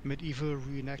medieval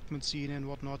reenactment scene and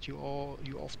whatnot, you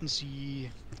often see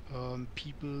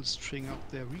people string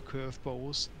up their recurve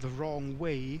bows the wrong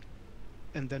way,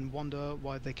 and then wonder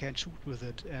why they can't shoot with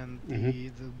it. And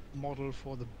the model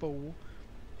for the bow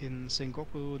in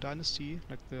Sengoku Dynasty,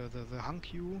 like the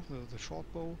Hankyu, the short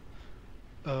bow,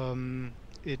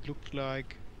 it looked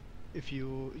like if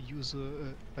you use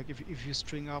if you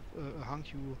string up a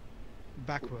Hankyu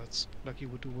backwards, like you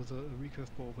would do with a recurve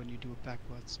bow when you do it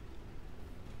backwards.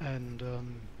 And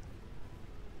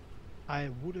I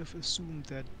would have assumed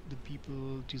that the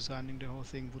people designing the whole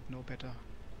thing would know better,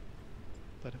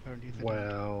 but apparently they don't.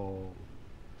 Well,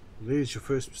 there's your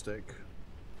first mistake.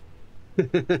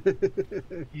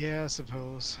 Yeah, I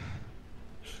suppose.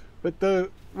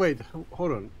 But wait,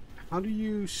 hold on. How do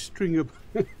you string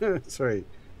a... Sorry,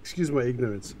 excuse my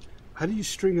ignorance. How do you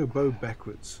string a bow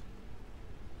backwards?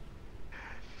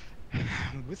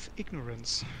 With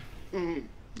ignorance.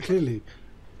 Clearly.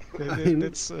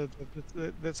 That's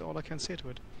all I can say to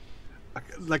it.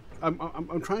 Like,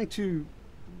 I'm trying to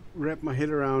wrap my head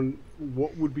around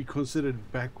what would be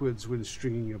considered backwards when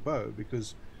stringing a bow,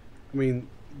 because, I mean,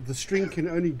 the string can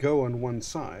only go on one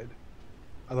side.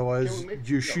 Otherwise,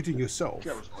 you're shooting yourself.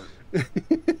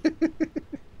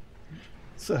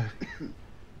 So,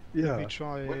 yeah. Let me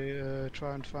try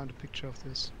and find a picture of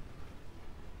this.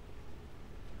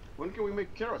 When can we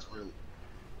make carrots, really?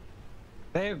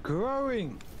 They're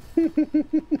growing.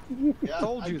 Yeah,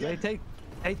 Told you they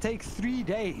take 3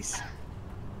 days.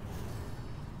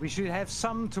 We should have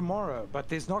some tomorrow, but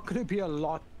there's not going to be a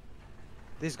lot.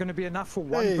 There's going to be enough for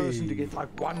one person to get like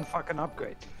one fucking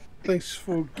upgrade. Thanks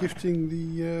for gifting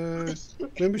the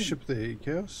membership there,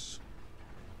 Chaos.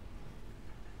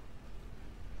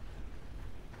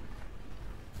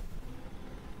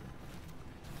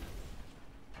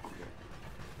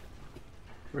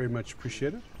 Very much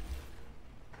appreciated.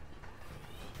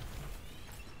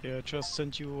 Yeah, I just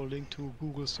sent you a link to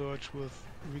Google search with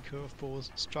recurve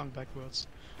bows strung backwards,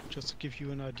 just to give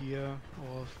you an idea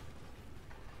of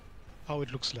how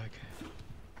it looks like.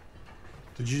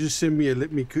 Did you just send me a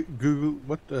let me Google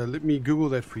what? Let me Google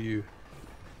that for you.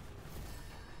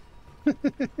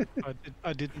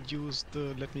 I didn't use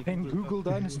the let me In Google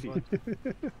Dynasty.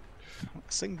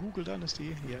 Sing Google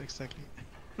Dynasty. Yeah, exactly.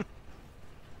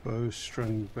 Bow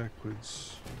strung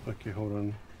backwards. Okay, hold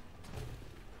on.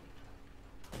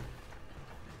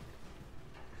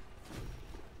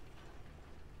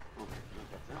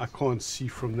 I can't see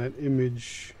from that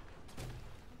image.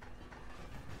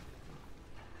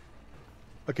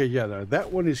 Okay, yeah, no,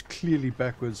 that one is clearly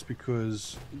backwards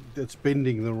because that's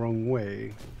bending the wrong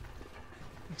way.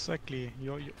 Exactly.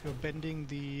 You're bending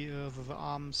the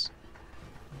arms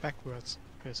backwards,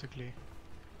 basically.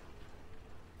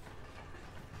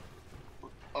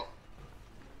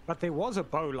 But there was a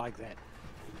bow like that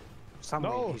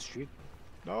somewhere No. in history.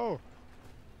 No.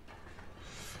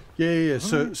 Yeah, yeah.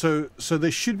 So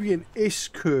there should be an S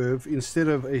curve instead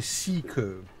of a C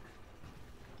curve.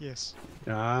 Yes.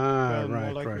 Ah, More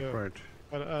right, like right.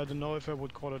 I don't know if I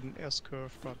would call it an S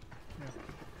curve, but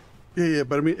Yeah, yeah.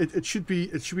 But I mean, it should be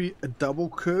a double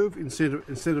curve instead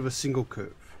of a single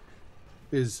curve.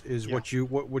 Is Yeah. what you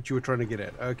were trying to get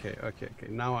at? Okay.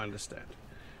 Now I understand.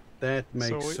 That makes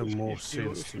so some more if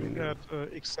sense if to you me. look now.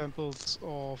 at examples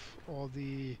of all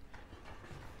the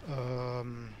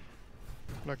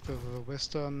like the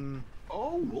Western,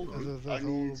 Oh, hold on. the I whole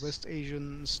need West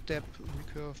Asian steppe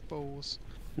recurve bows.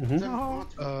 Mhm. No,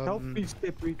 help Um, me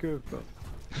step recurve, bro.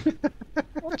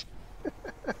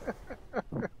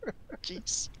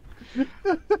 Jeez.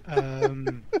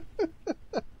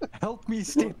 Help me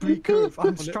step recurve.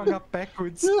 I'm strung up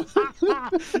backwards.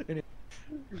 Anyway,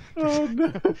 Oh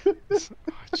no! Oh,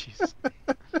 jeez.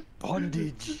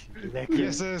 bondage.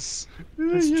 Yes, yes.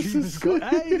 The stream is gone.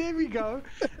 Hey, there we go.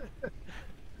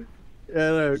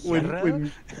 Yeah, no, Sarah?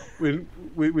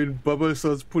 when Bubba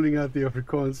starts pulling out the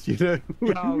Afrikaans, you know.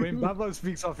 Yeah, when Babo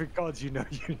speaks Afrikaans, you know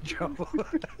you're in trouble.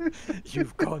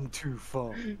 You've gone too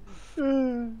far.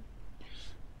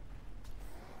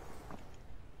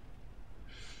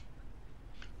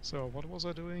 So what was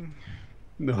I doing?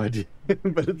 No idea,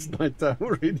 but it's nighttime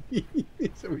already,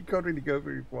 so we can't really go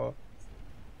very far.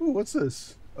 Oh, what's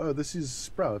this? Oh, this is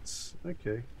sprouts.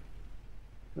 Okay,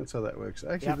 that's how that works.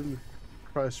 I actually Yep. didn't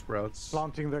try sprouts.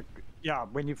 Planting the... Yeah,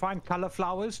 when you find color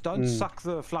flowers, don't suck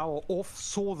the flower off,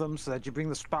 saw them so that you bring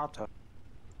the sprout up.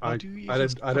 How I do you I even don't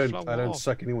suck I the don't flower I don't off?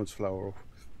 suck anyone's flower off.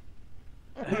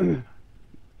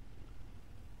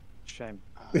 Shame.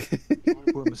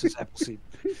 Poor Mrs. Appleseed.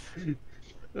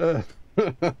 Uh,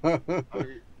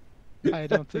 I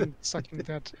don't think sucking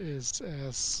that is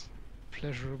as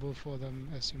pleasurable for them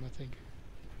as you might think.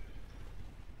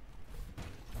 I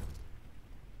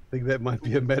think that might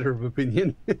be a matter of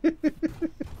opinion.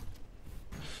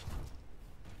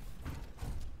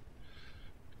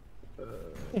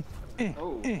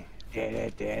 Oh.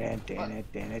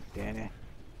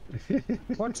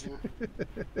 What?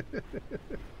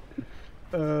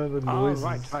 The Oh, noise.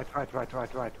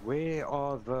 right. Where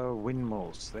are the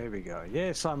windmills? There we go.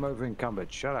 Yes, I'm over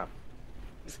encumbered. Shut up.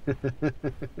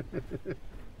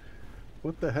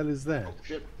 What the hell is that? Oh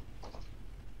shit.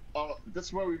 Oh,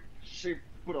 that's where we should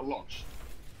put a lodge.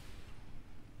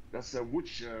 That's a wood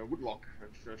log.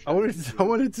 I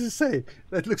wanted to say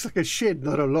that looks like a shed,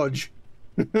 not a lodge.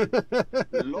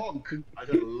 Log. I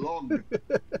got a log.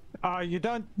 You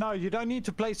don't need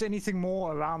to place anything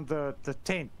more around the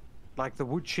tent, like the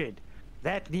woodshed.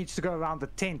 That needs to go around the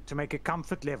tent to make a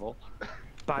comfort level.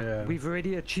 But Yeah. we've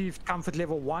already achieved comfort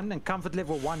level 1, and comfort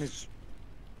level 1 is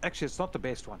actually it's not the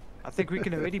best one. I think we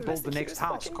can already build the next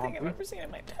house, can't we?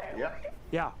 Yeah.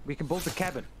 Yeah, we can build the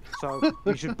cabin. So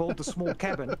we should build the small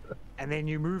cabin, and then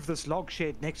you move this log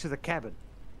shed next to the cabin.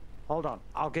 Hold on,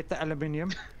 I'll get the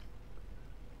aluminium.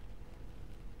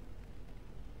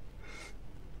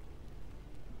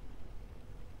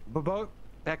 Bobo,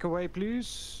 back away,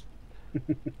 please.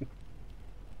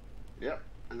 Yeah.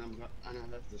 And I have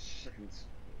the second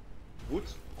wood.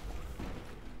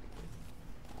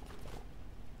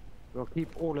 We'll keep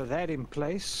all of that in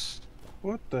place.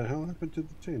 What the hell happened to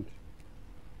the tent?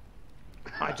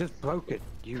 I just broke it,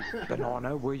 you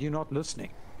banana. Were you not listening?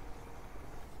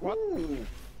 What?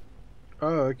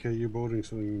 Oh, okay, you're building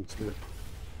something instead.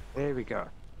 There we go.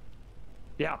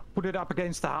 Yeah, put it up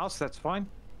against the house. That's fine.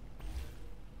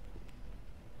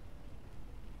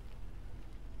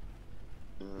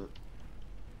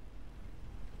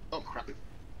 Oh crap!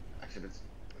 Accident.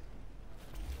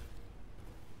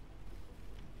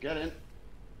 Get in.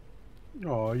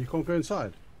 Oh, you can't go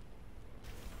inside.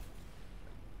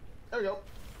 There we go.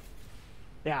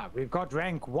 Yeah, we've got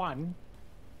rank 1,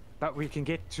 but we can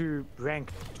get to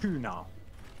rank 2 now.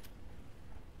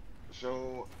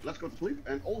 So let's go to sleep,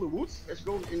 and all the wood is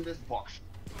going in this box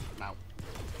now.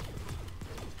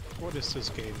 What is this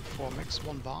game? 4max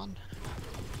 1 barn?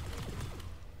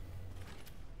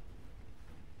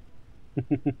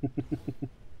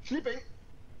 Sleeping.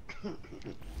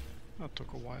 That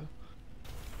took a while.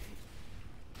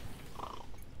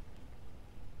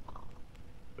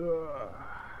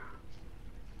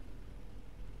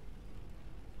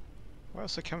 Why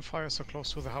is the campfire so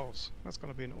close to the house? That's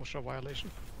gonna be an OSHA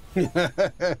violation.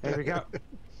 There we go.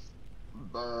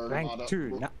 Burn Rank harder.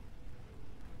 2.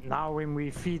 Now when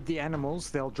we feed the animals,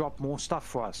 they'll drop more stuff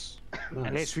for us. Nice.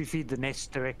 Unless we feed the nests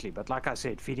directly. But like I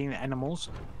said, feeding the animals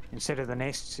instead of the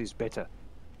nests is better.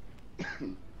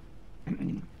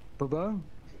 Bobo,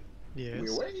 We Yes.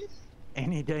 away?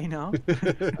 any day now.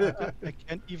 I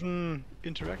can't even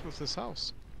interact with this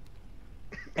house.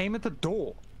 Aim at the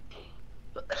door.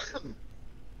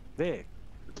 There.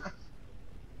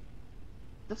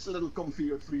 That's a little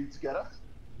comfier for you together.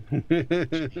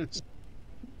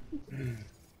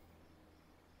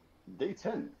 Day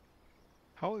 10.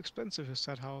 How expensive is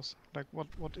that house? Like,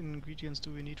 what ingredients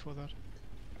do we need for that?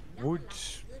 Wood,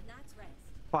 Good night's rest.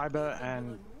 fiber,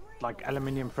 and like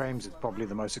aluminium frames is probably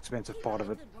the most expensive part of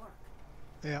it. Good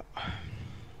work.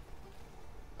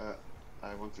 Yeah.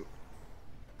 I want to.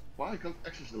 Why I can't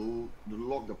access the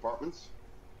locked apartments?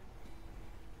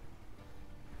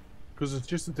 Because it's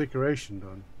just a decoration,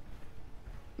 Don.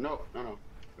 No.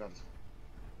 Got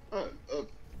it.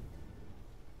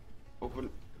 Open.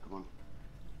 Come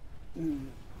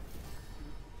on.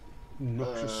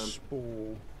 Noxious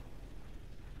spore.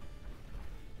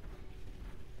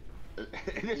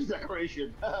 It is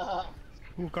decoration.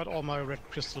 Who got all my red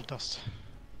crystal dust?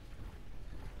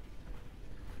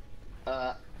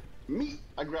 Me.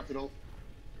 I grabbed it all.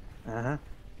 Uh-huh.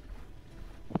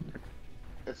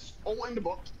 It's all in the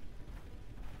box.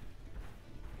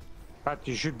 But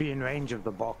you should be in range of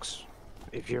the box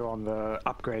if you're on the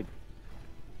upgrade.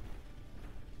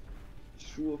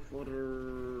 Sewer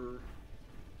fodder.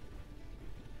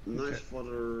 Nice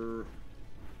fodder.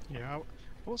 Yeah,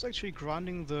 I was actually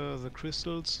grinding the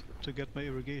crystals to get my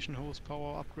irrigation hose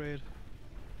power upgrade.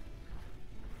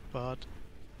 But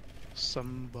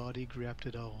somebody grabbed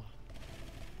it all.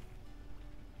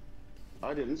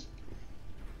 I didn't.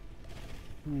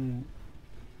 Gun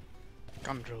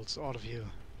drills, all of you.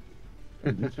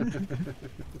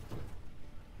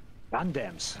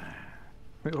 Gundams.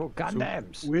 We're all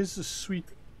Gundams. Where's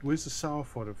the sour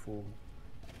fodder for?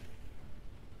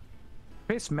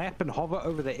 press map and hover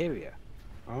over the area.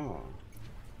 Oh.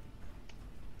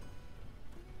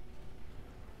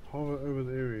 Hover over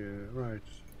the area, right.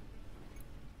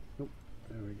 Nope,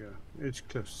 there we go. Edge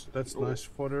cliffs. That's nice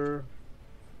fodder.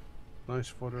 Nice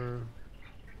fodder.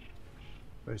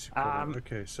 Basic fodder.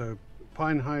 Okay, so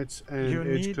Pine Heights and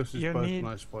Edge Cliffs is both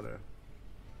nice fodder.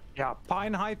 Yeah,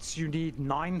 Pine Heights you need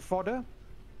 9 fodder.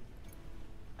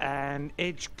 And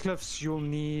Edge Cliffs you'll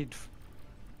need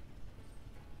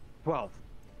 12.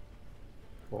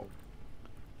 12.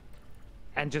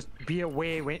 And just be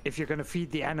aware if you're going to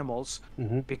feed the animals,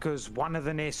 because one of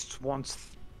the nests wants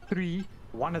 3,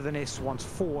 one of the nests wants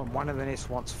 4, and one of the nests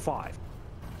wants 5.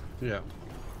 Yeah.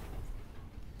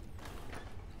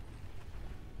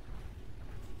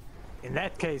 In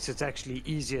that case, it's actually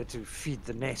easier to feed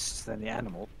the nests than the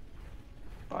animal.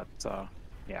 But,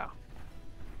 yeah.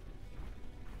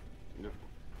 No.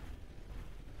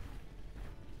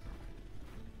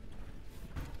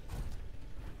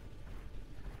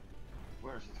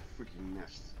 Where is the freaking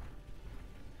nest?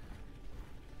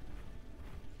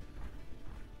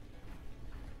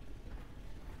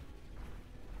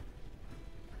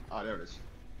 Ah, there it is.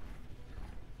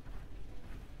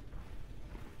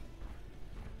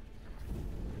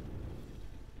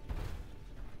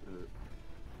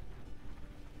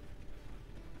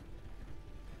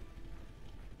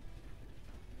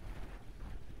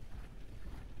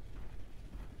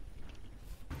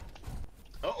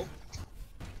 Uh-oh.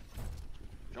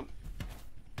 Jump.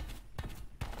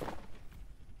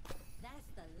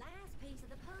 That's the last piece of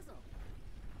the puzzle.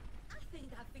 I think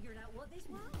I figured out what this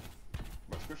was.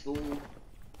 Where's Crystal?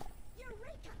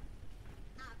 Eureka!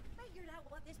 I figured out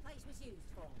what this place was used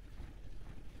for.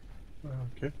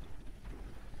 Okay.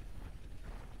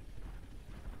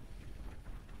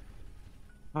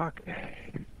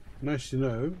 Okay. Nice to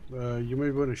know. You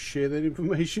may want to share that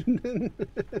information then.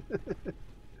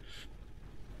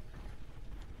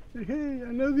 Hey,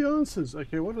 I know the answers.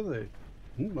 Okay, what are they?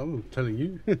 I'm telling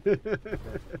you. Okay.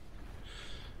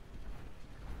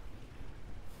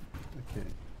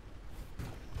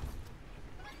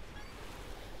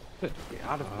 Good. We're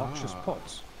out of noxious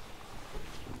pods.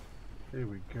 There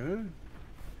we go.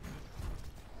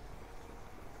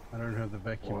 I don't have the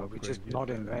vacuum Or we're upgrade just yet, not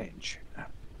in though. range.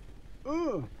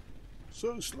 Oh,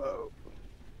 so slow.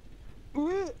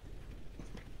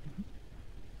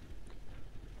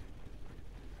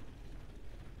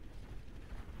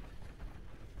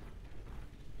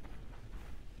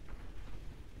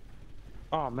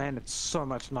 Oh man, it's so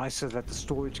much nicer that the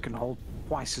storage can hold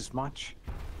twice as much.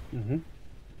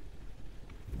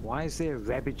 Why is there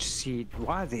rabbage seed?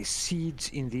 Why are there seeds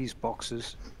in these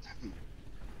boxes?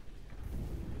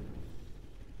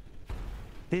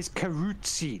 There's carrot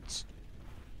seeds.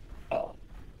 Oh.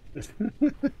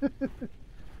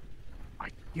 I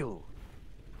kill.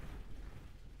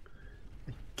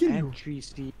 Kill you. And tree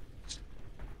seeds.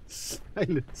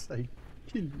 Silence, I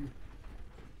kill you.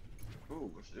 Oh,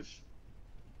 what's this?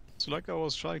 So like I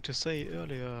was trying to say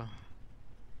earlier,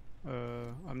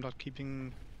 I'm not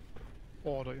keeping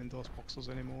order in those boxes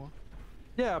anymore.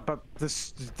 Yeah, but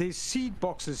there's seed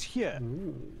boxes here.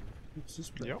 Ooh, what's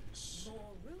this place? Yep.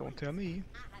 More ruins. Don't tell me.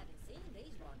 I haven't seen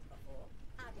these ones before.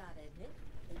 I gotta admit,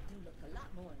 they do look a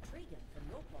lot more intriguing from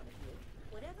your point of view.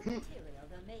 Whatever material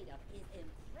they're made of is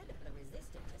incredibly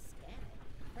resistant to scanning.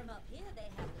 From up here, they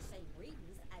have the same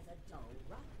readings as a dull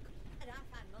rock. And I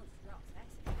find most rocks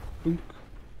fascinating. Boonk.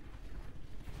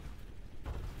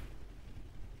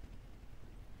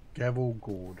 Gavel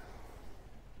gourd.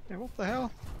 Yeah, what the hell?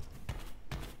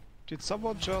 Did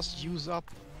someone just use up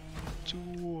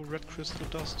 2 red crystal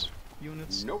dust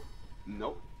units? Nope.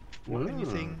 Nope. Or Ah.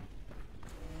 anything?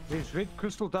 There's red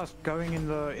crystal dust going in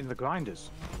the grinders.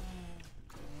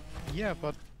 Yeah,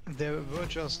 but there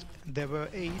were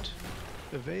 8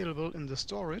 available in the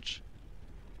storage,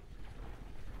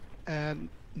 and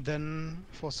then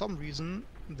for some reason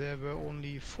there were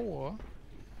only 4,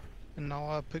 and now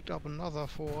I picked up another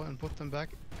 4 and put them back,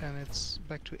 and it's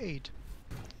back to 8.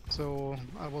 So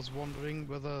I was wondering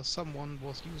whether someone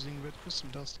was using red crystal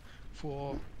dust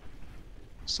for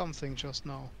something just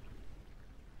now.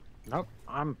 Nope,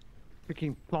 I'm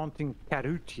freaking planting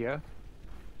carrot here.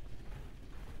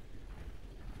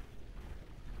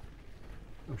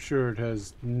 I'm sure it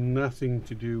has nothing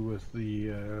to do with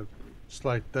the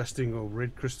slight dusting of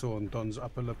red crystal on Don's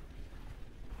upper lip.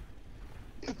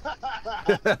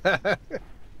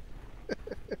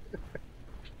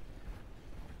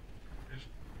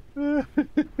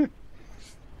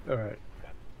 Alright.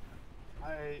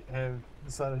 I have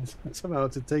decided somehow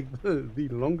to take the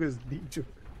longest detour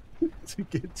to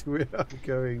get to where I'm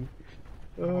going.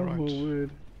 Oh Alright. my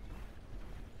word.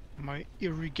 My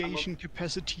irrigation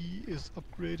capacity is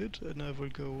upgraded, and I will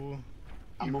go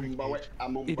I'm on my way. irrigate.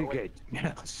 I'm on my way. Irrigate.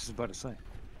 Yeah, I was just about to say.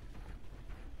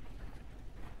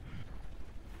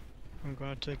 I'm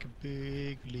gonna take a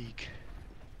big leak.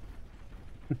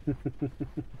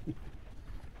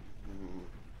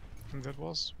 And that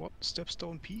was what?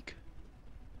 Stepstone Peak?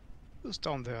 Who's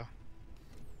down there?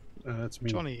 That's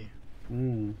me. Johnny.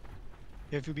 Mm.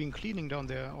 Have you been cleaning down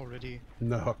there already?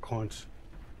 No, I can't.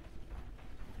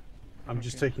 I'm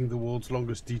just Okay. taking the world's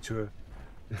longest detour.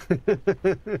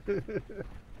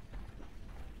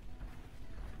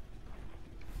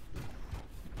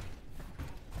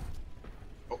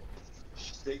 Oh,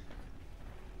 steak.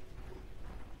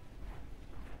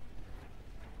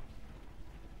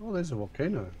 Oh, there's a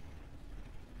volcano.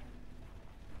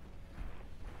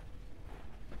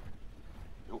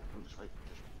 Nope, I'm just waiting.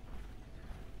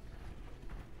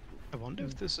 I wonder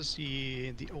if this is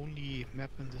the only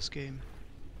map in this game.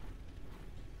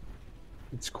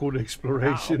 It's called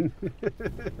exploration.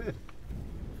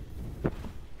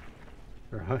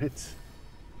 Right.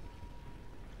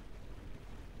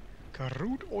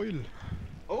 Crude oil.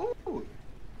 Oh!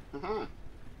 Uh-huh.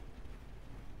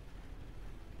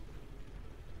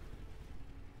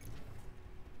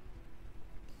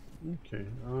 Okay,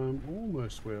 I'm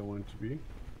almost where I want to be.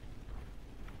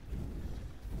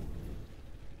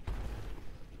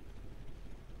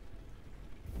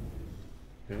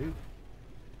 Okay.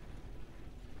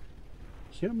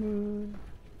 Come on.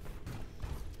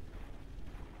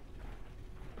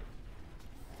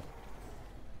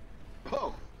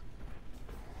 Oh!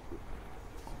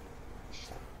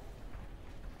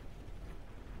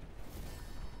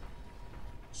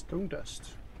 Stone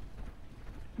dust.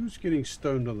 Who's getting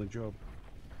stoned on the job?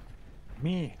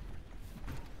 Me.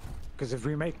 Because if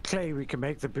we make clay, we can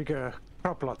make the bigger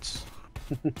crop lots.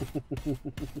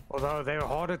 Although they're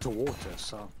harder to water,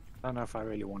 so I don't know if I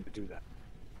really want to do that.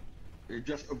 You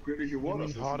just upgraded your You water.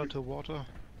 mean harder to water?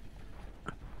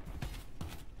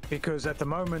 Because at the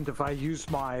moment, if I use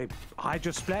my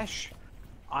Hydro Splash,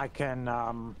 I can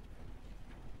That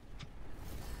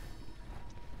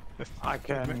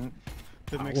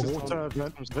makes it water sound the-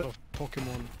 like some sort of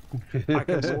Pokemon. I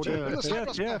can water. Just yeah,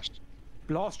 Hydro yeah. Splash.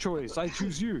 Last choice, I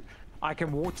choose you. I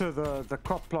can water the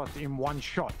crop plot in one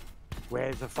shot.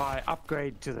 Whereas if I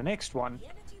upgrade to the next one, The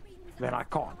energy readings then I are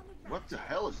can't. on the What the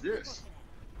hell is this?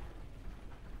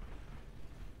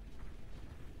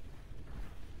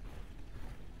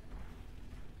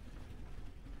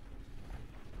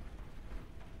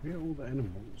 Where are all the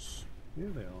animals? Here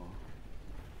they are.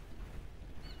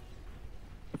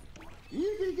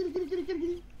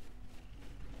 Giddy.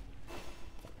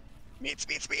 Meats.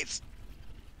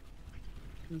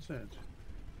 What's that?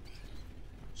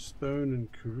 Stone and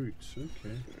Karoots,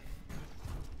 okay.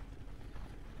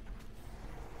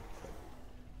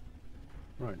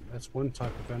 Right, that's one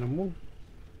type of animal.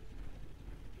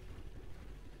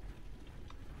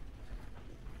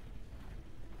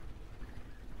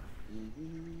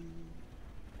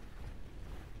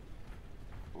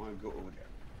 I want to go over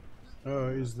there. Oh,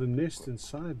 is the nest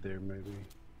inside there, maybe?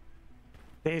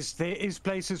 There is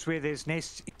places where there's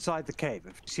nests inside the cave.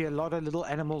 If you see a lot of little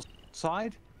animals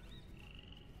inside,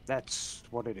 that's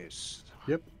what it is.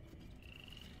 Yep.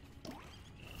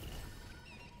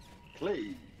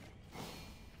 Clay.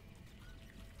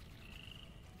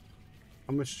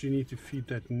 How much do you need to feed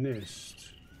that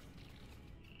nest?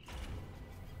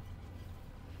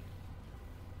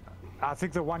 I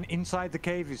think the one inside the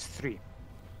cave is 3.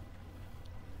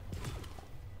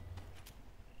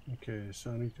 Okay,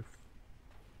 so I need to...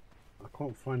 I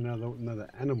can't find another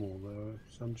animal, though,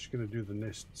 so I'm just going to do the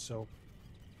nest itself.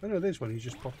 Oh no, there's one. He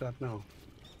just popped out now.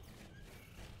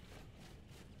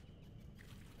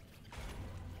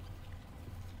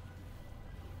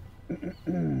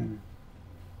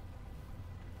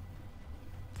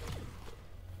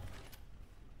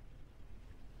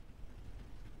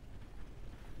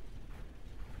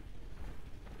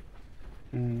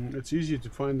 It's easier to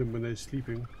find them when they're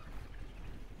sleeping.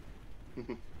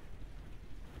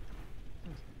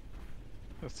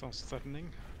 That sounds threatening.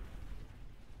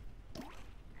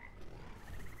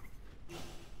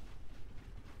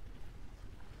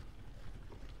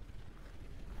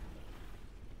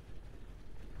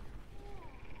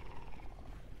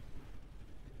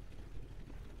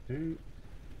 Okay.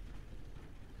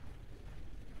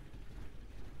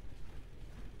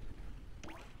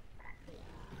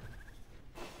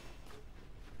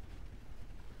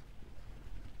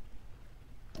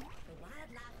 The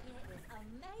wildlife here is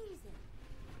amazing.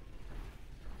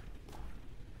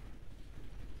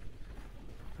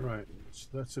 Right, so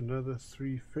that's another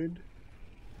 3 fed.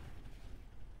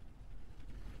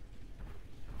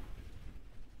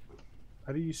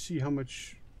 How do you see how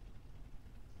much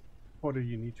fodder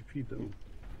you need to feed them?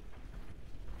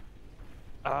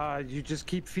 You just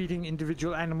keep feeding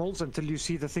individual animals until you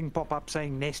see the thing pop up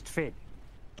saying nest fed.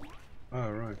 Oh,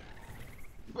 right.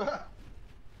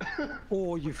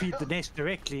 Or you feed the nest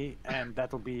directly, and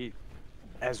that'll be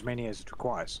as many as it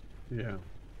requires. Yeah.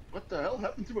 What the hell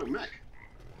happened to my Mac?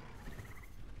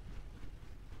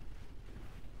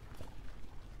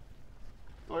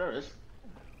 Oh, there it is.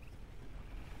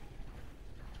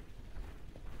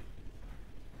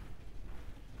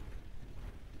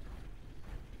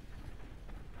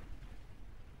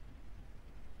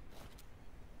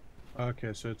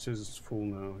 Okay, so it says it's full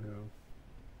now, yeah.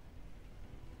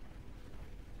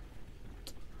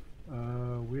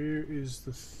 Where is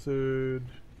the third?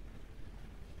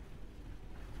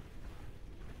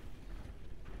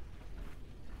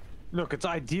 Look, it's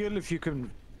ideal if you can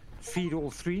feed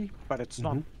all three, but it's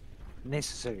not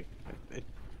necessary.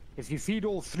 If you feed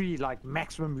all three, like,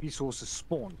 maximum resources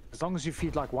spawn. As long as you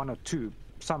feed like one or two,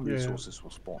 some Yeah. resources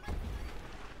will spawn.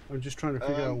 I'm just trying to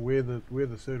figure out where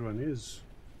the third one is.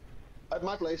 At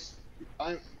my place,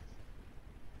 but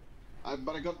I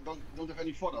don't have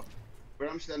any fodder. Where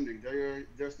I'm standing,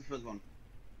 there's the first one.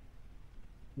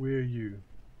 Where are you?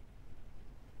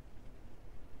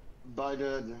 By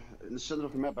in the center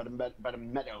of the map, by the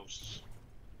meadows.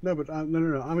 No, but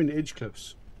no. I'm in Edge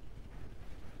Cliffs.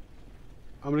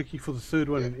 I'm looking for the third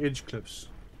one in Edge Cliffs.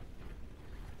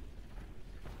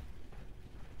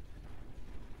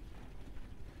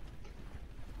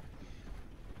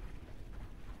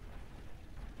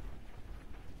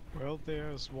 Well,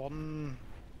 there's one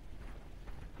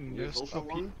There's nest also up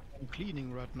here one. I'm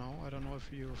cleaning right now. I don't know if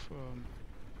you've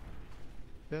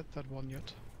that one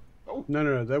yet. Oh,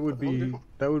 No. That would Oh, be different.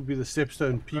 the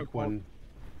Stepstone Peak one.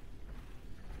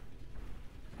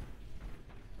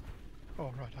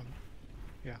 Oh, right.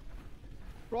 Yeah.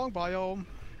 Wrong biome.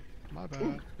 My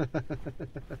bad.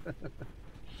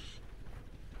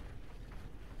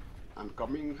 I'm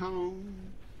coming home.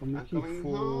 I'm looking coming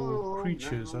for home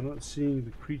creatures. now. I'm not seeing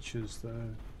the creatures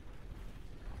though.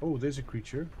 Oh, there's a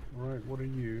creature. All right, what are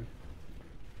you?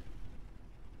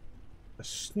 A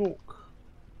snork.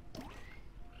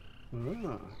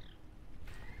 Ah.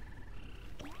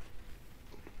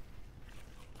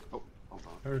 Oh, hold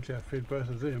on. Apparently I fed both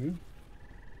of them.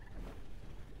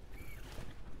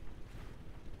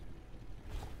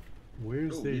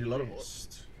 Where's Oh, their need a lot of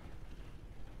nest?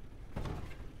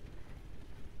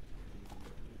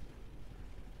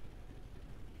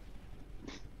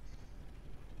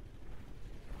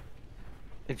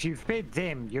 If you fed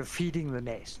them, you're feeding the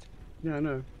nest. Yeah, I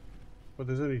know. But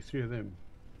there's only 3 of them.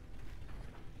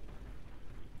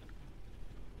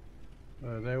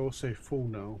 They all say full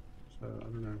now, so I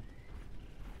don't know.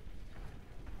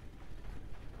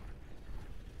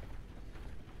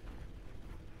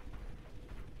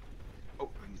 Oh,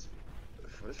 I need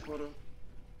fresh fodder,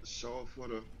 sour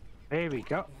fodder. There we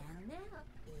go. Now,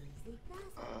 easy does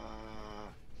it.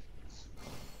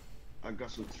 I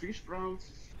got some tree sprouts,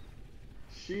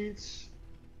 seeds.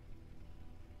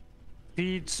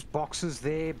 Feeds boxes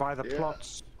there by the Yeah.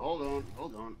 plots. Hold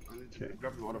on. I need to Okay.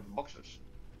 grab them out of the boxes.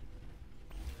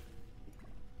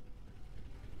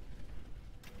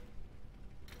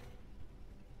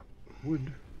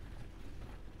 Wood.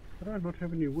 Why do I not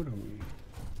have any wood on me?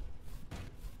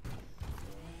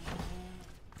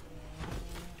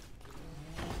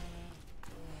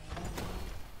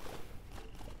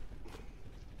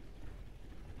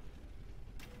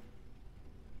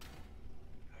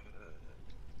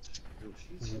 No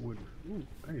seeds. Wood. Ooh,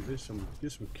 hey, there's some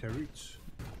carrots.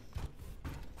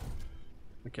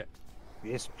 Okay.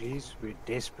 Yes, please. We're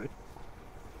desperate.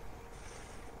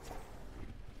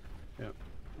 Yeah.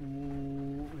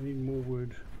 Ooh, I need more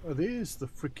wood. Oh, there's the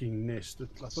freaking nest. I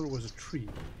thought it was a tree.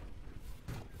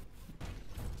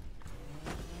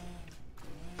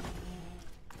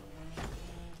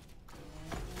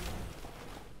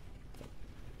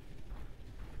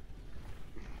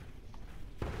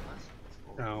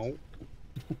 Ow.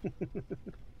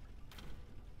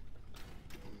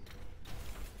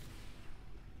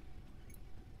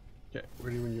 Okay,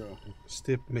 ready when you are.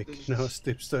 Step Mick, now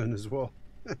Stepstone as well.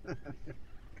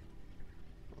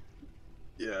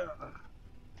 Yeah.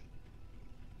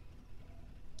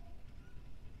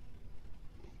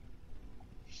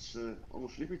 It's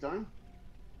almost sleepy time.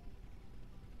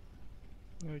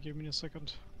 Give me a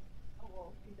second.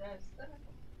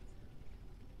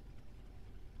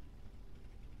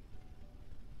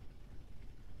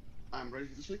 I'm ready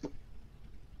to sleep.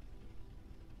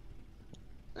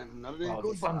 And another day Well, the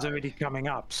goes sun's by. already coming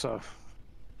up, so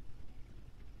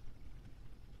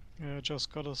Yeah,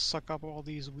 just gotta suck up all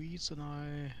these weeds, and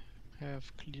I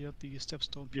have cleared the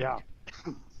stepstone peak. Yeah.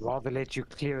 Rather let you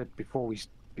clear it before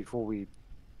we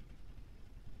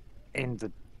end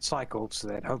the cycle, so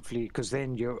that hopefully, because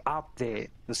then you're out there,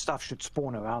 the stuff should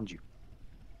spawn around you.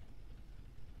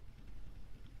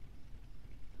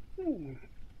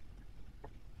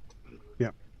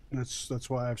 Yeah, that's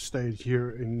why I've stayed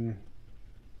here in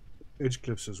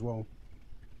Edgecliffs as well.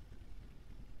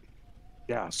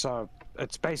 Yeah, so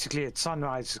it's basically at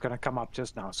sunrise is going to come up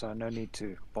just now, so no need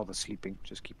to bother sleeping.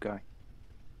 Just keep going.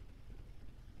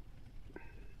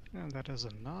 And that is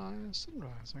a nice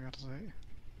sunrise, I gotta say.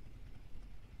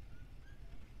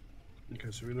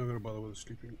 Okay, so we're not going to bother with the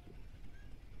sleeping.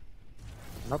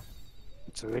 Nope,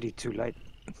 it's already too late.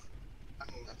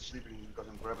 I'm not sleeping because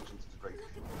I'm grabbing something to drink. Look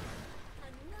at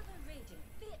that. Another region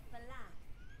fit for life.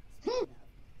 Speaking of,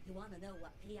 you want to know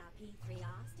what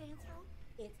PIP3R stands for?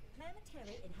 It's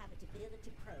Planetary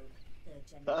Inhabitability Probe, third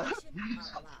generation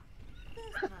RLR.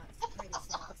 First part's pretty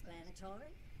self-explanatory.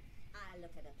 I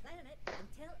look at a planet and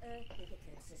tell Earth if it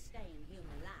could sustain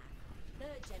human life.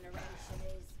 Third generation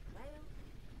is, well,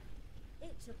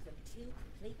 it took them 2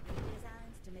 complete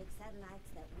redesigns to make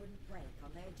satellites that wouldn't break on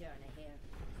their journey here.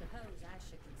 Suppose I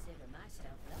should consider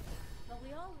myself lucky, but we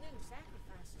all knew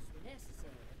sacrifices were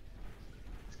necessary.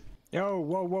 Yo,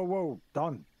 whoa,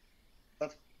 Don.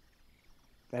 What?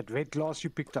 That red glass you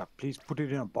picked up, please put it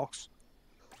in a box.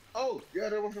 Oh, yeah,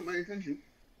 that wasn't my intention.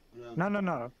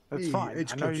 No, that's Hey, fine. I know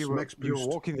Edgecliffs, you were max boost.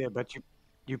 walking there, but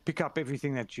you pick up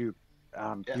everything that you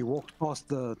you walked past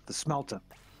the smelter.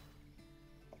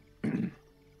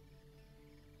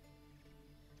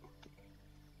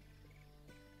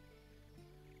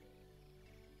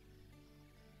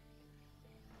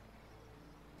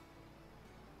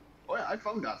 Oh yeah, I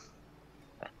found that.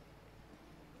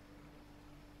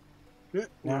 Yeah,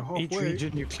 we're Now, each halfway.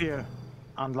 region you clear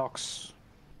unlocks.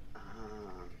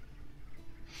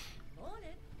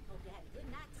 Morning. Hope you had a good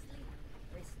night's sleep.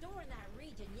 Restoring that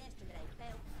region yesterday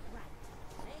felt right.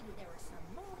 Maybe there are some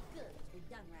more good to be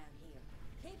done around here.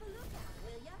 Keep a lookout,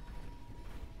 will ya?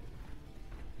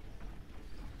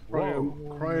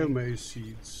 Cryomase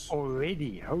seeds.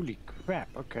 Already, holy crap!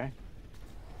 Okay.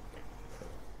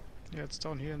 Yeah, it's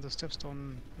down here in the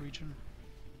stepstone region.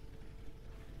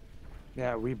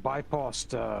 Yeah, we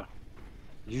bypassed.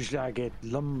 Usually, I get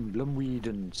lumweed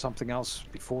and something else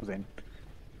before then.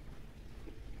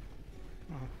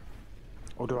 Oh.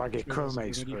 Or do I get Actually, there's a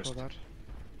chromase remedy first? for that.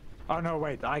 Oh no,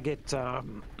 wait! I get Oh,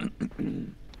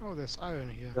 there's iron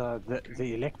here.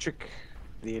 the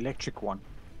electric one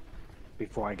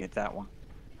before I get that one.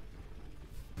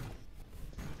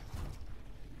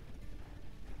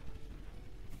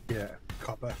 Yeah,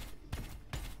 copper.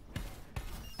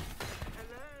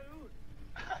 Hello?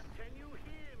 Can you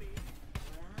hear me?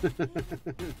 Well, I'm good.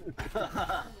 It's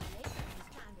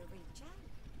time to reach out.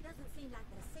 Doesn't seem like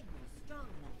the signal's strong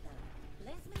enough, though.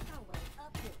 Let's make our way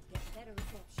up here to get better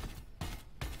reception.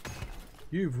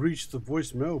 You've reached the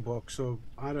voicemail box, so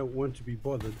I don't want to be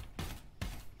bothered.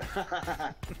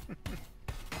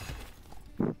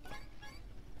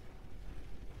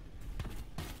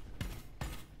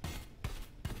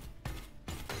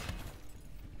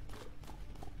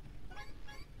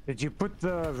 Did you put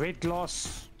the red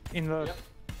glass in the? Yep.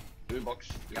 Blue box.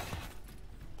 Yeah.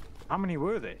 How many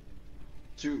were there?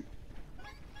 2.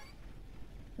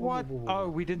 What? Oh,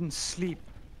 we didn't sleep.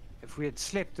 If we had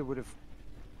slept, it would have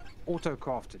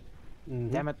auto-crafted.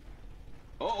 Damn it.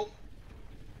 Oh.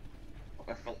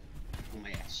 I fell on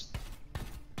my ass.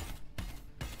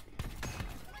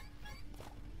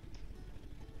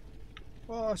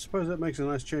 Well, I suppose that makes a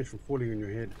nice change from falling on your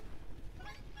head.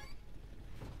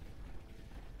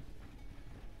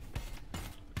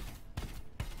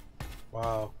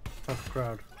 Wow, tough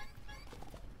crowd.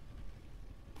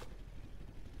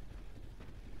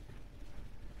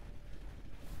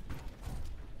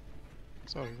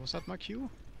 Sorry, was that my cue?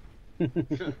 Too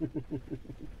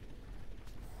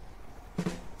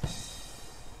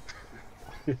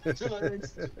late.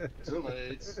 Too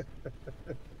late.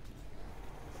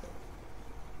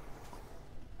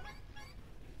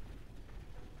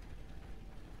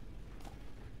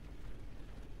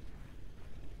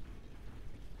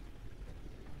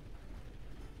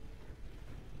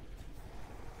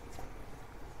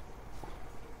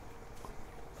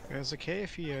 There's a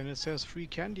cave here and it says free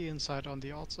candy inside on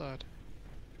the outside.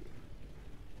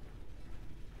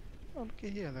 Oh, look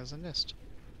here, there's a nest.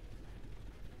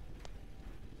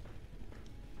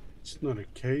 It's not a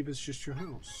cave, it's just your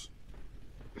house.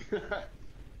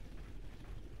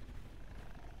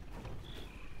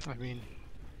 I mean,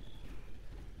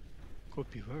 could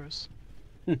be worse.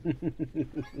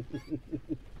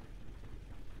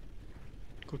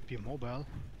 Could be mobile.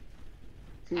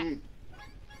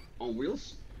 On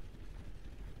wheels?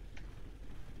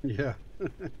 Yeah.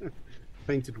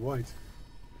 Painted white.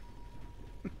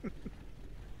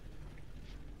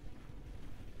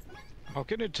 How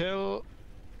can you tell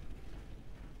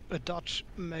a Dutch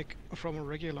Mac from a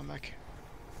regular Mac?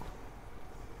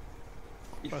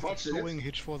 You By the thought it? towing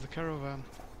hitch for the caravan.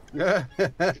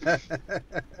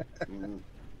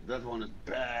 That one is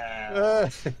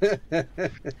bad.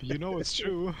 You know it's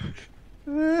true.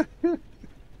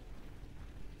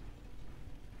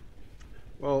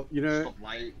 Well, you know, Stop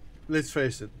lying. let's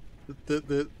face it,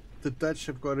 the Dutch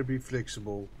have got to be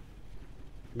flexible.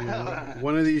 You know,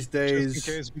 one of these days. Just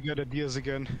in case we get ideas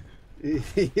again.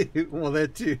 Well,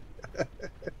 that too.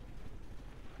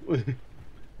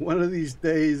 One of these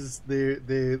days, their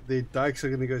dikes are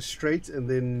going to go straight, and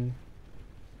then,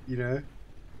 you know,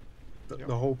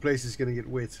 the whole place is going to get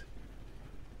wet.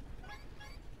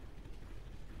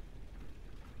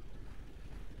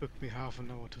 Took me half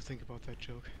an hour to think about that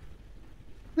joke.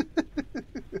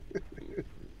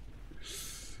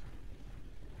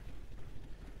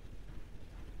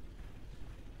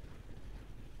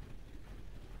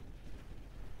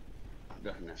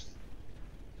 Wegnest.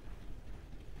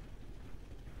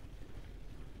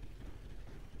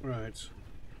 Right.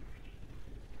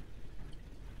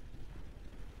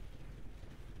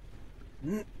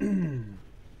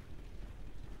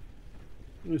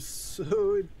 It's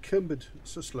so encumbered,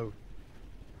 so slow.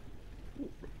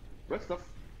 Red stuff.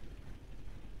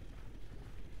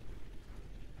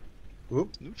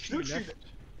 Whoop. Nucci left.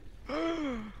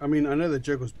 I mean, I know the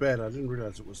joke was bad. I didn't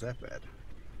realize it was that bad.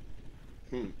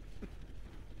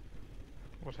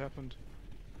 What happened?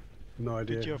 No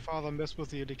idea. Did your father mess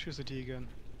with the electricity again?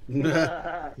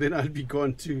 Then I'd be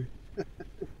gone too.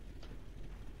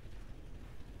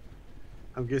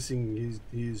 I'm guessing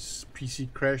his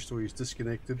PC crashed or he's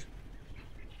disconnected.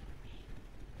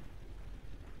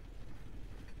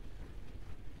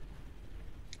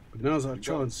 But now's our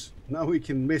chance. Now we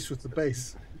can mess with the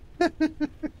base. For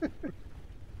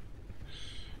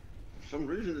some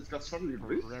reason it's got suddenly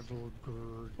really Rebel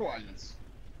gird. quiet.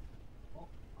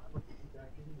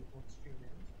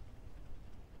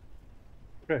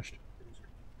 Crashed.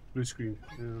 Blue screen.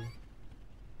 Yeah.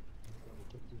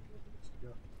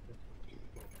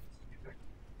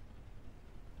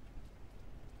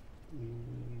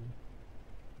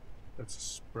 That's a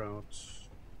sprout.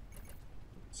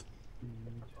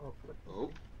 Oh.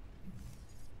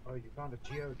 Oh, you found a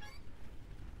geode.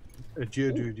 A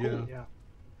geodude, yeah. Yeah.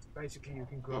 Basically, you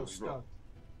can grow Oh, stuff.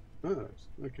 Oh,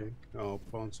 okay. I'll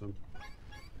plant some.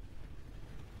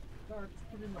 No,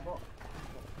 just put it in the box.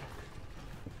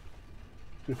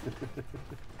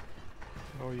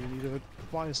 Oh, you need a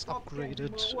twice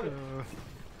upgraded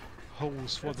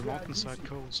hose for the mountainside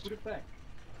coast. Put it back.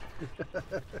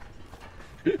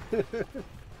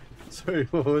 Sorry,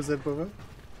 what was that, Baba?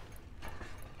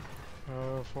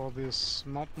 For this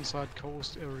mountainside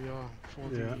coast area, for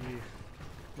Yeah. the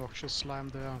noxious slime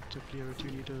there, to clear it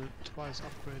you need a twice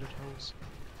upgraded hose.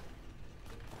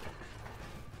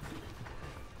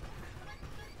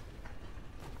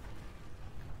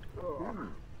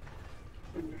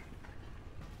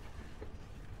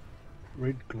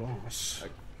 Red glass.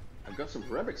 I've got some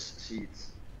rabbit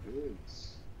seeds.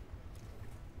 Yes.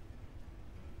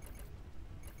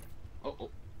 Oh.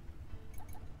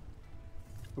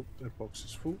 Oh, that box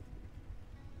is full.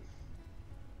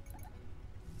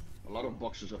 A lot of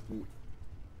boxes of food.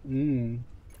 I'm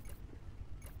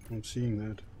seeing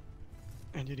that.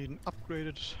 And you need an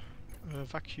upgraded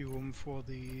vacuum for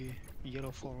the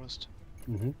yellow forest.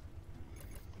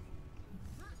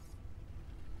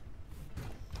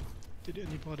 Did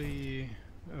anybody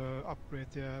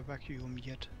upgrade their vacuum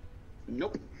yet?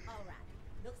 Nope. Alright,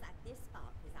 looks like this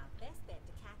spot is our best bet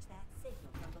to catch that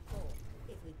signal from before.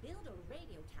 If we build a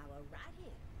radio tower right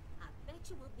here, I bet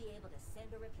you we'll be able to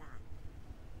send a reply.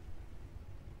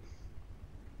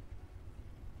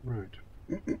 Right.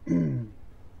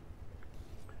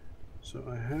 So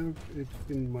I have it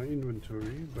in my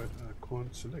inventory, but I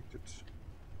can't select it.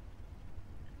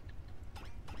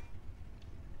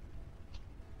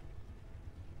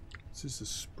 This is the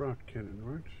sprout cannon,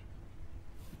 right?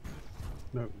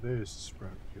 No, there's the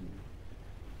sprout cannon.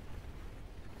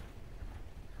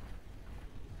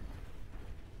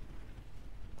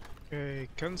 Okay,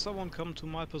 can someone come to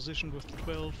my position with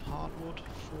 12 hardwood,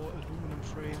 4 aluminum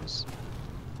frames,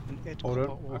 and 8 Hold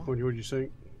copper on, I ore? can't hear what you're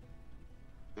saying.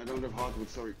 I don't have hardwood,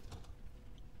 sorry.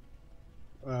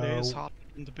 There's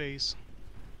hardwood in the base.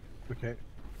 Okay.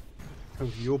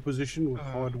 Come to your position with Or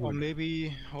hardwood. maybe,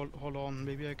 hold on,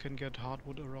 maybe I can get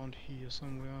hardwood around here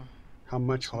somewhere. How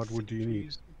much Some hardwood do you thick need?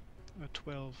 trees.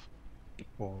 12.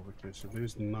 Oh, okay, so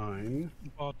there's 9.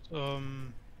 But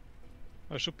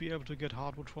I should be able to get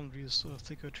hardwood from these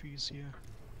thicker trees here.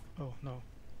 Oh no.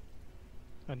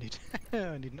 I need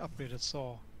I need an upgraded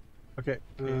saw. Okay,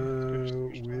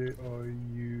 switch where are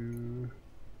you?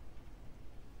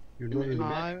 You're not in.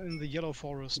 I'm in the yellow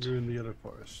forest. You're in the yellow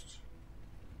forest.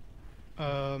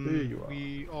 There you are.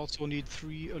 We also need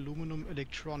 3 aluminum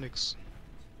electronics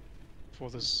for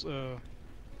this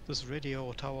this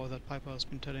radio tower that Piper has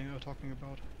been talking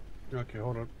about. Okay,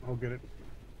 hold on. I'll get it.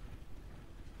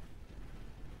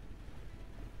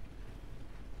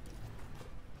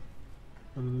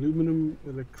 Aluminum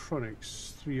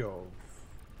electronics, 3 of.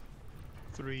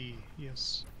 3,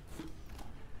 yes.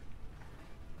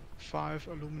 5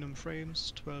 aluminum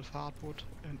frames, 12 hardwood,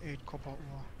 and 8 copper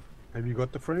ore. Have you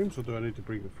got the frames, or do I need to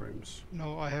bring the frames?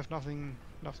 No, I have nothing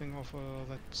of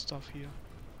that stuff here.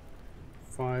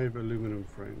 5 aluminum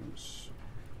frames.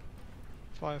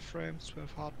 5 frames,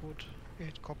 12 hardwood,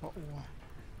 8 copper ore.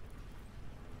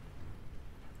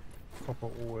 Copper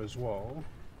ore as well.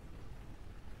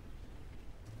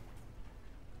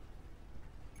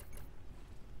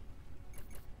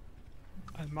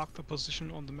 I'll mark the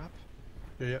position on the map.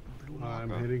 Yeah, Blue I'm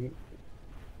marker. heading.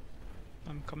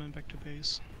 I'm coming back to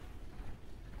base.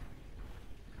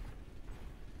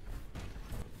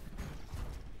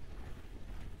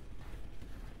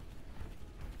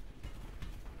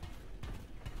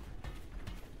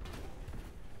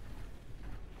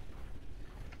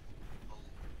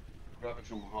 Grabbing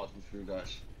some hardwood for you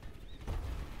guys.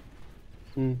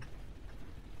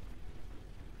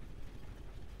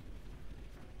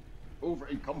 Over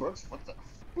encumbered? What the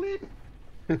bleep?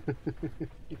 There's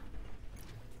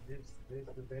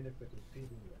the benefit of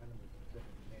feeding the animals in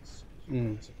different nests.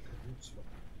 Mm. It's a cahoots for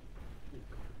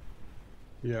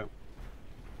Yeah.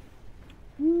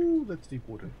 Ooh, that's deep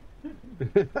water.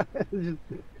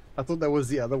 I thought that was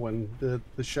the other one,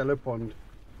 the shallow pond.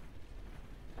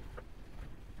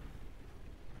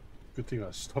 Good thing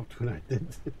I stopped when I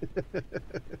did.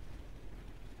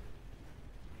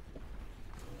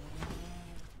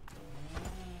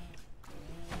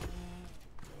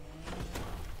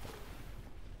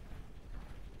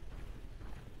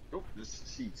 Oh, there's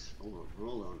seats. Hold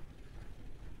on.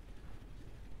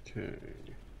 Okay.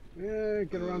 Yeah,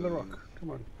 get around the rock.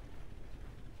 Come on.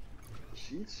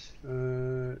 Seats?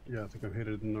 Yeah, I think I'm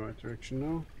headed in the right direction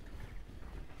now.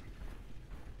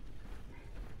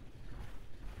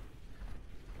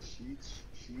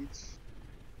 Seats.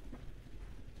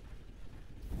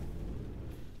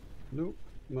 Nope,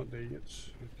 not there yet.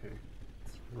 Okay.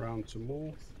 Round some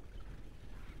more.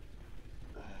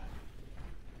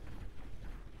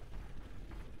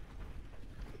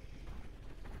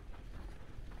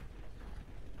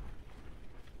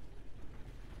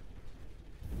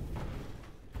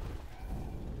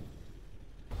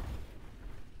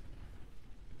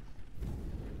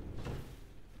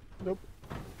 Nope.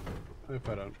 I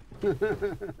fell down.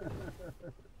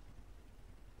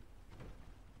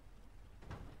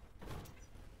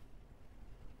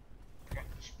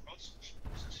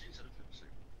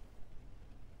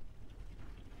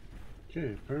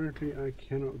 Okay, apparently I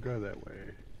cannot go that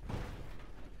way.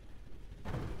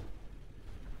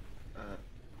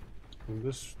 And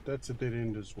that's a dead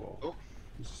end as well. Oh.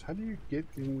 How do you get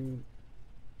in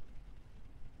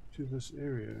to this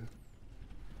area?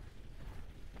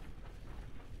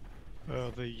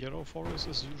 The yellow forest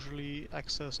is usually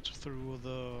accessed through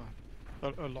the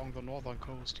along the northern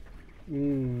coast.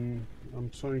 I'm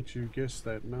starting to guess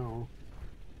that now.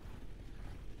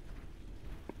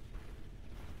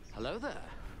 Hello there.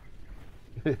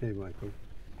 Hey, Michael.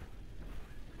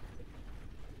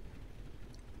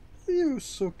 You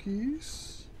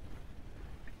sookies.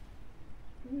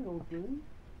 Children.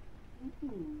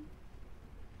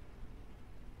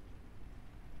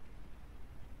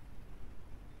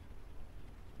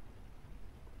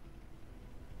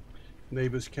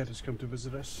 Neighbor's cat has come to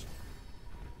visit us.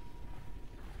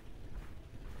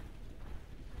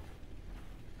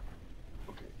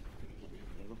 Okay, let me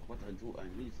have a look what I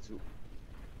need to.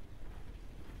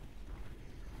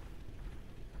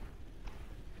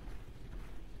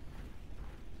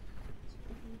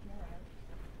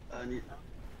 I need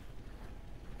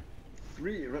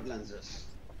 3 red lenses.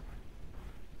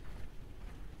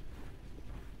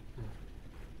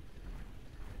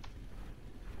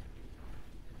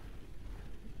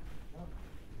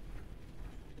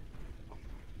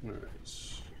 Alright.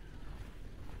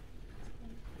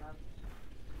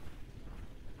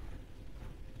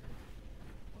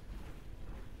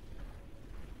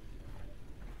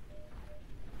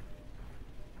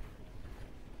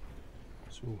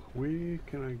 So So where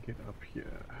can I get up here?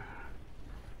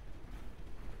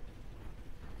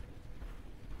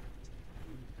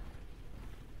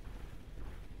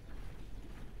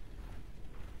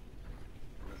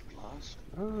 Red glass.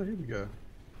 Oh, here we go.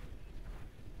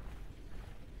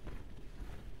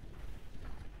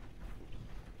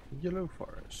 Yellow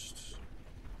forest.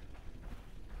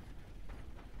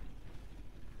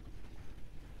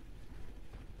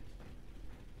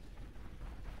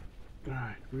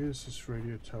 Alright, where's this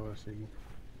radio tower thing?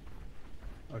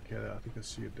 Okay, I think I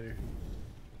see it there.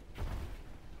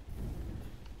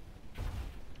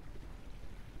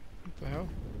 What the hell?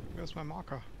 Where's my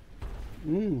marker?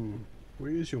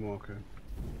 Where is your marker?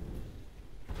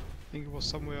 I think it was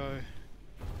somewhere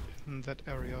in that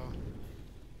area.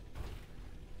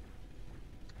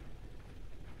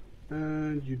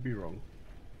 And you'd be wrong.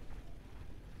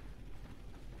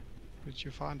 Did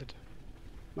you find it?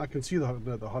 I can see the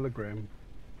hologram.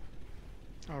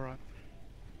 Alright.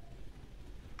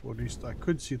 Or at least I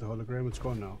could see the hologram. It's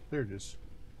gone now. There it is.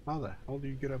 How the hell do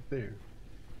you get up there?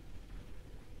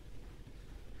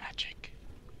 Magic.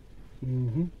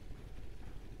 Mm-hmm.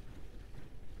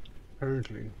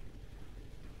 Apparently.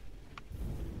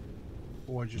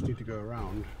 Or I just need to go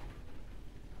around.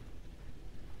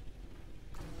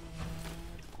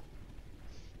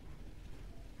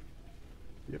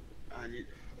 Yep.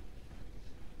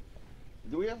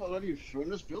 Do we have already a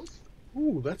furnace built?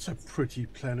 Ooh, that's a pretty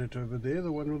planet over there,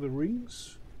 the one with the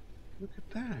rings. Look at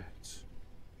that.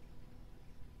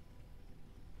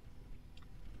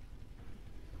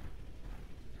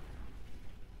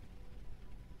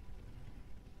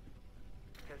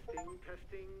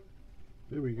 Testing.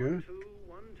 There we go. 1, 2,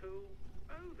 1, 2.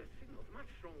 Oh, the signal's much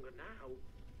stronger now.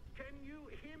 Can you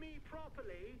hear me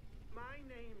properly? My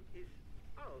name is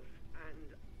Ulf,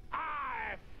 and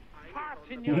I Pass live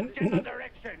on in the your planet- general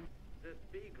direction. The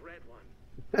big red one.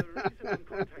 The reason I'm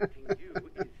contacting you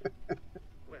is,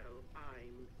 well,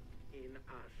 I'm in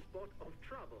a spot of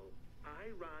trouble.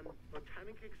 I run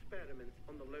botanic experiments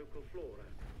on the local flora,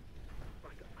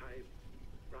 but I've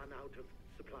run out of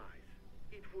supplies.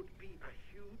 It would be a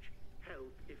huge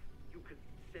help if you could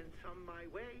send some my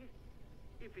way,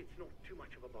 if it's not too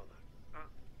much of a bother.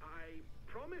 I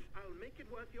promise I'll make it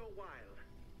worth your while.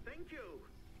 Thank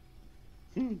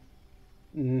you.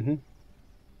 Mm-hmm.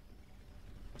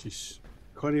 Jeez.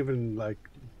 Can't even, like,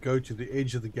 go to the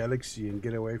edge of the galaxy and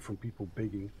get away from people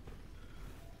begging.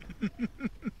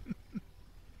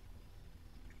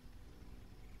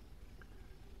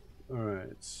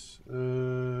 Alright.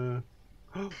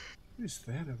 What is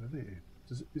that over there?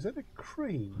 Is that a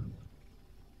crane?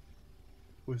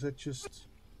 Or is that just...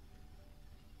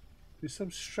 There's some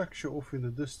structure off in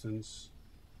the distance.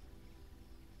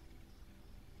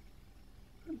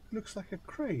 It looks like a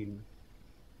crane.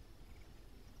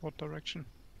 What direction?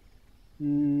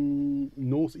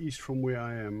 Northeast from where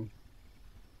I am.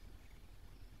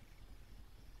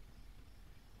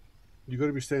 You got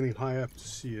to be standing high up to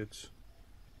see it.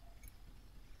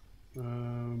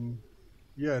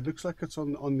 Yeah, it looks like it's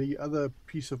on the other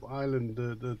piece of island,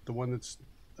 the one that's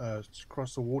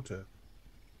across the water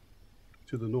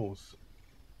to the north.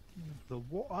 The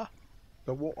water?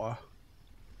 The water.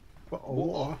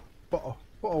 Water.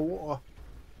 Water.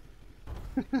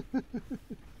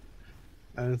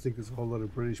 I don't think there's a whole lot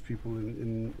of British people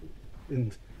in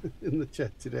the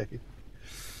chat today,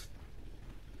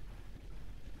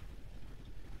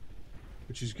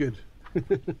 which is good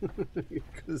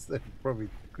because they probably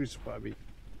crucify me.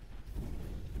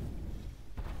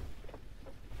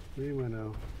 Where am I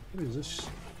now? What is this?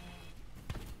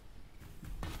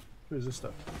 What is this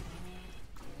stuff?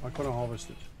 Why can't I harvest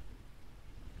it?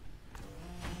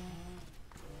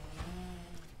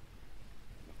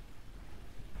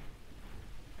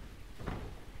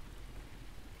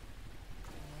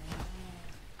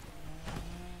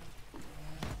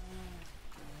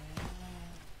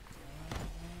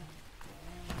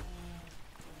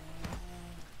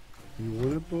 You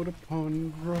wanna build a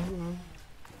pond, bro?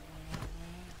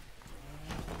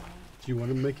 Do you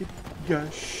wanna make it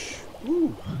gush?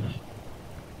 Ooh.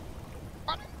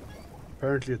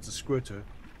 Apparently it's a squirter.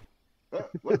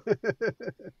 What?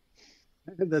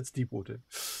 And that's deep water.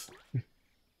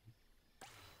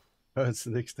 Oh, it's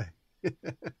the next day.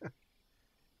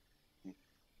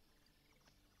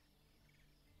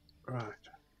 Right.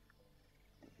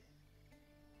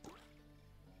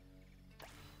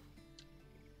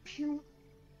 Pew.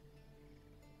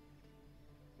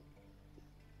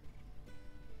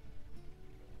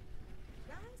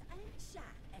 Rise and shine,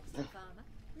 ex-farmer.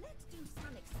 Let's do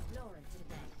some exploring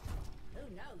today. Who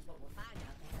knows what we'll find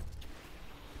out there?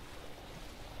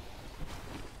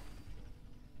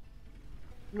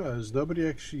 No, has nobody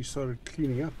actually started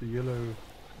cleaning up the yellow?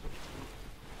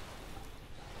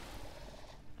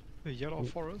 The yellow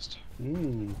forest.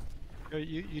 Mm.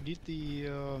 You need the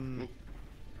you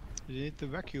need the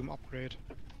vacuum upgrade.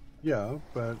 Yeah,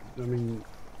 but I mean,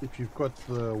 if you've got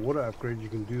the water upgrade, you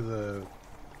can do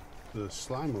the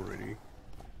slime already.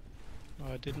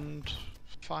 I didn't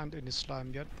find any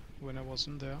slime yet when I was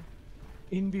in there.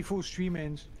 In before stream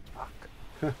ends. Fuck.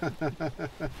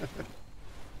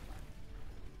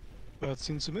 But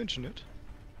since you mention it,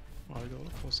 I'll go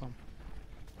look for some.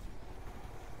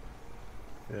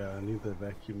 Yeah, I need the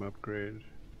vacuum upgrade.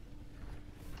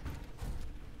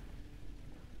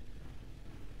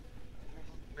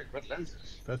 Make red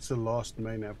lenses. That's the last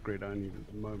main upgrade I need at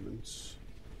the moment.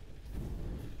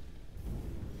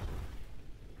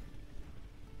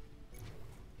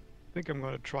 I think I'm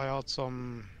gonna try out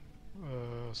some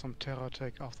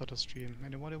TerraTech after the stream.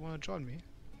 Anybody wanna join me?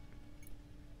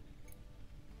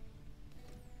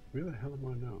 Where the hell am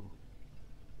I now?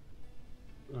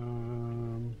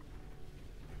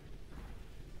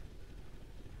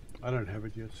 I don't have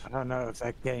it yet. I don't know if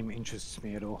that game interests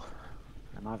me at all.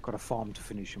 And I've got a farm to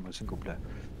finish in my single player.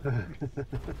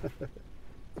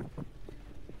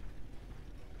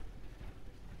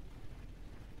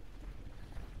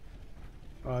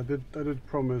 I did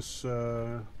promise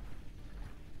Joe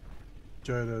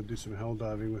to do some hell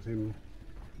diving with him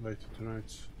later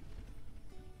tonight.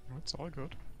 That's all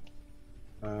good.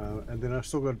 And then I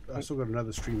still got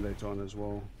another stream later on as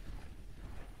well.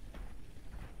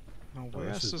 Now Oh,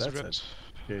 where's this that's red?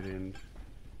 a dead end.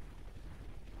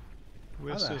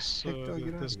 Where's the this heck do I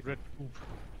get out this here? red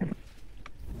poop?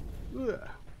 Ugh.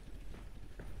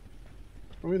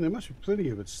 I mean, there must be plenty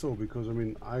of it still, because I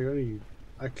mean,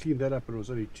 I cleaned that up and it was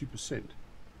only 2%.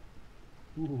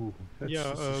 Ooh, that's, Yeah,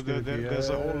 this is gonna be, there's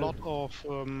a whole lot of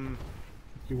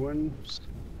 51.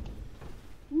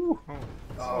 Ooh.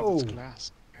 oh, that's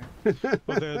glass.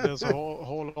 But there's a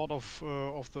whole lot of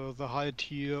the high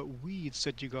tier weeds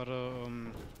that you gotta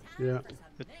Yeah.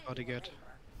 get.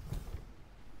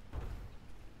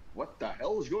 What the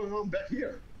hell is going on back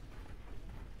here?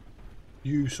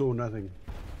 You saw nothing.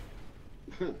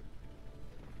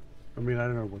 I mean, I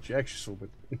don't know what you actually saw, but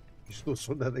you still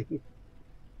saw nothing.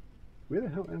 Where the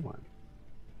hell am I?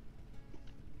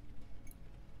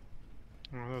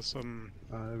 Oh, there's some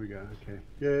Ah, there we go. Okay.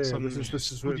 Yeah, some this is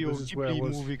Studio where I Ghibli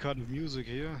was. movie kind of music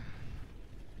here.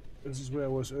 This is where I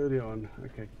was earlier on.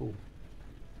 Okay, cool.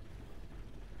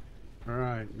 All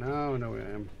right, now I know where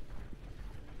I am.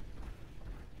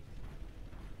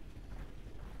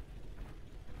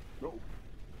 No.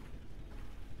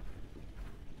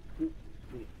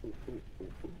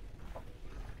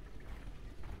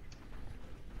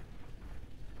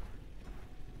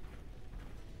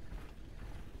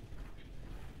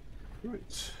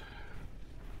 Right.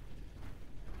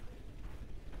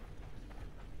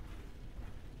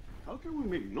 How can we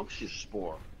make noxious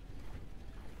spore?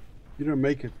 You don't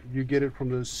make it. You get it from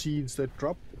the seeds that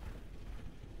drop.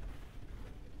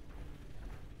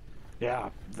 Yeah,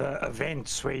 the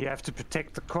events where you have to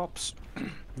protect the crops,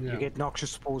 Yeah. you get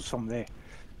noxious spores from there.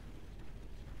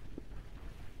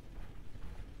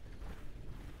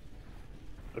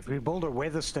 If we build a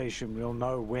weather station, we'll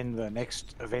know when the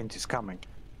next event is coming.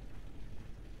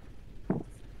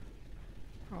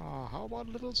 Oh, how about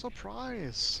a little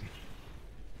surprise?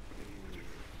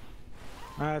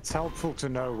 It's helpful to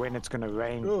know when it's going to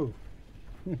rain. Oh.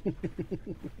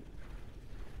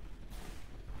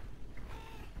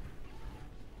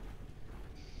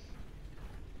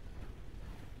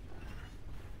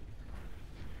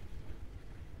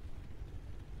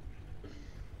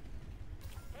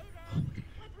 Hey there,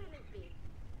 what will it be?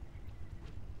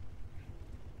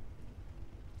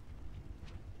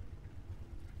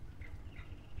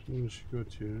 What should go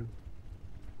to?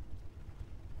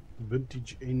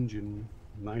 Vintage engine,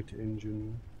 night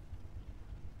engine,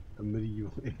 a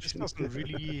medieval engine.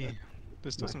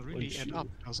 This doesn't really add up,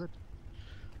 does it?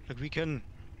 Like we can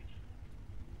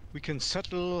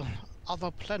settle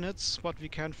other planets, but we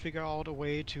can't figure out a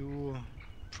way to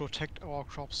protect our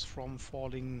crops from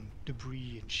falling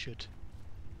debris and shit.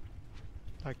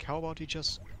 Like how about we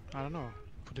just, I don't know,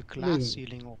 put a glass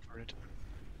ceiling over it?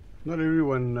 Not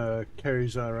everyone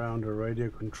carries around a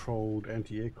radio-controlled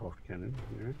anti-aircraft cannon,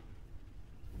 you know?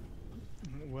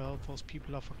 Well, those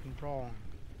people are fucking wrong.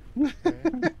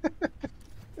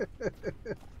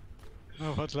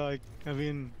 No, but like, I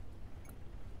mean,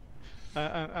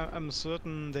 I'm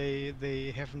certain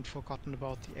they haven't forgotten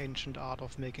about the ancient art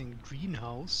of making a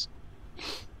greenhouse.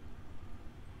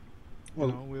 Well,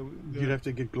 You know, you'd have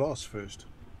to get glass first.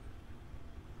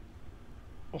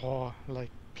 or like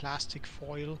plastic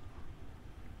foil.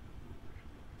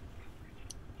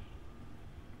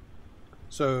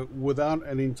 So without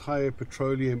an entire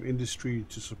petroleum industry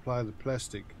to supply the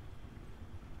plastic,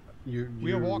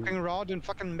 We are walking around in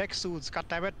fucking mech suits,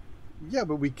 goddammit. Yeah,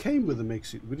 but we came with a mech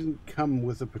suit. We didn't come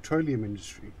with a petroleum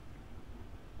industry.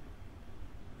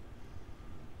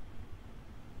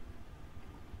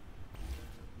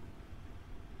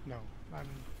 No,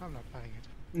 I'm not buying it.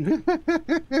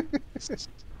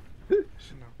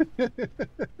 No.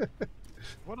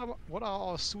 What are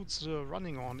our suits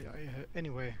running on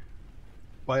anyway?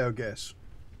 Biogas.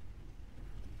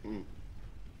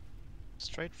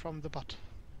 Straight from the butt.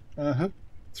 Uh-huh.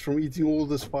 It's from eating all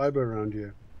this fiber around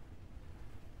here.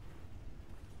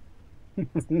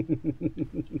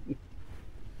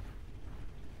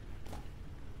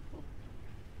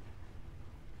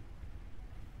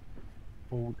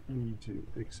 Hold E to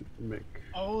exit mech.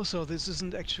 Oh, so this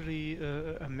isn't actually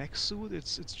a mech suit,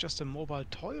 it's just a mobile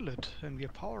toilet, and we're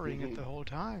powering it the whole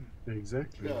time.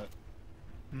 Exactly. Yeah.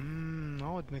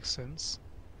 Now it makes sense.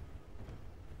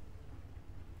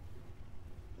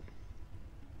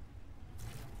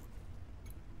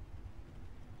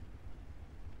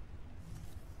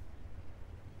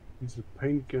 Here's a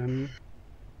paint gun.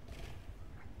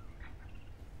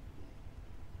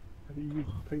 How do you use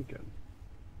a paint gun?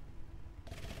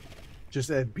 Just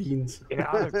add beans.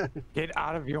 Get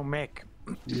out of your mech.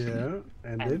 Yeah,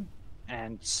 and then?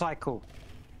 And cycle.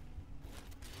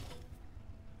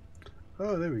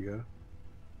 Oh, there we go.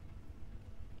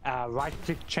 Right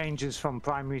click changes from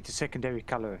primary to secondary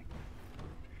coloring.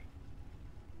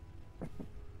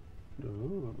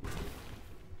 Oh.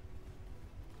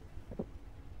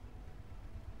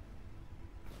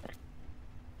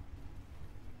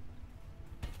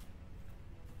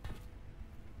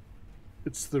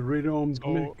 It's the red-armed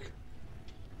mech.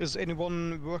 Is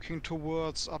anyone working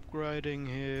towards upgrading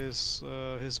his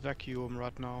vacuum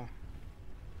right now?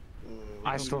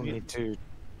 I still need to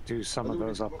do some of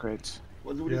those upgrades.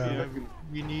 Yeah.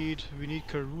 We need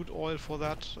root oil for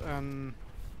that and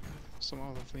some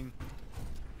other thing.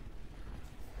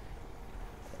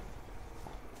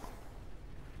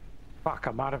 Fuck,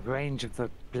 I'm out of range of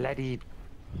the bloody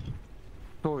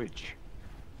storage.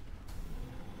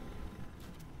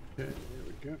 Okay, there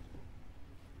we go.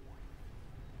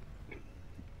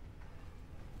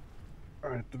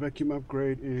 Alright, the vacuum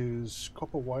upgrade is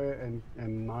copper wire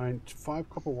and 5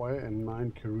 copper wire and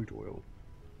 9 root oil.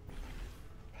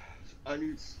 I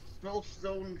need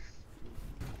spellstone.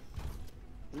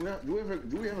 Do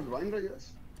we have a grinder yet?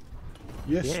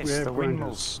 Yes, Yes, we have the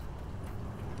grinders.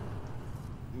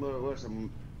 windmills. Where's the...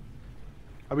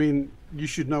 I mean, you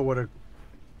should know what a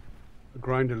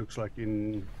grinder looks like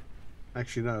in...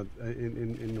 Actually, no,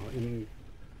 in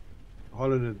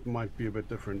Holland it might be a bit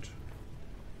different.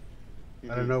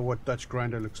 I don't know what Dutch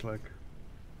grinder looks like.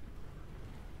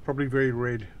 Probably very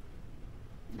red.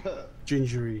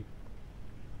 Gingery.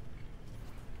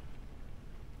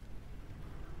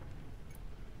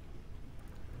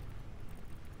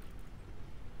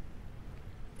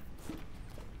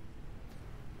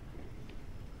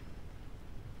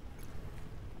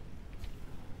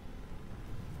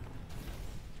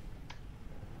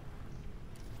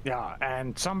 Yeah,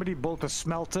 and somebody built a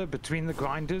smelter between the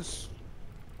grinders.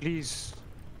 Please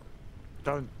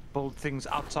don't build things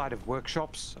outside of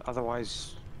workshops,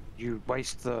 otherwise you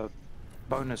waste the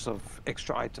bonus of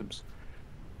extra items.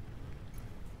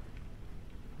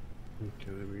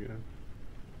 Okay, there we go.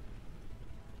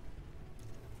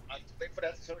 I have to pay for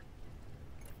that, sorry.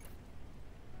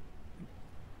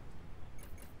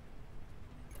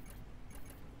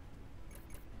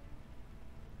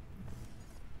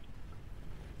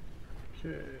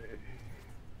 Okay.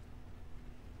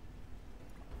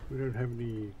 We don't have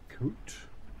any coot.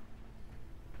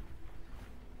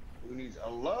 We need a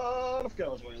lot of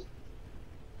cows oil.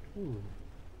 Ooh.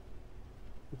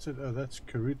 What's it? Oh, that's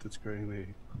Karut that's going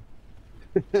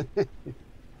there.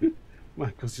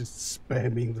 Michael's just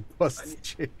spamming the boss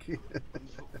check.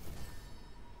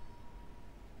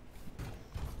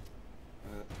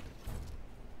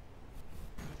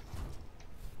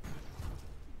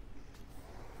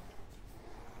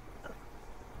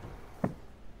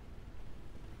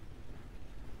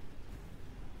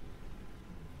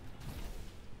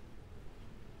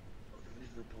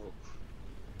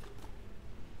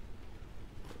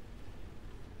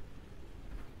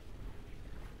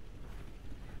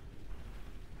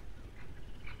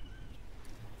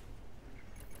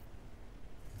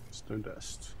 Stone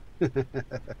dust. So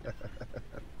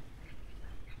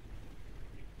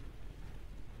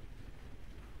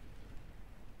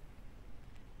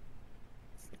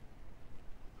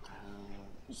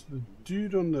the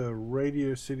dude on the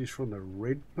radio said he's from the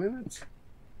Red Planet?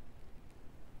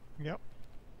 Yep.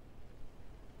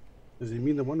 Does he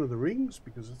mean the one with the rings?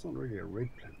 Because it's not really a red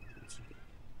planet. It's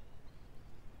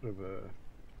a bit of a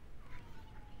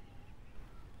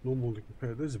normal to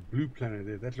compare. There's a blue planet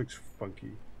there. That looks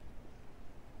funky.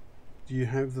 Do you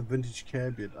have the vintage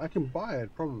cab yet? I can buy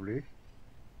it probably,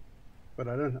 but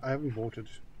I haven't bought it.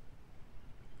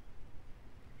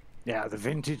 Yeah, the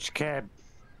vintage cab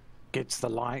gets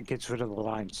rid of the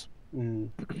lines.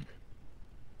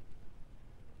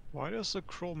 Why does the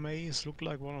crow maze look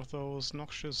like one of those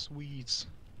noxious weeds?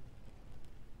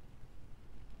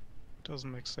 Doesn't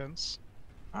make sense.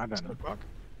 I don't know. Bug?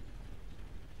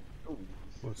 Oh,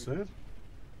 What's that?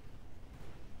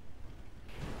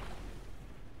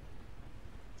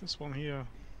 This one here.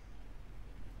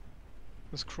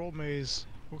 This crow maze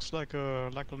looks like a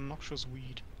noxious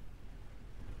weed.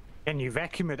 Can you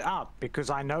vacuum it out? Because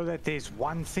I know that there's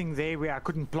one thing there where I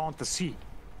couldn't plant the seed.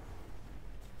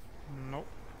 Nope.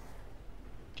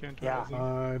 Can't do Yeah. anything.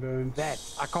 I don't I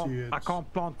see it.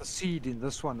 can't plant the seed in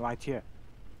this one right here.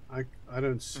 I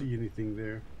don't see anything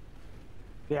there.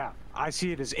 Yeah, I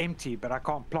see it as empty, but I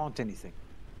can't plant anything.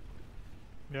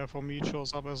 Yeah, for me it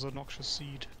shows up as a noxious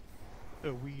seed.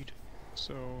 A weed.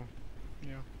 So,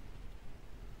 yeah.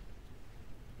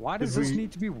 Why does this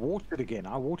need to be watered again?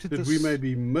 I watered Did this. we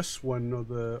maybe miss one of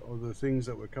the things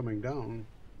that were coming down?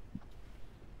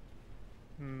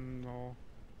 No.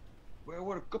 where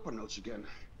were the copper notes again?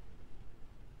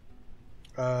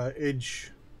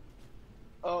 Edge.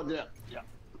 Oh, yeah, yeah.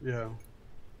 Yeah.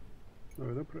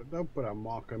 No, don't put a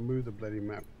marker. Move the bloody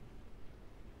map.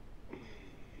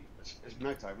 It's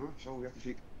nighttime, huh? So we have to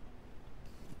see.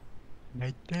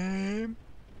 Nighttime.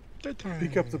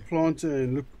 Pick up the planter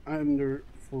and look under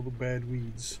for the bad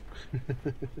weeds.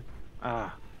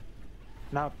 Ah.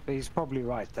 No, he's probably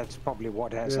right. That's probably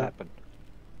what has Yeah. happened.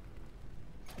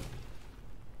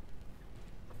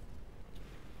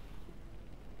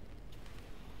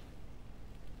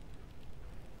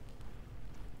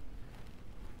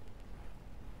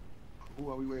 Who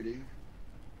are we waiting?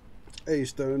 Hey,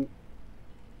 Stone.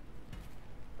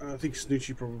 I think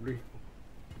Snoochie probably.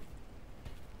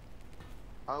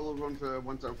 I will run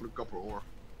one time for the copper ore.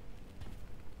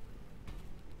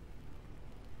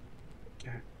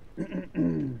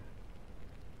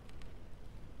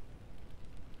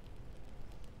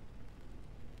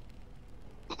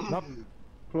 Nope.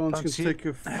 Plants Don't can see take it.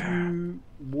 a few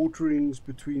waterings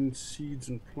between seeds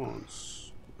and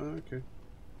plants. Okay.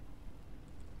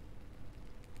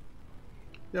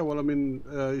 Yeah, well, I mean,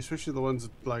 especially the ones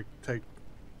that like take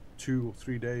 2 or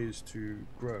 3 days to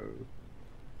grow.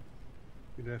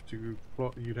 You'd have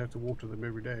to water them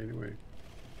every day anyway.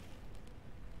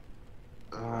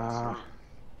 Ah.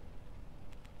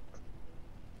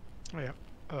 Oh, yeah.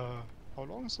 How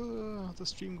long is the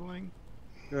stream going?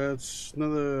 It's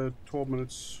another 12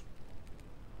 minutes.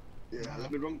 Yeah,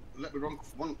 let me run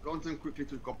one time quickly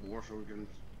to the copper ore so we can.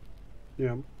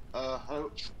 Yeah.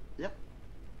 Hello. Yep.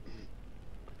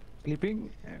 Sleeping?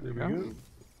 There we go.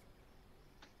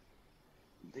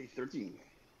 Day 13.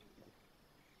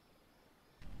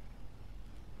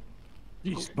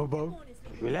 Jeez, Bobo.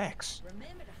 Relax.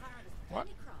 Remember to harvest What?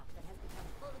 any crop that has become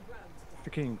fully grown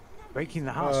today. Freaking breaking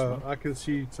the house, man. I can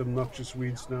see some noxious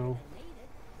weeds now.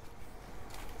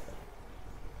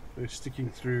 They're sticking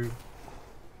through.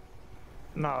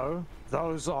 No,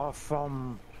 those are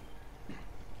from...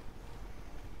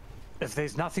 If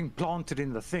there's nothing planted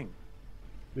in the thing,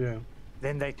 Yeah.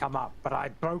 then they come up. But I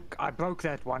broke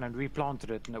that one and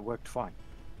replanted it and it worked fine.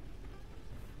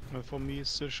 For me, it's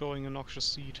still showing a noxious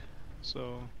seed.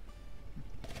 So,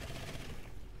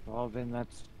 Well, then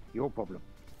that's your problem.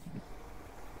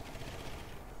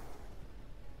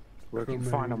 Working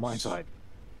fine on my Comments. side.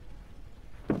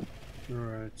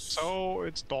 Alright. so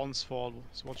it's Dawn's fault.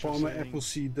 Is what you're Farmer saying.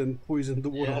 Appleseed then poisoned the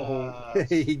water hole. Yes.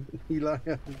 Hey, he like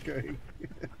how it's going.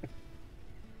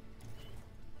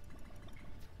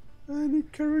 I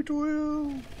need carrot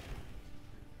oil.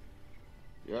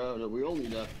 Yeah, no, we all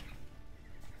need that.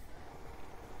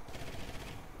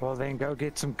 Well, then go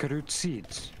get some karut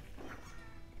seeds.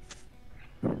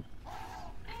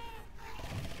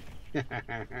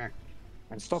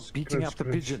 And stop beating up the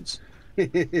pigeons.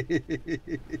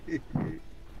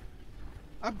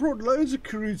 I brought loads of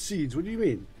carrot seeds. What do you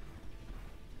mean?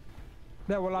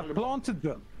 No, well, I planted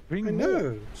them. Bring I more.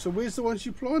 know. So where's the ones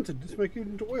you planted? Let's make it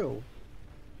into oil.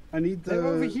 I need the. They're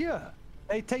over here.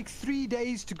 They take 3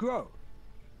 days to grow.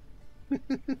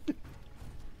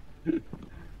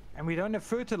 And we don't have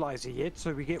fertilizer yet,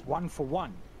 so we get 1 for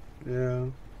 1. Yeah.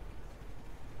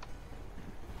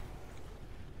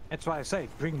 That's why I say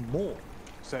bring more,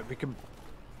 so that we can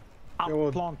Yeah,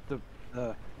 well, outplant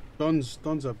the,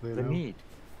 Don's up there the now. need.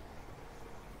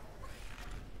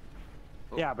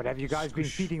 Yeah, but have you guys been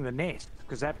feeding the nest?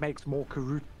 Because that makes more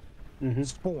Karut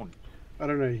spawn. I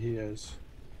don't know. He is.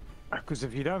 Because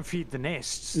if you don't feed the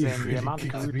nests, You've then the really amount of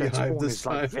kicked the Karut that beehive spawn this is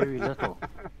like time. very little.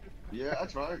 Yeah,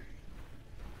 that's right.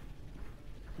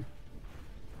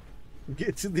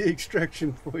 Get to the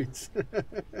extraction points.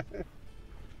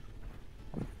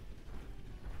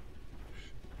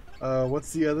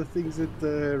 What's the other things that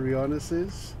Rihanna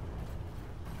says?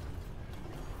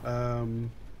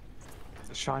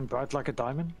 Shine bright like a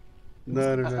diamond?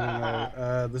 No.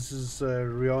 This is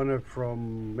Rihanna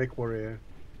from MechWarrior.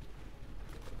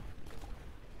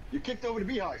 You kicked over the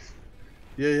beehive.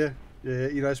 Yeah.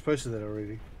 Eli's posted that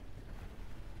already.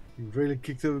 You really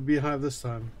kicked over beehive this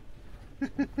time.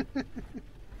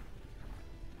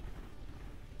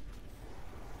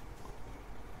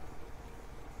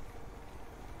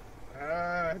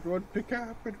 It won't pick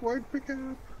up. It won't pick up.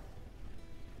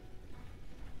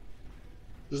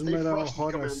 Doesn't Stay matter how frosty,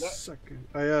 hard I Commander. suck it.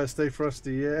 Oh yeah, stay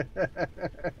frosty, yeah.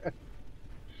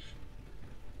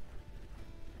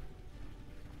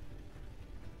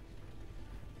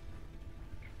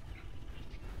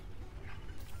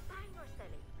 Fine or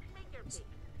silly. Make your pick.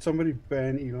 Somebody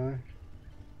ban Eli.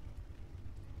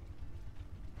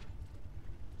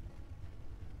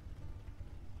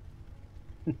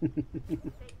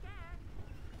 Take care.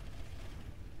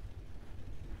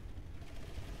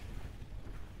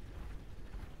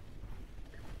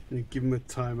 And give him a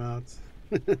timeout.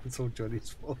 It's all Johnny's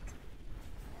fault.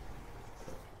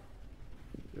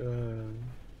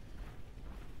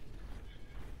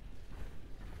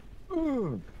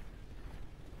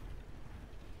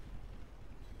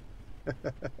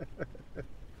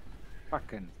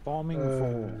 Fucking farming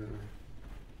for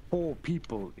poor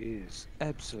people is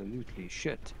absolutely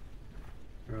shit.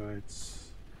 Right.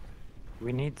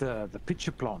 We need the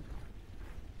pitcher plant.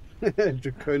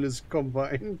 Dracona's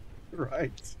combine.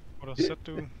 Right. What does that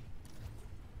do?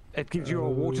 It gives you a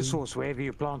water source wherever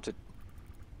you plant it.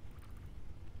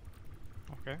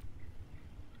 Okay.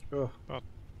 Oh, But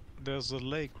there's a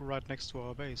lake right next to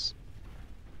our base.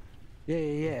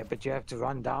 Yeah, but you have to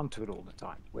run down to it all the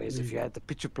time. Whereas if you had the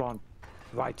pitcher plant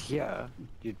right here,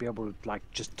 you'd be able to like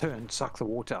just turn, suck the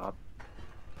water out.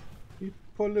 you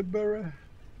Polybera.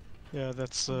 Yeah,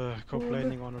 that's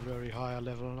complaining on a very higher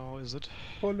level now, is it?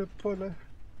 Poly.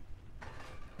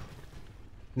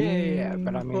 Yeah,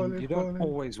 but I mean, you don't poly.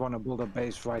 always want to build a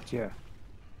base right here.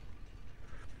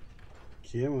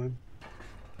 Come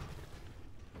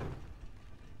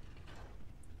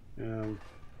on.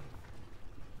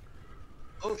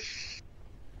 Oh, shh.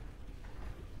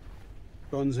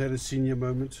 Don's had a senior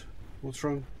moment. What's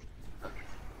wrong?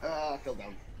 I fell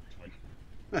down. It's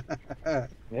fine.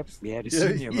 Yep, we had a Yeah,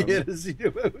 senior moment. he had a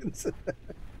senior moment.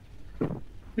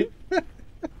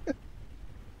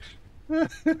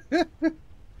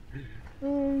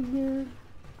 Oh no.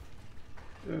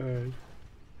 Alright.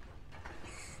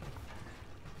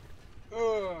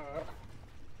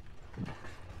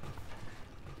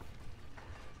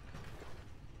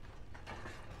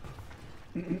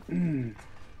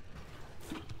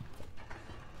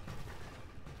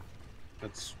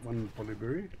 That's one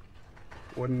polyberry.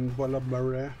 One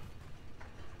polyberry.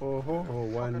 Oh,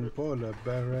 one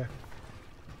polyberry.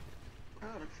 Ah,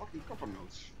 the fucking copper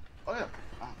notes. Oh yeah.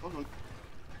 Hold on.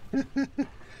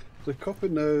 The copper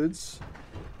nodes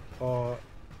are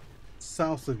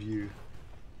south of you.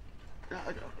 Yeah,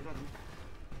 I got them.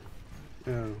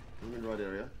 Yeah, I'm in the right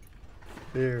area.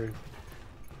 there.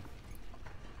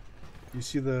 You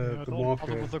see the Don't bother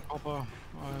marker. with the copper.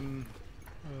 I'm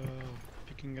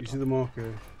picking You it see up. the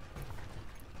marker.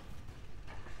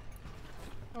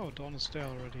 Oh, Dawn is there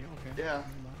already. Okay. Yeah.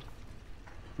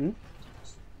 Never mind.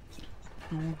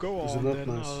 You go Is it on not then.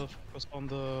 nice? I'll focus on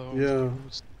the Yeah.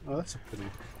 routes. Oh, that's a pity. You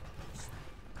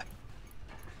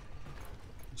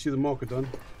see the marker, Don?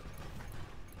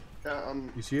 Yeah,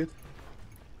 You see it?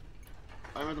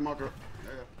 I'm at the marker.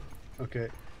 Yeah. Okay.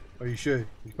 Are you sure?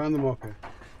 You found the marker?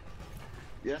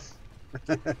 Yes.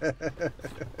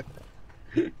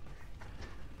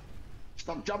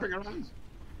 Stop jumping around.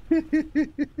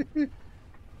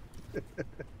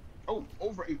 Oh,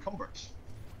 over encumbered.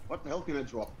 What the hell can I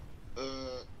drop?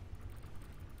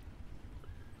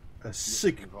 A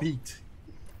sick beat.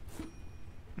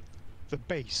 The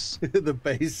base. The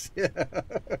base. Yeah.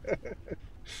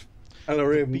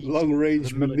 LRM, beat. long range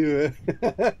The military.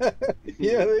 manure.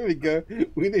 Yeah, there we go.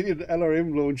 We needed an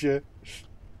LRM launcher.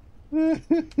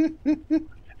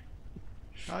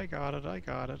 I got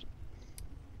it.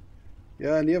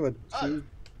 Ja, nee, wat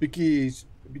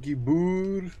bietjie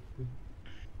boer,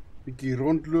 bietjie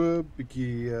rondloop,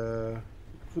 bietjie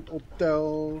goed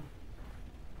optel.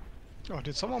 Oh,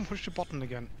 did someone push the button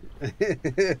again?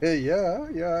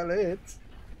 Ja, let's.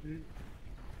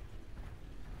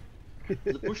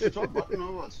 The push the talk button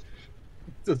or what?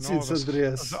 Tot No, ziens, that's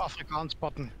Andreas. the Afrikaans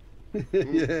button.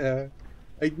 Ja,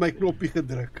 hy het my knoppie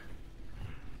gedruk.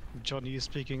 Johnny is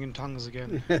speaking in tongues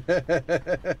again.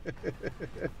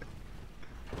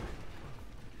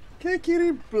 Kyk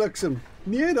hierdie bliksem.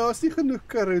 Nee, daar's nie genoeg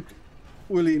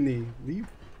karotolie nie. Die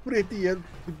pret die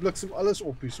bliksem alles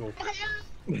op hierso.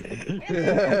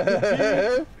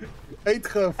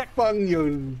 Uitgevang jou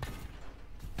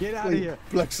Get out of here.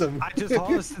 bliksem. I just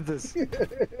harvested this.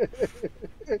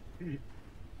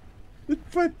 Dit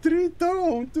vat 3 dae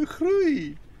om te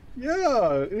groei.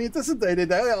 Ja, en dit is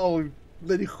dit hy al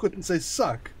net die goed in sy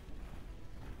sak.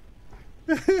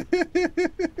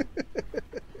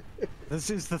 This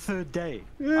is the 3rd day.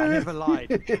 I never lied.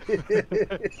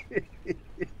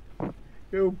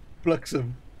 Jou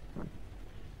bliksem.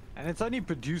 And it's only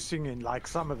producing in like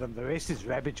some of them. The rest is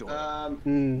rabbit oil.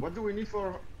 What do we need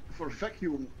for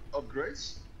vacuum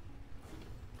upgrades?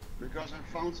 Because I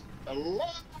found a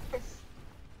lot of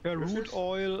Root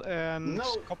oil and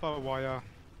No. copper wire.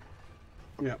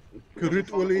 Ja,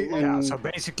 karotolie Yeah, en so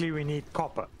basically we need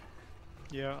copper.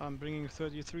 Yeah, I'm bringing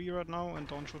 33 right now, and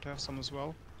Don should have some as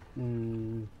well.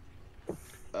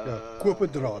 ja,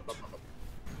 koperdraad.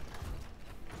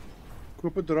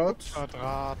 Koperdraad.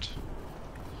 Draht.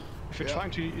 If you're Yeah.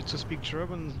 trying to speak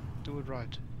German, do it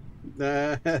right.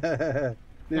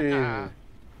 Nee.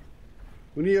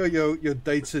 Moenie jou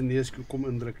Duitse neus kom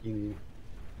indruk hier nie.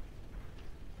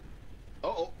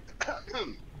 Uh-oh.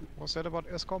 What's that about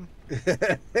ESCOM?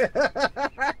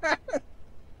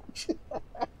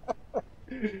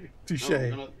 Touché.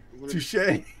 No, I'm gonna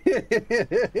Touché.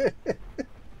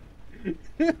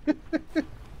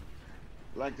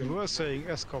 like You the were saying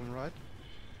ESCOM, right?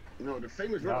 the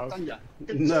famous No. word Tanya.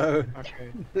 No.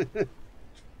 Okay.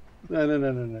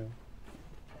 No.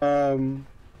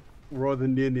 Rather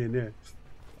nee.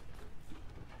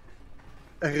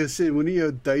 Ek gesê moenie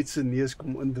jou Duitse neus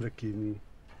kom indruk hier nie.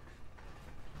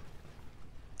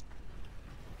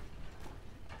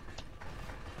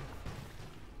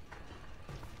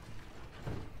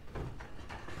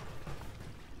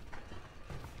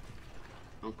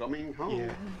 I'm coming home.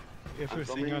 Yeah.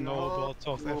 Everything I coming know about up,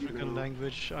 South coming African up.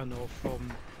 language, I know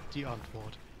from the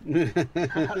Antwoord.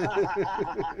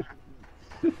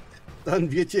 Dan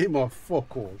weet jy maar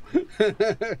fuck all.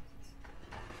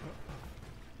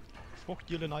 Fuck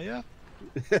jullie Eier?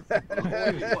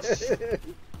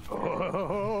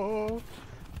 Oh.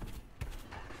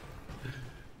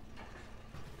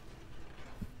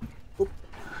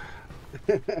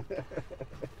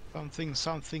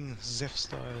 Something Zef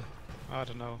style. I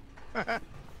don't know.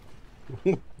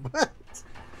 What?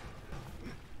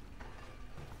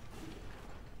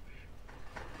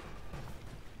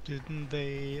 Didn't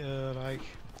they like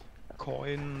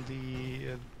coin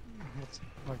the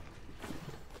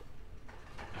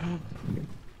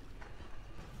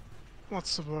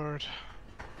what's the word?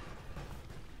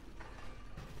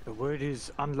 The word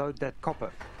is unload that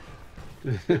copper.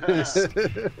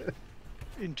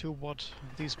 Into what?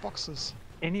 These boxes.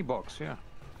 Any box, yeah.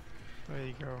 There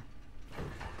you go.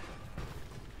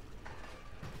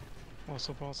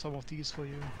 Also bought some of these for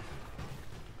you.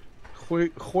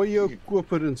 Gooi jou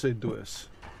koper in sy doos.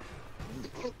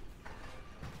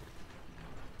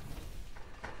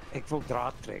 Ek wil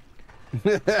draad trek.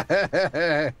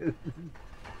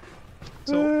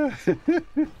 So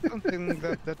something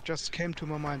that just came to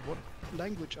my mind. What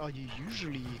language are you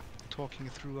usually talking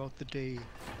throughout the day?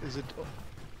 Is it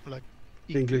like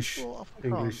English. or Afrikaans?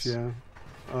 English, yeah.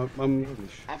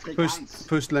 English. Afrikaans.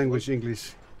 First language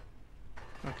English.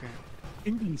 Okay.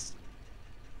 English.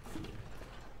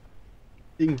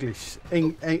 English.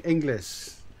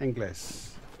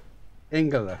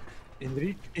 Engela.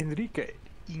 Enrique.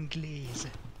 Inglese.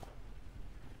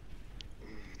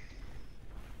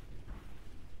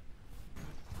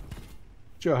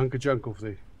 Tja, hunke junk of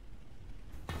die.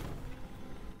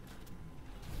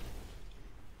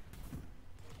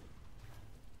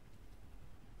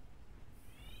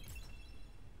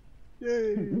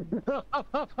 Yay!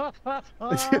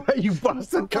 You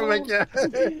bastard, come back here!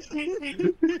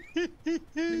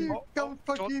 Come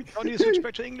fucking. Johnny, switch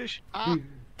back to English.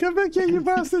 Come back here, you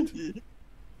bastard!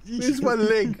 Where's my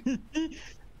leg?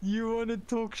 You wanna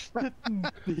talk shit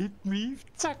and hit me?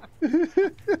 Zack.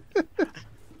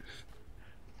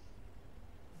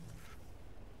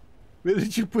 Where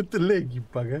did you put the leg, you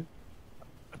bugger?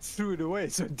 I threw it away,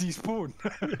 so it despawned.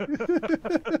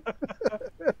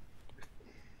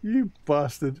 You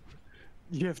bastard.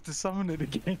 You have to summon it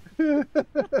again.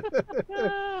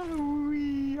 Ah,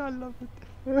 wee, I love it.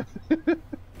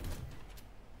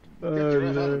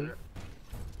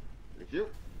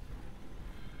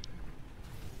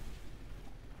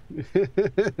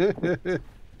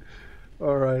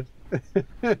 All right.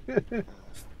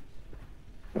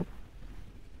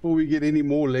 Before we get any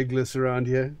more legless around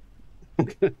here, I'm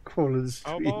gonna call it a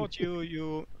How stream. about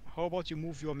how about you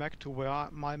move your mech to where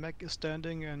my mech is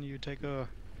standing and you take a,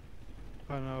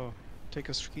 I don't know, take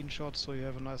a screenshot so you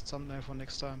have a nice thumbnail for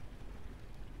next time.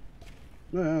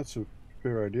 No, that's a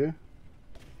fair idea.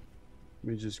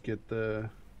 Let me just get the.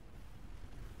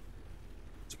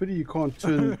 It's pity you can't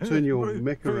turn your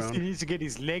mech First, around. he needs to get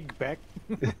his leg back.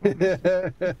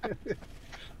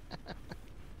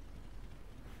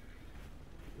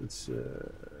 It's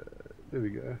there we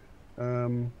go.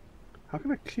 How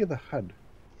can I clear the HUD?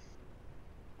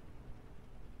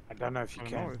 I don't know if you I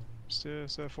don't know.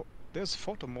 can. There's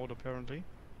photo mode apparently.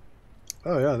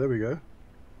 Oh yeah, there we go.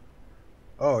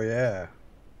 Oh yeah.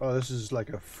 Oh, this is like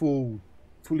a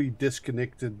fully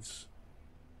disconnected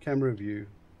camera view.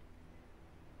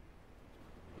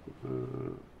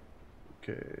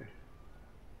 Okay.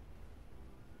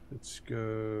 Let's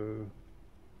go.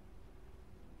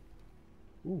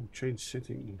 Ooh, change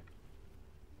setting.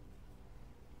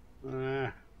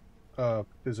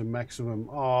 There's a maximum.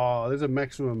 Oh, there's a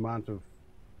maximum amount of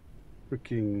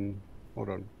freaking. Hold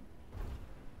on.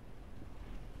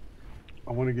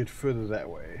 I want to get further that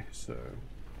way, so.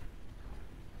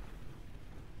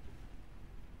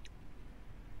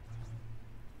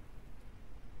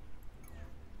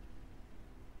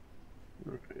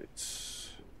 Right.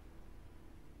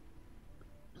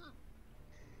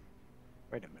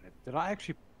 Wait a minute. Did I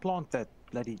actually plant that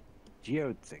bloody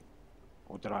geode thing?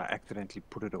 Or did I accidentally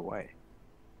put it away?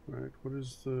 Right, what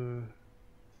is the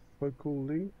focal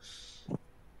links?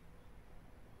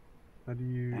 How do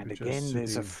you And adjust again,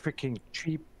 there's a setting? freaking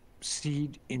cheap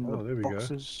seed in Oh, there the we go.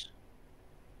 boxes.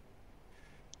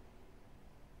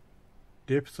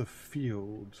 Depth of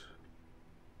field.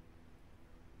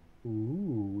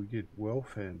 Ooh, we get well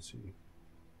fancy.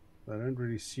 I don't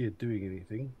really see it doing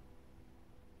anything.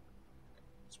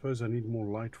 Suppose I need more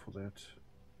light for that.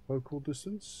 Focal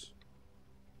distance.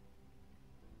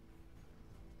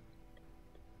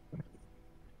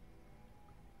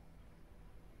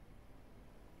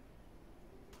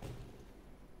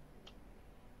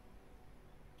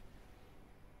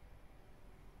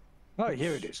 Oh,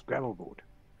 here it is. Gravel board.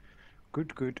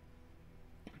 Good, good.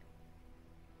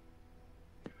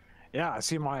 Yeah, I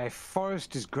see my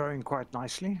forest is growing quite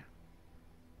nicely.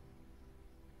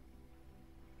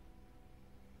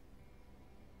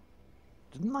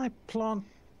 Didn't I plant...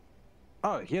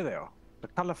 Oh, here they are. The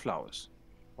color flowers.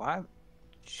 Why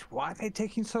are they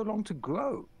taking so long to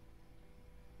grow?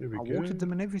 There we I go. watered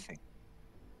them and everything.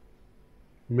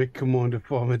 Mech Commander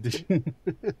Farm Edition.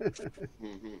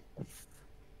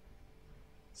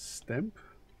 Stamp.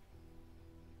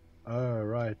 Oh,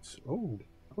 right. Oh,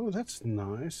 that's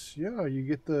nice. Yeah, you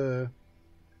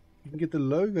can get the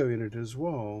logo in it as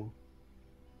well.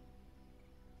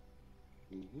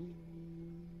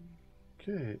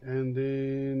 Okay, and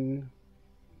then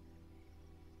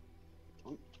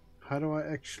how do I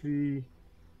actually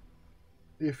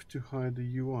F to hide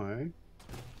the UI?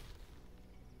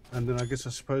 And then I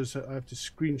suppose I have to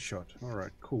screenshot. All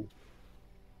right, cool.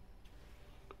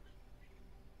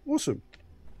 Awesome.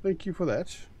 Thank you for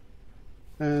that.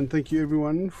 And thank you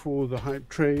everyone for the hype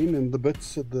train and the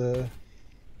bits and the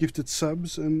gifted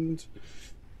subs and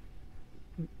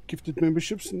gifted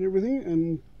memberships and everything.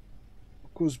 And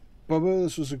of course, Bubba,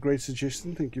 this was a great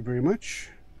suggestion. Thank you very much.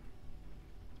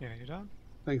 Yeah, you done?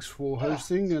 Thanks for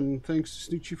hosting and thanks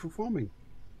to Snoochie for farming.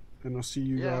 And I'll see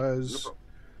you guys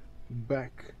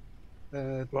back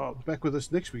back with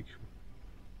us next week.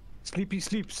 Sleepy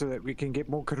sleep so that we can get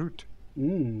more karut.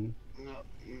 Mm. No,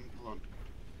 hold on.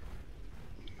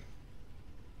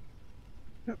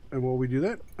 Yep, and while we do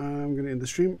that, I'm going to end the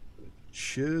stream.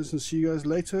 Cheers and see you guys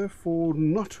later for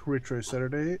not Retro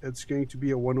Saturday. It's going to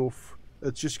be a one-off.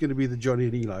 It's just going to be the Johnny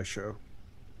and Eli show.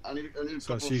 I need a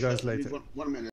So I'll couple see you of guys shots. I need later. one minute.